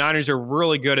game. The Niners are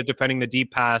really good at defending the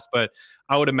deep pass, but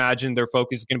I would imagine their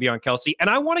focus is going to be on Kelsey.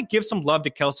 And I want to give some love to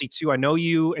Kelsey too. I know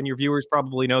you and your viewers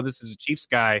probably know this as a Chiefs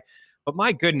guy, but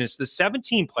my goodness, the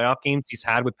 17 playoff games he's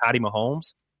had with Patty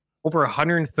Mahomes, over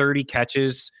 130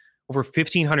 catches, over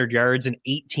 1,500 yards and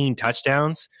 18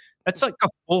 touchdowns. That's like a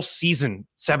full season,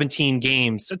 17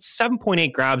 games. That's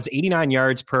 7.8 grabs, 89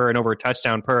 yards per, and over a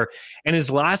touchdown per. And his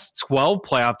last 12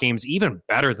 playoff games, even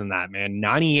better than that, man.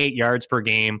 98 yards per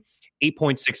game,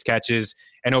 8.6 catches,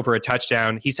 and over a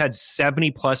touchdown. He's had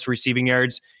 70-plus receiving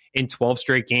yards in 12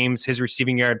 straight games. His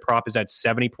receiving yard prop is at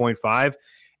 70.5.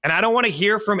 And I don't want to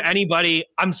hear from anybody.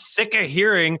 I'm sick of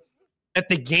hearing that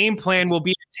the game plan will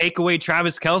be to take away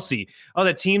Travis Kelce. Oh,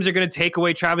 the teams are going to take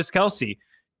away Travis Kelce.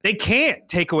 They can't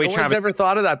take away Travis. No one's ever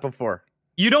thought of that before.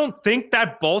 You don't think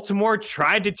that Baltimore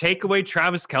tried to take away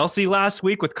Travis Kelce last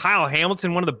week with Kyle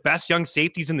Hamilton, one of the best young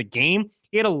safeties in the game?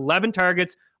 He had 11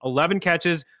 targets, 11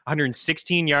 catches,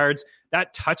 116 yards.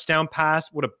 That touchdown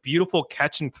pass, what a beautiful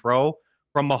catch and throw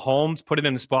from Mahomes. Put it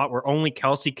in a spot where only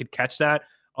Kelce could catch that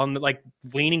on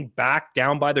leaning back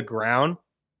down by the ground.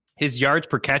 His yards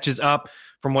per catch is up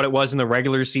from what it was in the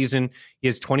regular season. He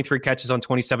has 23 catches on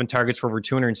 27 targets for over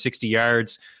 260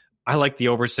 yards. I like the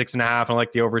over 6.5. I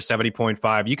like the over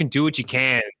 70.5. You can do what you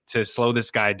can to slow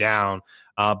this guy down,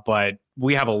 but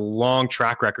we have a long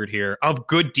track record here of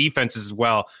good defenses as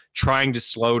well, trying to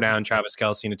slow down Travis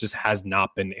Kelce, and it just has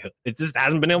not been. It just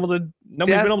hasn't been able to.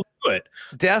 Nobody's been able to do it.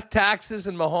 Death, taxes,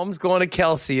 and Mahomes going to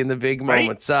Kelce in the big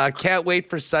moments. Can't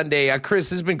wait for Sunday. Chris,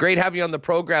 this has been great having you on the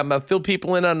program. Fill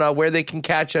people in on where they can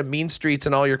catch Mean Streets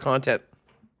and all your content.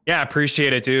 Yeah,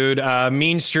 appreciate it, dude.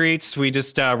 Mean Streets, we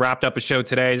just wrapped up a show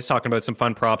today just talking about some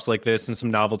fun props like this and some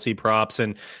novelty props.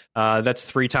 And that's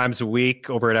 3 times a week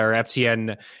over at our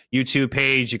FTN YouTube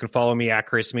page. You can follow me at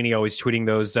Chris Meany, always tweeting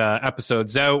those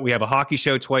episodes out. We have a hockey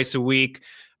show twice a week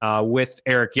with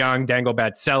Eric Young, Dango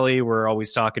Batselli. We're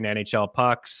always talking NHL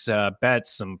pucks,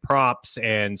 bets, some props,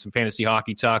 and some fantasy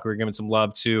hockey talk. We're giving some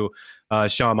love to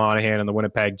Sean Monahan and the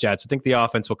Winnipeg Jets. I think the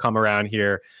offense will come around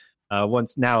here.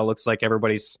 Once now it looks like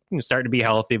everybody's starting to be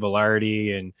healthy.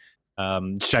 Velarde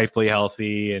and Scheifele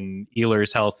healthy and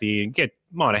Ehlers healthy, and get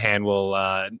Monahan will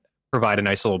provide a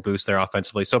nice little boost there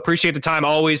offensively. So appreciate the time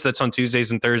always. That's on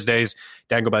Tuesdays and Thursdays.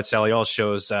 Dango Batselli, all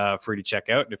shows free to check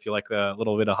out. And if you like a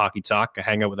little bit of hockey talk,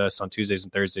 hang out with us on Tuesdays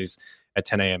and Thursdays at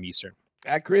 10 a.m. Eastern.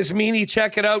 At Chris Meany,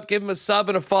 check it out. Give him a sub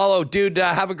and a follow. Dude,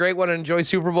 have a great one and enjoy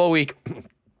Super Bowl week.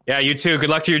 Yeah, you too.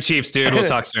 Good luck to your Chiefs, dude. We'll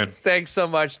talk soon. Thanks so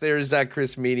much. There's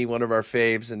Chris Meany, one of our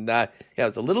faves. And yeah,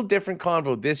 it's a little different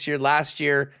convo this year. Last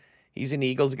year, he's an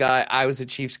Eagles guy. I was a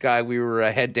Chiefs guy. We were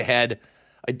head-to-head.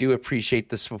 I do appreciate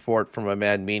the support from my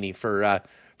man Meany for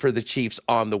the Chiefs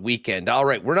on the weekend. All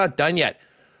right, we're not done yet.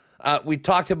 We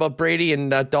talked about Brady and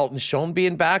Dalton Schoen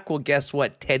being back. Well, guess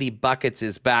what? Teddy Buckets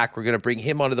is back. We're going to bring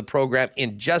him onto the program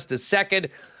in just a second.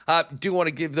 Do want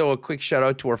to give, though, a quick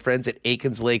shout-out to our friends at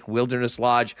Aikens Lake Wilderness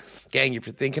Lodge. Gang, if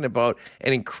you're thinking about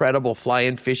an incredible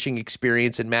fly-in fishing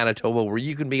experience in Manitoba where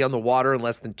you can be on the water in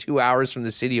less than 2 hours from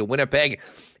the city of Winnipeg,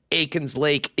 Aikens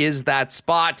Lake is that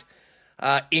spot.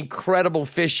 Incredible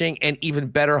fishing and even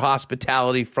better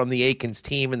hospitality from the Aikens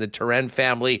team and the Turenne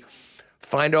family.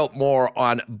 Find out more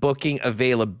on booking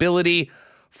availability.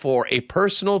 for a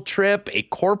personal trip, a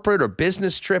corporate or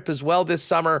business trip as well this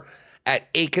summer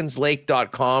at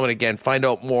AkinsLake.com. And again, find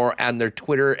out more on their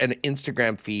Twitter and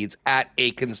Instagram feeds at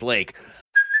Akins Lake.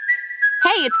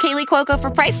 Hey, it's Kaylee Cuoco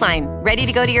for Priceline. Ready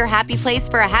to go to your happy place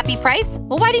for a happy price?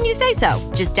 Well, why didn't you say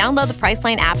so? Just download the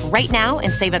Priceline app right now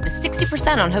and save up to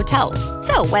 60% on hotels.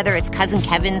 So whether it's Cousin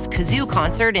Kevin's Kazoo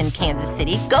Concert in Kansas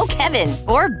City, go Kevin,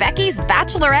 or Becky's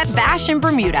Bachelorette Bash in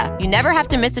Bermuda, you never have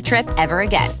to miss a trip ever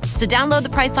again. So download the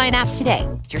Priceline app today.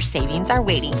 Your savings are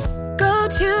waiting. Go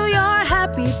to your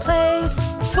happy place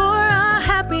for a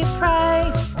happy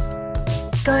price.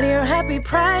 Go to your happy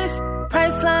price,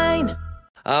 Priceline.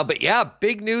 But yeah,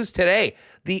 big news today.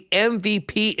 The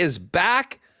MVP is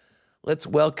back. Let's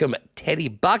welcome Teddy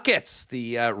Buckets,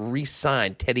 the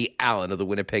re-signed Teddy Allen of the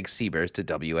Winnipeg Seabears to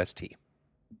WST.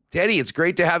 Teddy, it's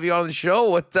great to have you on the show.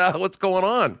 What's going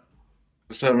on?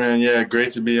 What's up, man? Yeah,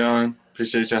 great to be on.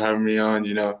 Appreciate y'all having me on.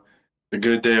 You know, it's a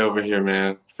good day over here,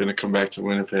 man. Finna come back to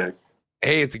Winnipeg.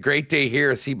 Hey, it's a great day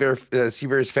here.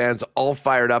 Seabears fans all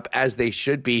fired up, as they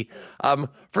should be.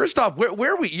 First off,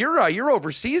 where we you're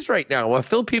overseas right now.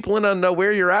 Fill people in on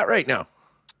where you're at right now.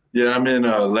 Yeah, I'm in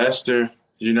Leicester,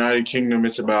 United Kingdom.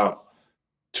 It's about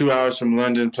 2 hours from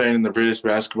London, playing in the British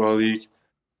Basketball League.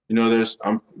 You know,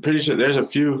 I'm pretty sure there's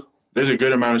a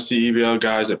good amount of CEBL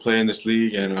guys that play in this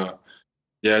league, and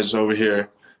yeah, just over here.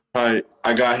 I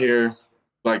got here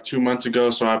like 2 months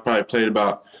ago, so I probably played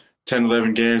about 10,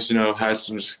 11 games, you know, had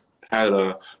some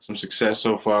success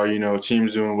so far, you know,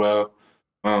 team's doing well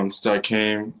since I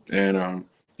came, and,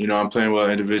 you know, I'm playing well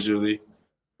individually.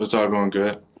 It's all going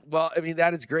good. Well, I mean,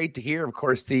 that is great to hear. Of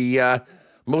course, the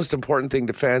most important thing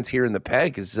to fans here in the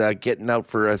PEG is getting out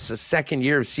for a second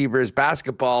year of Seabears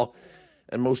basketball,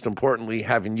 and most importantly,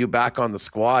 having you back on the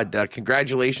squad.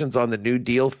 Congratulations on the new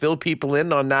deal. Fill people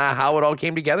in on how it all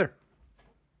came together.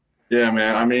 Yeah,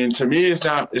 man. I mean, to me, it's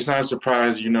not a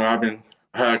surprise. You know, I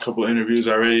had a couple interviews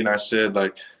already, and I said,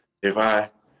 like, if I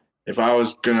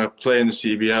was gonna play in the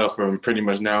CBL from pretty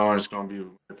much now on, it's gonna be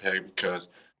Winnipeg, because,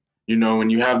 you know, when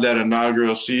you have that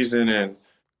inaugural season and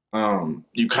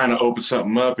you kind of open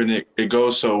something up and it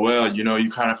goes so well, you know,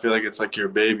 you kind of feel like it's like your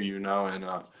baby, you know. And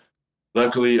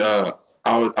luckily, I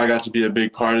got to be a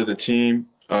big part of the team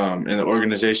and the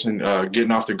organization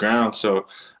getting off the ground. So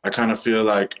I kind of feel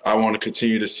like I want to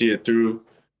continue to see it through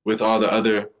with all the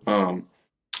other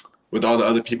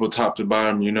people top to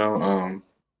bottom, you know.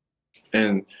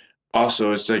 And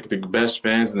also, it's like the best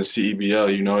fans in the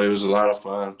CEBL. You know, it was a lot of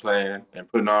fun playing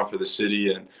and putting on for the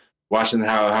city and watching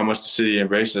how much the city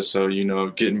embraced us. So, you know,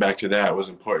 getting back to that was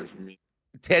important for me.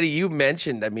 Teddy, you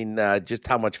mentioned, I mean, just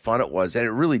how much fun it was. And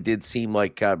it really did seem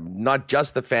like not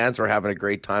just the fans were having a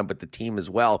great time, but the team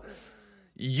as well.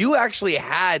 You actually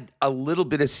had a little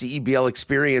bit of CEBL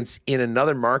experience in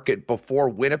another market before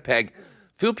Winnipeg.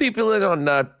 Fill people in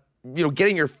on,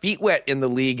 getting your feet wet in the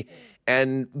league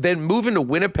and then moving to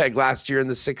Winnipeg last year and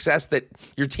the success that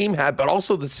your team had, but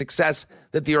also the success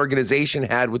that the organization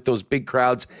had with those big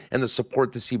crowds and the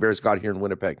support the Seabears got here in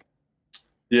Winnipeg.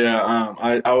 Yeah,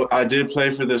 I did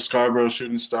play for the Scarborough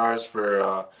Shooting Stars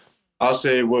for, I'll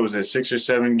say, 6 or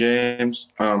 7 games.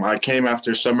 I came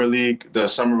after Summer League, the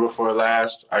summer before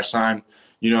last. I signed,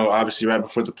 you know, obviously right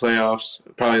before the playoffs,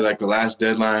 probably like the last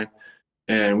deadline,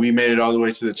 and we made it all the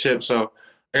way to the chip. So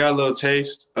I got a little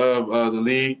taste of the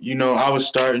league. You know, I was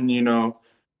starting, you know,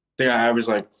 I think I averaged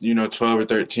like, you know, 12 or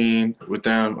 13 with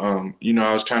them. You know,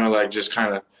 I was kind of like just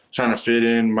kind of trying to fit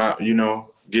in,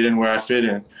 get in where I fit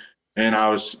in. And I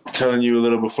was telling you a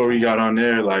little before we got on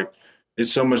there, like,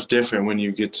 it's so much different when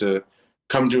you get to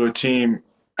come to a team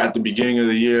at the beginning of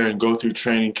the year and go through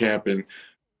training camp and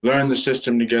learn the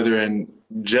system together and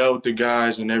gel with the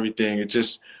guys and everything. It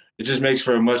just makes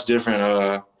for a much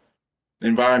different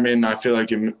environment. And I feel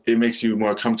like it makes you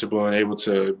more comfortable and able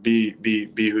to be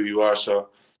who you are. So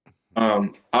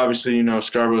obviously, you know,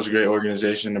 Scarborough's a great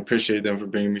organization. I appreciate them for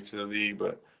bringing me to the league,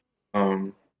 but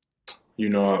you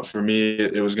know, for me,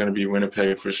 it was going to be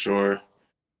Winnipeg for sure.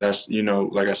 That's, you know,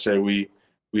 like I said, we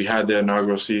had the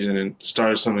inaugural season and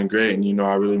started something great. And, you know,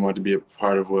 I really wanted to be a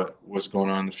part of what's going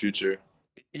on in the future.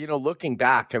 You know, looking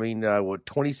back, I mean,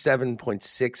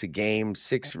 27.6 a game,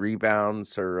 6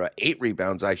 rebounds, or 8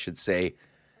 rebounds, I should say,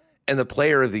 and the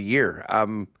player of the year.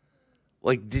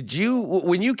 Like,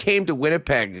 when you came to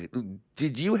Winnipeg,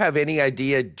 did you have any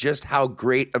idea just how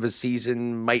great of a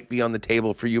season might be on the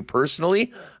table for you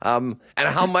personally? And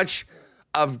how much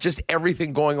of just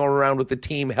everything going on around with the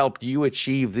team helped you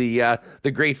achieve the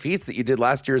great feats that you did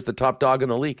last year as the top dog in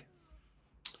the league?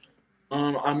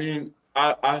 I mean,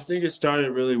 I think it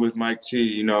started really with Mike T,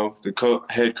 you know, the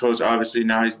head coach. Obviously,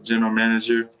 now he's the general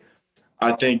manager.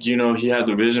 I think, you know, he had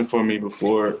the vision for me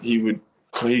before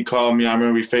he called me. I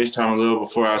remember we FaceTimed a little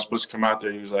before I was supposed to come out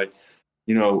there. He was like,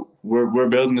 you know, we're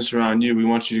building this around you. We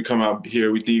want you to come out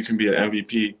here. We think you can be an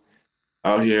MVP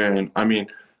out here. And I mean,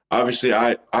 obviously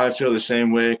I feel the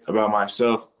same way about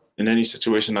myself in any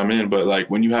situation I'm in. But like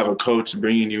when you have a coach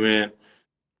bringing you in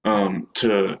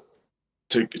to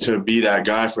be that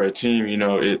guy for a team, you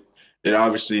know, it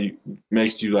obviously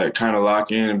makes you like kind of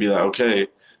lock in and be like, okay,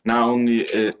 not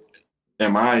only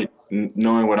am I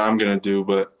knowing what I'm gonna do,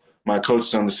 but my coach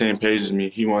is on the same page as me.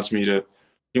 He wants me to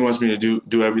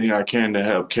do everything I can to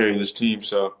help carry this team.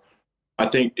 So I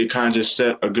think it kind of just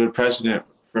set a good precedent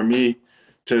for me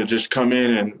to just come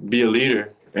in and be a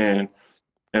leader, and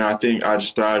I think I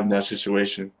just thrived in that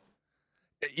situation.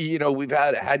 You know, we've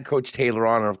had Coach Taylor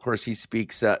on, and of course he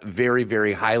speaks very,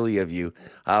 very highly of you.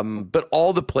 But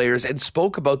all the players, and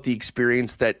spoke about the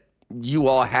experience that you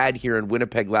all had here in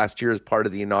Winnipeg last year as part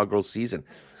of the inaugural season.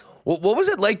 What was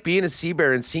it like being a Sea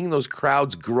Bear and seeing those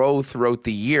crowds grow throughout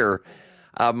the year,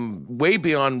 way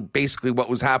beyond basically what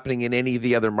was happening in any of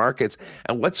the other markets?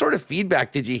 And what sort of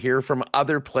feedback did you hear from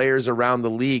other players around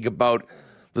the league about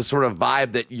the sort of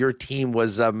vibe that your team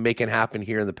was making happen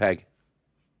here in the Peg?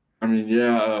 I mean,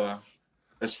 yeah,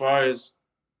 as far as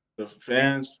the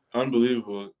fans,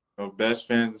 unbelievable. You know, best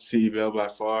fans in CFL by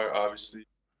far, obviously.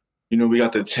 You know, we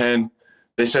got the 10.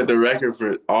 They set the record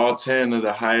for all 10 of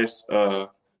the highest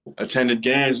attended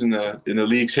games in the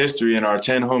league's history in our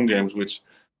 10 home games, which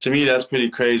to me, that's pretty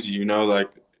crazy. You know, like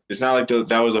it's not like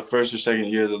that was the first or second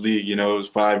year of the league. You know, it was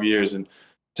 5 years. And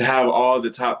to have all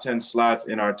the top 10 slots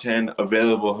in our 10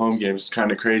 available home games is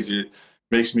kind of crazy. It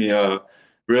makes me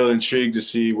real intrigued to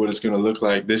see what it's going to look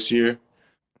like this year.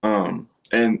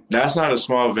 And that's not a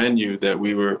small venue that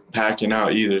we were packing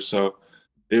out either. So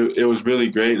it was really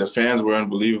great. The fans were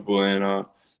unbelievable. And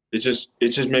it just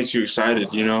makes you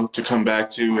excited, you know, to come back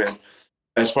to. And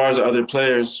as far as the other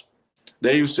players,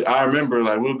 I remember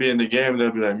like we'll be in the game and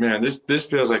they'll be like, man, this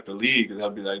feels like the league. And they'll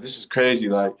be like, this is crazy.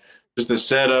 Like just the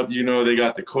setup, you know, they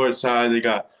got the court side, they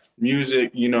got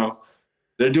music, you know.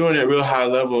 They're doing it real high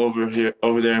level over there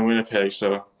in Winnipeg.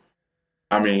 So,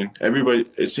 I mean,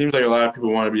 it seems like a lot of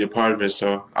people want to be a part of it.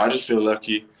 So I just feel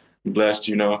lucky and blessed,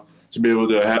 you know, to be able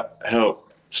to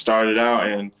help start it out.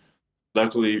 And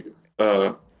luckily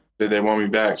that they want me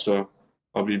back. So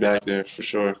I'll be back there for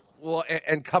sure. Well,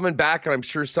 and coming back, and I'm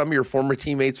sure some of your former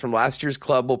teammates from last year's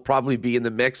club will probably be in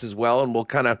the mix as well. And we'll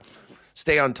kind of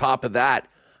stay on top of that.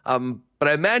 But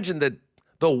I imagine that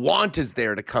the want is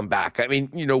there to come back. I mean,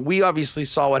 you know, we obviously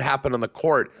saw what happened on the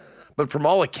court, but from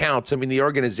all accounts, I mean, the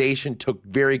organization took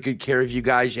very good care of you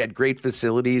guys. You had great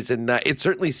facilities, and it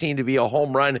certainly seemed to be a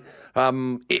home run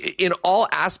in all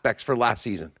aspects for last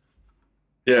season.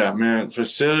 Yeah, man.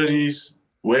 Facilities,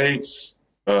 weights,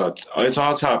 it's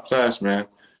all top class, man.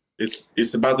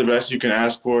 It's about the best you can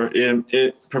ask for.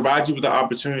 It provides you with the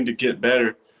opportunity to get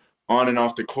better on and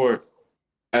off the court,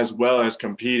 as well as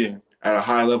competing at a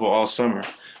high level all summer.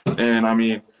 And I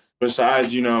mean,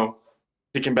 besides, you know,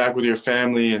 kicking back with your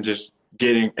family and just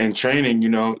getting and training, you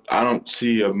know, I don't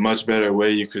see a much better way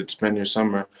you could spend your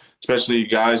summer, especially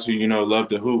guys who, you know, love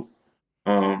to hoop.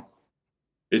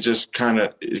 It kind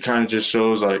of just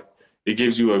shows like it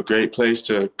gives you a great place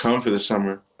to come for the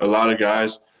summer. A lot of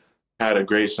guys had a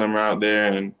great summer out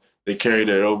there and they carried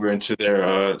it over into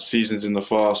their seasons in the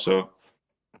fall. So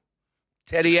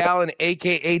Teddy Allen,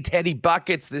 a.k.a. Teddy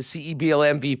Buckets, the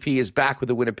CEBL MVP, is back with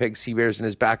the Winnipeg Sea Bears and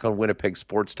is back on Winnipeg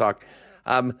Sports Talk.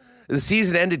 The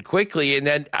season ended quickly, and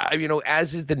then, you know,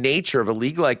 as is the nature of a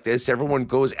league like this, everyone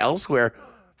goes elsewhere.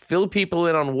 Fill people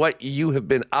in on what you have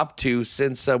been up to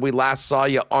since we last saw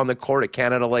you on the court at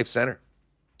Canada Life Center.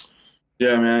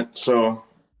 Yeah, man. So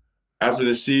after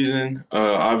the season,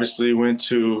 obviously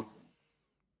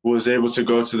was able to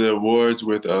go to the awards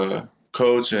with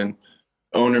coach and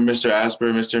owner, Mr.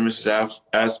 and Mrs.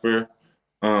 Asper,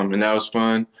 and that was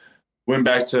fun. Went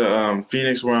back to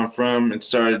Phoenix, where I'm from, and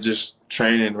started just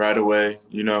training right away,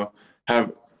 you know,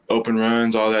 have open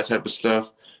runs, all that type of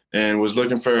stuff, and was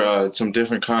looking for some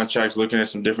different contracts, looking at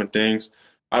some different things.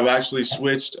 I've actually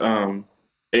switched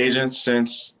agents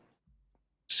since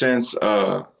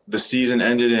the season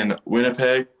ended in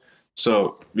Winnipeg,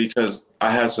 so because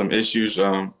I had some issues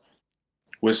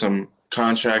with some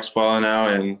contracts falling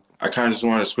out, and I kind of just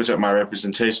wanted to switch up my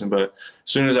representation. But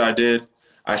as soon as I did,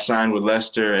 I signed with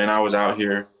Leicester, and I was out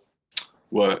here,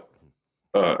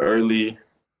 early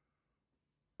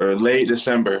or late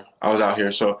December. I was out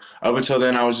here. So up until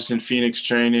then, I was just in Phoenix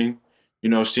training, you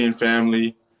know, seeing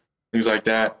family, things like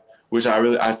that, which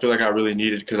I feel like I really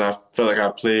needed because I felt like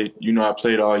I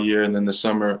played all year and then the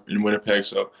summer in Winnipeg.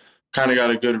 So kind of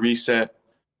got a good reset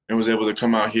and was able to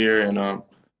come out here and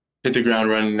hit the ground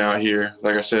running out here.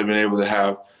 Like I said, been able to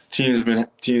have teams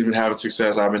been having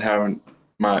success. I've been having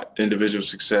my individual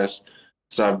success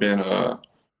since I've been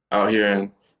out here,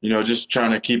 and just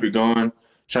trying to keep it going,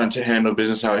 trying to handle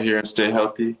business out here and stay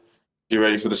healthy, get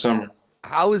ready for the summer.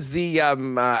 How is the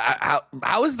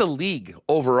how is the league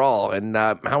overall, and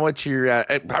how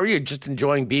are you just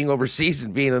enjoying being overseas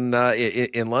and being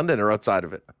in London or outside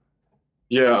of it?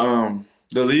 Yeah,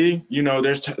 the league,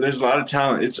 there's a lot of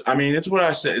talent. It's what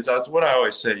I say. It's what I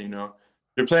always say. If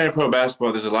you're playing pro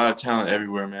basketball, there's a lot of talent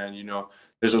everywhere, man.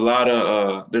 There's a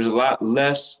lot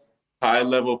less high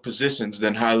level positions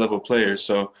than high level players.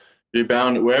 So you're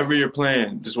bound wherever you're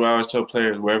playing. This is what I always tell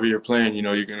players: wherever you're playing,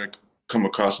 you're gonna come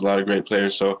across a lot of great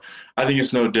players. So I think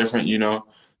it's no different.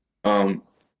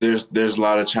 There's a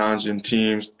lot of challenging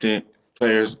teams,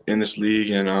 players in this league,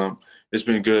 and it's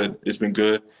been good. It's been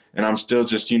good, and I'm still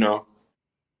just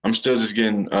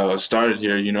getting started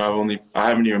here. I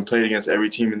haven't even played against every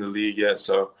team in the league yet,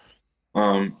 so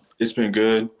it's been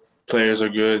good. Players are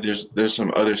good. There's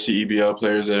some other CEBL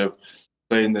players that have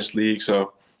played in this league.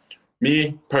 So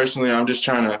me personally, I'm just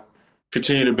trying to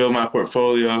continue to build my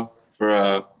portfolio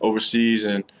for overseas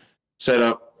and set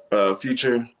up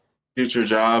future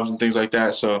jobs and things like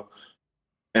that. So,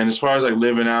 and as far as like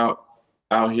living out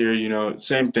here,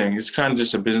 same thing. It's kind of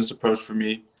just a business approach for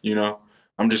me.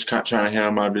 I'm just trying to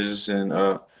handle my business and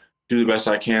do the best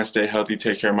I can, stay healthy,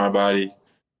 take care of my body,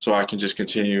 so I can just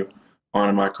continue on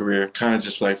in my career. Kind of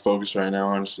just like focus right now,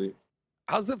 honestly.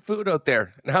 How's the food out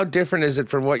there, and how different is it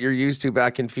from what you're used to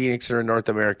back in Phoenix or in North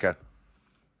America?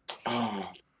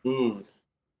 Oh, food.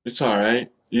 It's all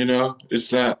right.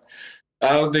 It's not. I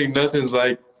don't think nothing's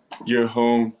like your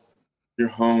home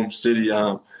city.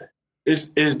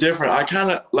 It's different. I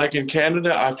kind of like in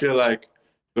Canada. I feel like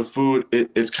the food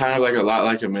it's kind of like a lot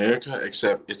like America,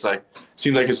 except it's like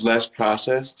seems like it's less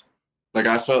processed. Like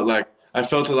I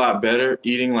felt a lot better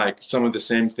eating like some of the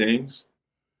same things,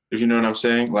 if you know what I'm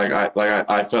saying.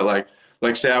 I felt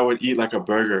like say I would eat like a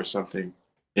burger or something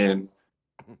in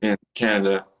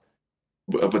Canada,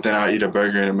 but then I eat a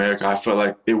burger in America. I felt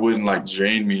like it wouldn't like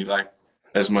drain me like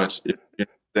as much. You know what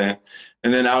I'm saying?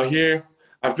 And then out here,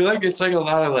 I feel like it's like a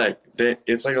lot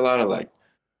of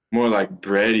more like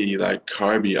bready, like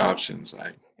carby options,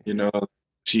 like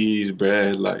cheese,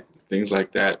 bread, like things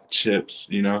like that, chips,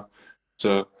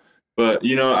 So, but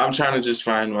I'm trying to just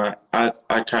find I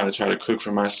kind of try to cook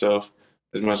for myself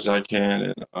as much as I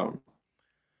can, and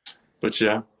but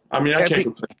yeah, I can't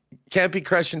complain. Can't be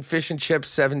crushing fish and chips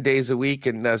 7 days a week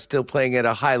and still playing at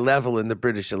a high level in the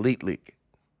British Elite League.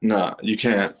 No, you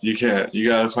can't. You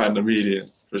gotta find the median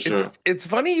for sure. It's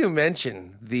funny you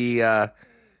mention the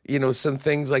some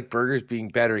things like burgers being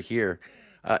better here.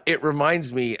 It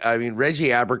reminds me,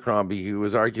 Reggie Abercrombie, who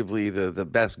was arguably the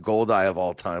best Goldeye of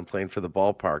all time playing for the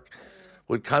ballpark,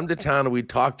 would come to town and we'd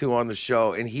talk to on the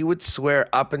show, and he would swear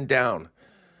up and down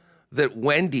that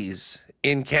Wendy's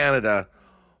in Canada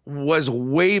was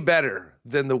way better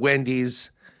than the Wendy's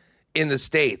in the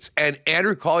States. And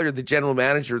Andrew Collier, the general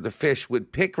manager of the Fish,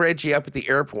 would pick Reggie up at the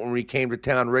airport when he came to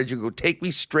town. Reggie would go, take me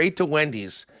straight to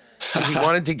Wendy's, because he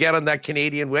wanted to get on that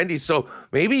Canadian Wendy's. So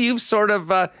maybe you've sort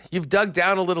of you've dug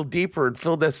down a little deeper and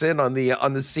filled us in on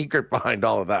the secret behind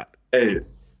all of that. Hey,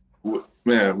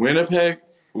 man, Winnipeg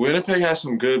has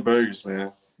some good burgers,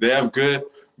 man. They have good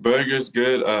burgers,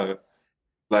 good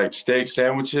like steak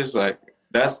sandwiches. Like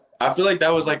I feel like that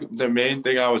was like the main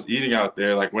thing I was eating out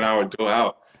there, like when I would go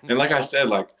out. And like I said,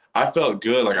 like I felt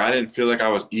good. Like I didn't feel like I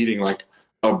was eating like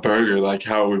a burger, like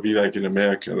how it would be like in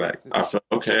America. Like I felt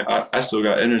okay. I still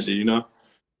got energy,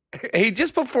 Hey,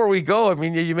 just before we go,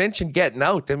 you mentioned getting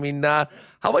out.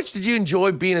 How much did you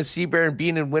enjoy being a Sea Bear and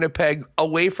being in Winnipeg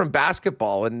away from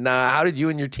basketball? And how did you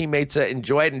and your teammates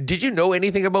enjoy it? And did you know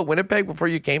anything about Winnipeg before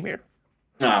you came here?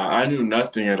 Nah, I knew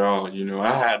nothing at all.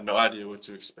 I had no idea what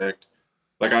to expect.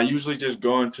 Like I usually just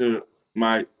go into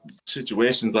my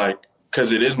situations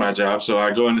because it is my job. So I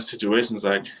go into situations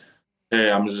like, hey,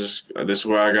 this is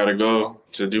where I got to go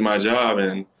to do my job,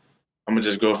 and I'm going to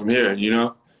just go from here,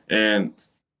 And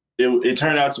it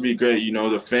turned out to be great.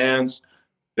 The fans,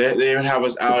 they even have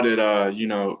us out at,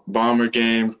 Bomber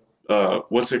game.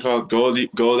 What's it called?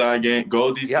 Goldeye game.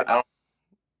 Goldies? Yep.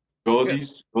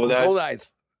 Goldies?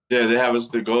 Goldeyes. Yeah, they have us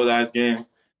the Goldeyes game.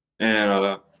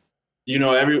 And,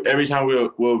 every time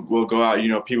we'll go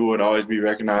out, people would always be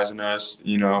recognizing us,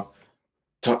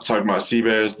 talking about Sea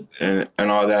Bears and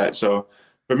all that. So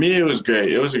for me, it was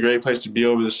great. It was a great place to be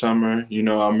over the summer.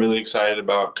 I'm really excited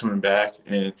about coming back,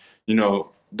 and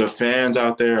the fans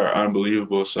out there are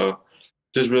unbelievable. So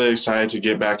just really excited to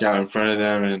get back out in front of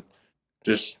them and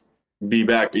just be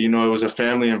back. You know, it was a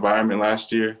family environment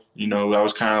last year. You know, that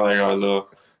was kind of like our little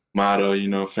motto, you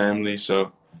know, family.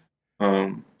 So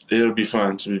it'll be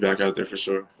fun to be back out there for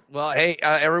sure. Well, hey,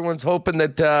 everyone's hoping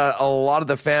that a lot of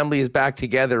the family is back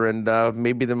together, and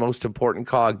maybe the most important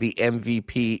cog, the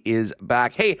MVP, is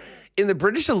back. Hey, in the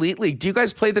British Elite League, do you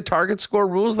guys play the target score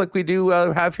rules like we do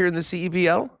have here in the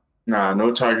CEBL? Nah,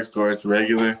 no target score. It's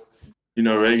regular. You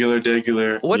know,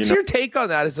 regular. What's your take on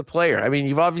that as a player? I mean,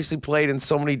 you've obviously played in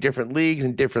so many different leagues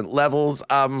and different levels.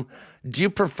 Do you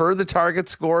prefer the target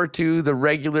score to the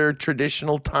regular,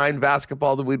 traditional timed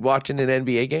basketball that we'd watch in an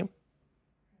NBA game?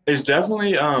 It's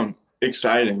definitely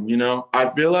exciting. You know, I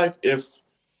feel like if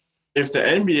the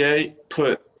NBA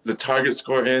put the target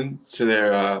score in to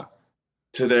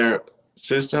their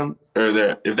system,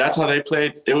 or if that's how they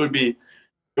played, it would be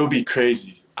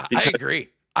crazy. I agree.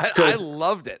 I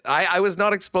loved it. I was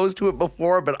not exposed to it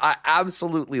before, but I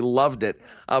absolutely loved it.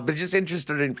 But just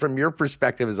interested in from your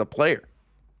perspective as a player.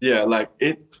 Yeah, like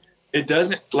it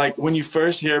doesn't, like when you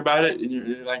first hear about it,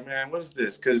 you're like, man, what is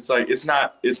this? Because it's like it's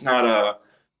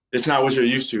not what you're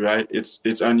used to, right?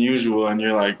 It's unusual, and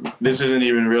you're like, this isn't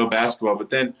even real basketball. But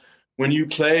then when you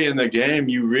play in the game,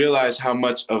 you realize how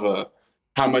much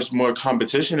more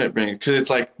competition it brings, because it's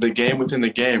like the game within the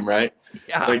game, right?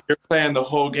 Yeah. Like you're playing the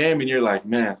whole game, and you're like,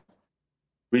 man,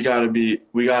 we gotta be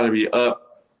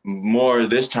up more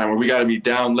this time, or we gotta be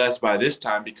down less by this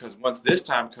time, because once this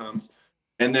time comes,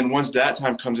 and then once that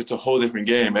time comes, it's a whole different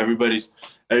game. Everybody's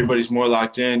more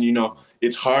locked in. You know,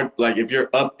 it's hard. Like if you're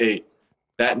up 8.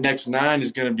 That next 9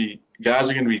 is going to be, guys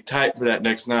are going to be tight for that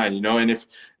next 9, you know? And if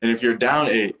you're down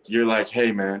 8, you're like,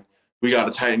 hey man, we got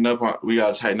to tighten up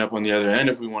on the other end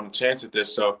if we want a chance at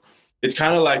this. So it's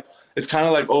kind of like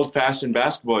old fashioned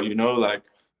basketball, you know, like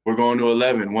we're going to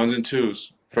 11, 1s and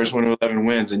 2s, first one to 11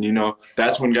 wins. And, you know,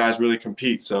 that's when guys really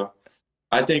compete. So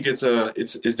I think it's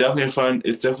definitely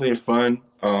a fun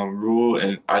rule.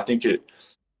 And I think it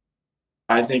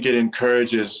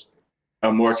encourages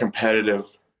a more competitive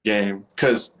game,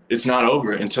 because it's not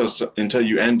over until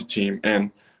you end the team. And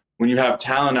when you have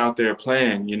talent out there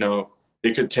playing, you know,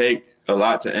 it could take a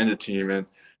lot to end a team, and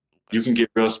you can get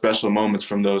real special moments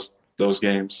from those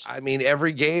games. I mean,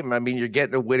 every game, you're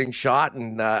getting a winning shot,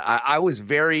 and I was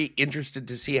very interested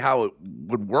to see how it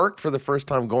would work for the first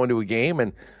time going to a game.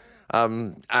 And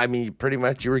pretty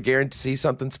much you were guaranteed to see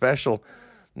something special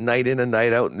night in and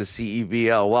night out in the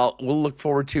CEBL. Well, we'll look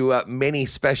forward to many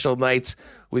special nights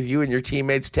with you and your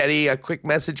teammates. Teddy, a quick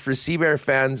message for Sea-Bear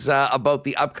fans about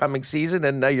the upcoming season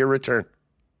and your return.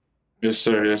 Yes,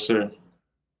 sir.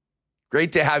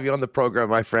 Great to have you on the program,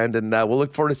 my friend, and we'll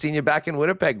look forward to seeing you back in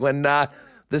Winnipeg when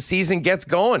the season gets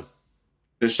going.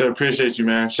 Yes, sir. Appreciate you,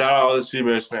 man. Shout out all the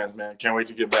Sea-Bears fans, man. Can't wait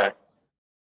to get back.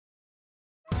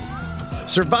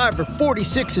 Survivor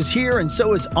 46 is here, and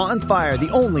so is On Fire, the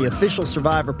only official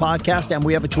Survivor podcast, and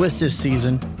we have a twist this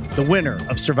season. The winner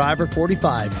of Survivor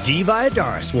 45, Dee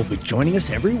Valladares, will be joining us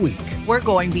every week. We're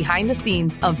going behind the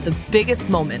scenes of the biggest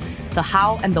moments, the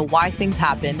how and the why things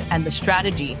happen, and the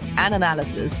strategy and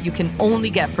analysis you can only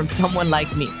get from someone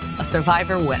like me, a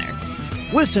Survivor winner.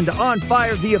 Listen to On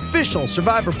Fire, the official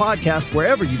Survivor podcast,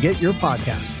 wherever you get your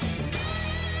podcast.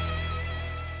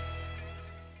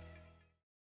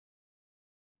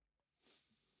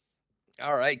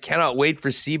 All right, cannot wait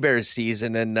for Sea-Bears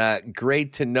season, and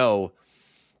great to know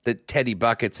that Teddy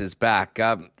Buckets is back.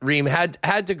 Reem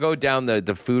had to go down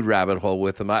the food rabbit hole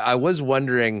with him. I was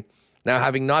wondering, now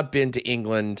having not been to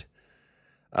England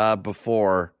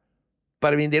before,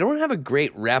 but they don't have a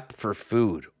great rep for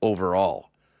food overall.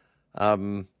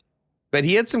 But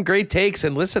he had some great takes,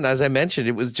 and listen, as I mentioned,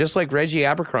 it was just like Reggie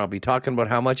Abercrombie talking about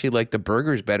how much he liked the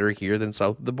burgers better here than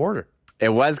south of the border. It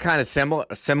was kind of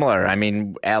similar.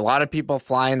 A lot of people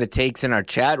flying the takes in our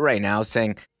chat right now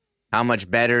saying how much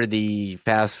better the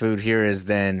fast food here is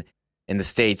than in the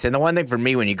States. And the one thing for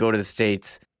me, when you go to the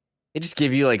States, they just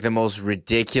give you like the most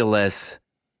ridiculous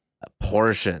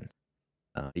portion.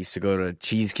 I used to go to a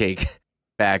Cheesecake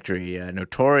Factory,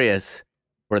 notorious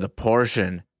for the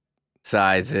portion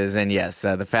sizes. And yes,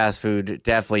 the fast food,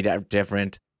 definitely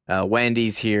different.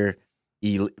 Wendy's here.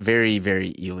 Very,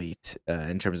 very elite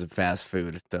in terms of fast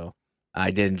food. So I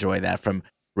did enjoy that from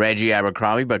Reggie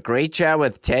Abercrombie. But great chat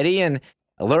with Teddy and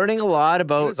learning a lot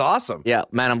about. It was awesome. Yeah,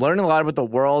 man, I'm learning a lot about the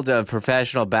world of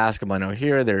professional basketball. I know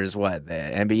here there's the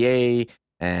NBA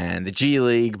and the G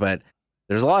League, but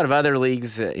there's a lot of other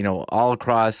leagues, all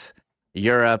across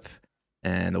Europe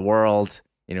and the world.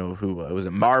 Who it was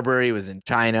in Marbury, was in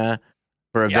China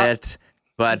for a bit.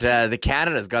 But the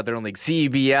Canada's got their own league,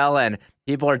 CEBL, and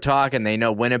people are talking. They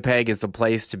know Winnipeg is the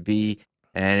place to be.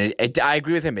 And I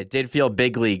agree with him. It did feel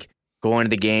big league going to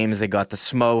the games. They got the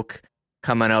smoke.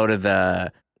 coming out of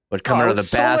the so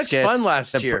basket. Much fun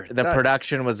last year. The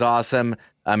production was awesome.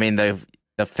 I mean, the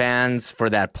fans for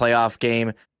that playoff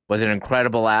game was an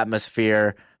incredible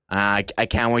atmosphere. I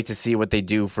can't wait to see what they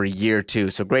do for year 2.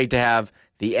 So great to have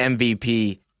the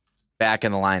MVP back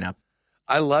in the lineup.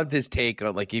 I loved his take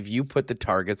on, like, if you put the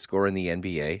target score in the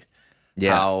NBA,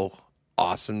 yeah, how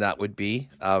awesome that would be.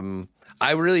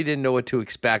 I really didn't know what to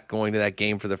expect going to that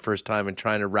game for the first time and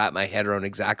trying to wrap my head around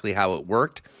exactly how it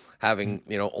worked, having,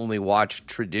 only watched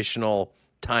traditional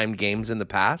timed games in the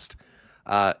past.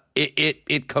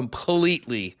 It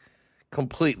completely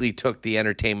took the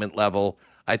entertainment level,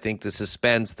 I think the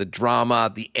suspense, the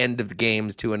drama, the end of the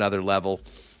games to another level,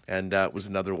 and it was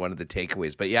another one of the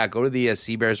takeaways. But yeah, go to the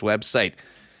Sea Bears website,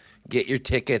 get your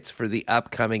tickets for the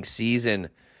upcoming season,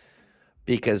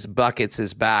 because Buckets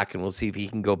is back, and we'll see if he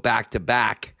can go back to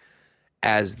back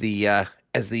as the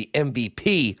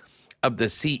MVP of the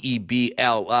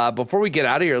CEBL. Before we get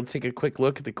out of here, let's take a quick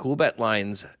look at the Cool Bet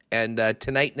lines. And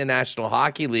tonight in the National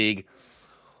Hockey League,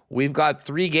 we've got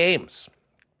 3 games.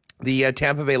 The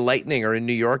Tampa Bay Lightning are in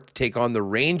New York to take on the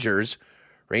Rangers.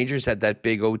 Rangers had that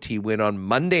big OT win on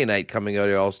Monday night coming out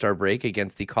of All-Star break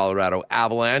against the Colorado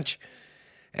Avalanche.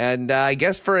 And I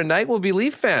guess for a night we'll be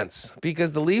Leaf fans,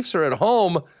 because the Leafs are at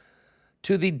home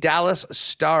to the Dallas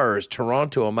Stars.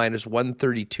 Toronto a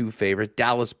 -132 favorite.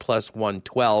 Dallas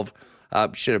 +112.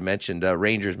 Should have mentioned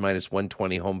Rangers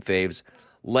 -120 home faves.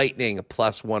 Lightning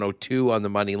 +102 on the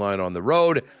money line on the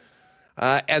road.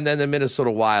 And then the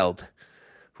Minnesota Wild,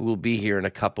 who will be here in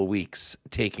a couple weeks,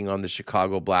 taking on the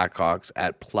Chicago Blackhawks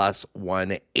at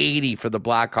 +180 for the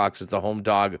Blackhawks as the home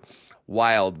dog.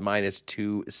 Wild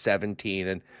 -217.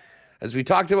 And as we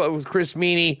talked about with Chris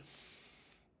Meany,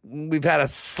 we've had a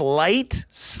slight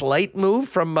move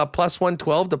from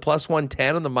 +112 to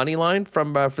 +110 on the money line for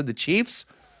the Chiefs.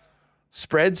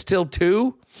 Spread still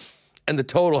 2, and the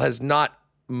total has not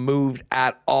moved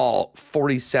at all.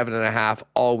 47.5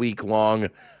 all week long.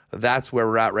 That's where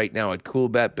we're at right now at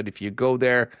CoolBet. But if you go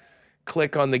there,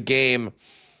 click on the game,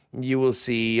 you will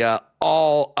see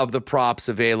all of the props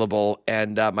available.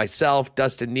 And myself,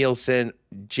 Dustin Nielsen,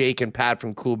 Jake, and Pat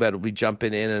from CoolBet will be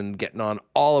jumping in and getting on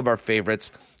all of our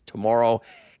favorites tomorrow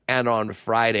and on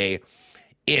Friday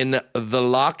in the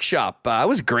Lock Shop. It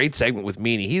was a great segment with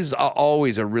Meany. He's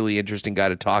always a really interesting guy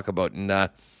to talk about. And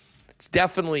it's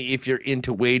definitely, if you're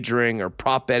into wagering or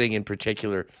prop betting in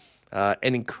particular,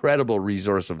 an incredible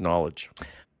resource of knowledge.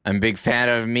 I'm a big fan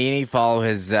of Meany. Follow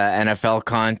his NFL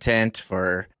content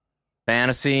for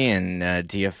fantasy and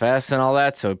DFS and all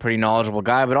that. So a pretty knowledgeable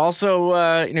guy, but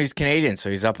also, he's Canadian, so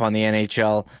he's up on the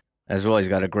NHL as well. He's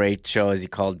got a great show, as he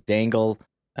called Dangle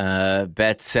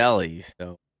Bet Selly.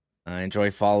 So I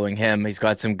enjoy following him. He's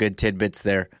got some good tidbits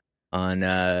there on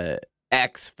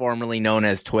X, formerly known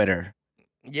as Twitter.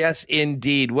 Yes,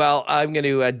 indeed. Well, I'm going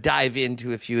to dive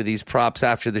into a few of these props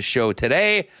after the show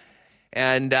today,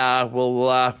 and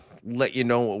we'll let you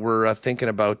know what we're thinking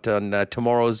about on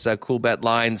tomorrow's Cool Bet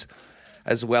lines,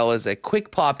 as well as a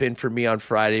quick pop-in for me on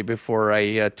Friday before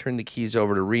I turn the keys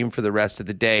over to Reem for the rest of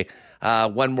the day.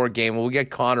 One more game. We'll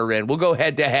get Connor in. We'll go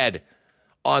head-to-head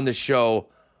on the show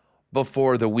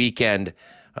before the weekend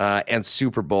and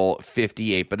Super Bowl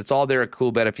 58. But it's all there at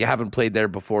CoolBet. If you haven't played there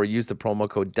before, use the promo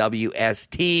code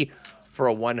WST for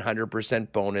a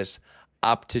 100% bonus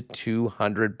up to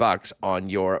 $200 on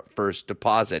your first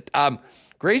deposit.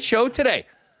 Great show today.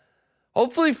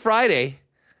 Hopefully Friday,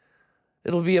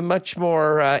 it'll be a much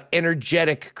more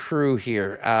energetic crew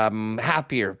here.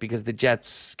 Happier because the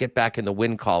Jets get back in the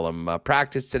win column.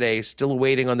 Practice today, still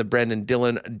waiting on the Brendan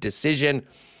Dillon decision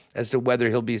as to whether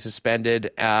he'll be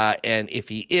suspended. And if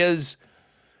he is,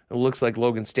 it looks like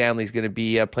Logan Stanley's going to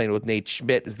be playing with Nate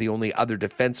Schmidt as the only other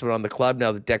defenseman on the club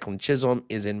now that Declan Chisholm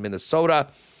is in Minnesota.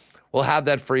 We'll have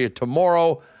that for you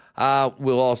tomorrow.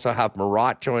 We'll also have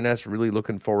Murat join us. Really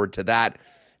looking forward to that.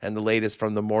 And the latest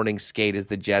from the morning skate is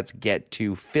the Jets get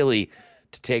to Philly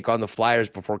to take on the Flyers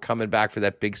before coming back for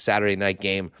that big Saturday night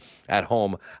game at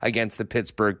home against the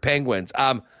Pittsburgh Penguins.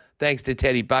 Thanks to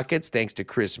Teddy Buckets. Thanks to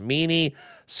Chris Meany,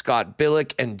 Scott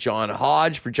Billick, and John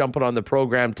Hodge for jumping on the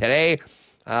program today.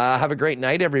 Have a great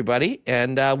night, everybody.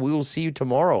 And we will see you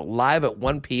tomorrow live at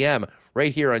 1 p.m.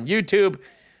 right here on YouTube,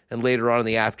 and later on in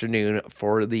the afternoon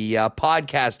for the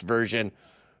podcast version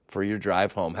for your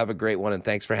drive home. Have a great one, and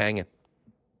thanks for hanging.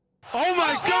 Oh,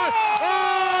 my God!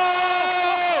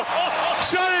 Oh!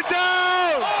 Shut it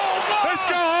down! Let's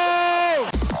go home!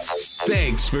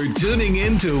 Thanks for tuning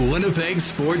in to Winnipeg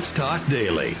Sports Talk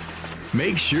Daily.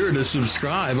 Make sure to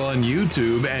subscribe on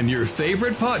YouTube and your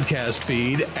favorite podcast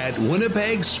feed at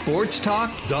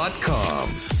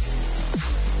winnipegsportstalk.com.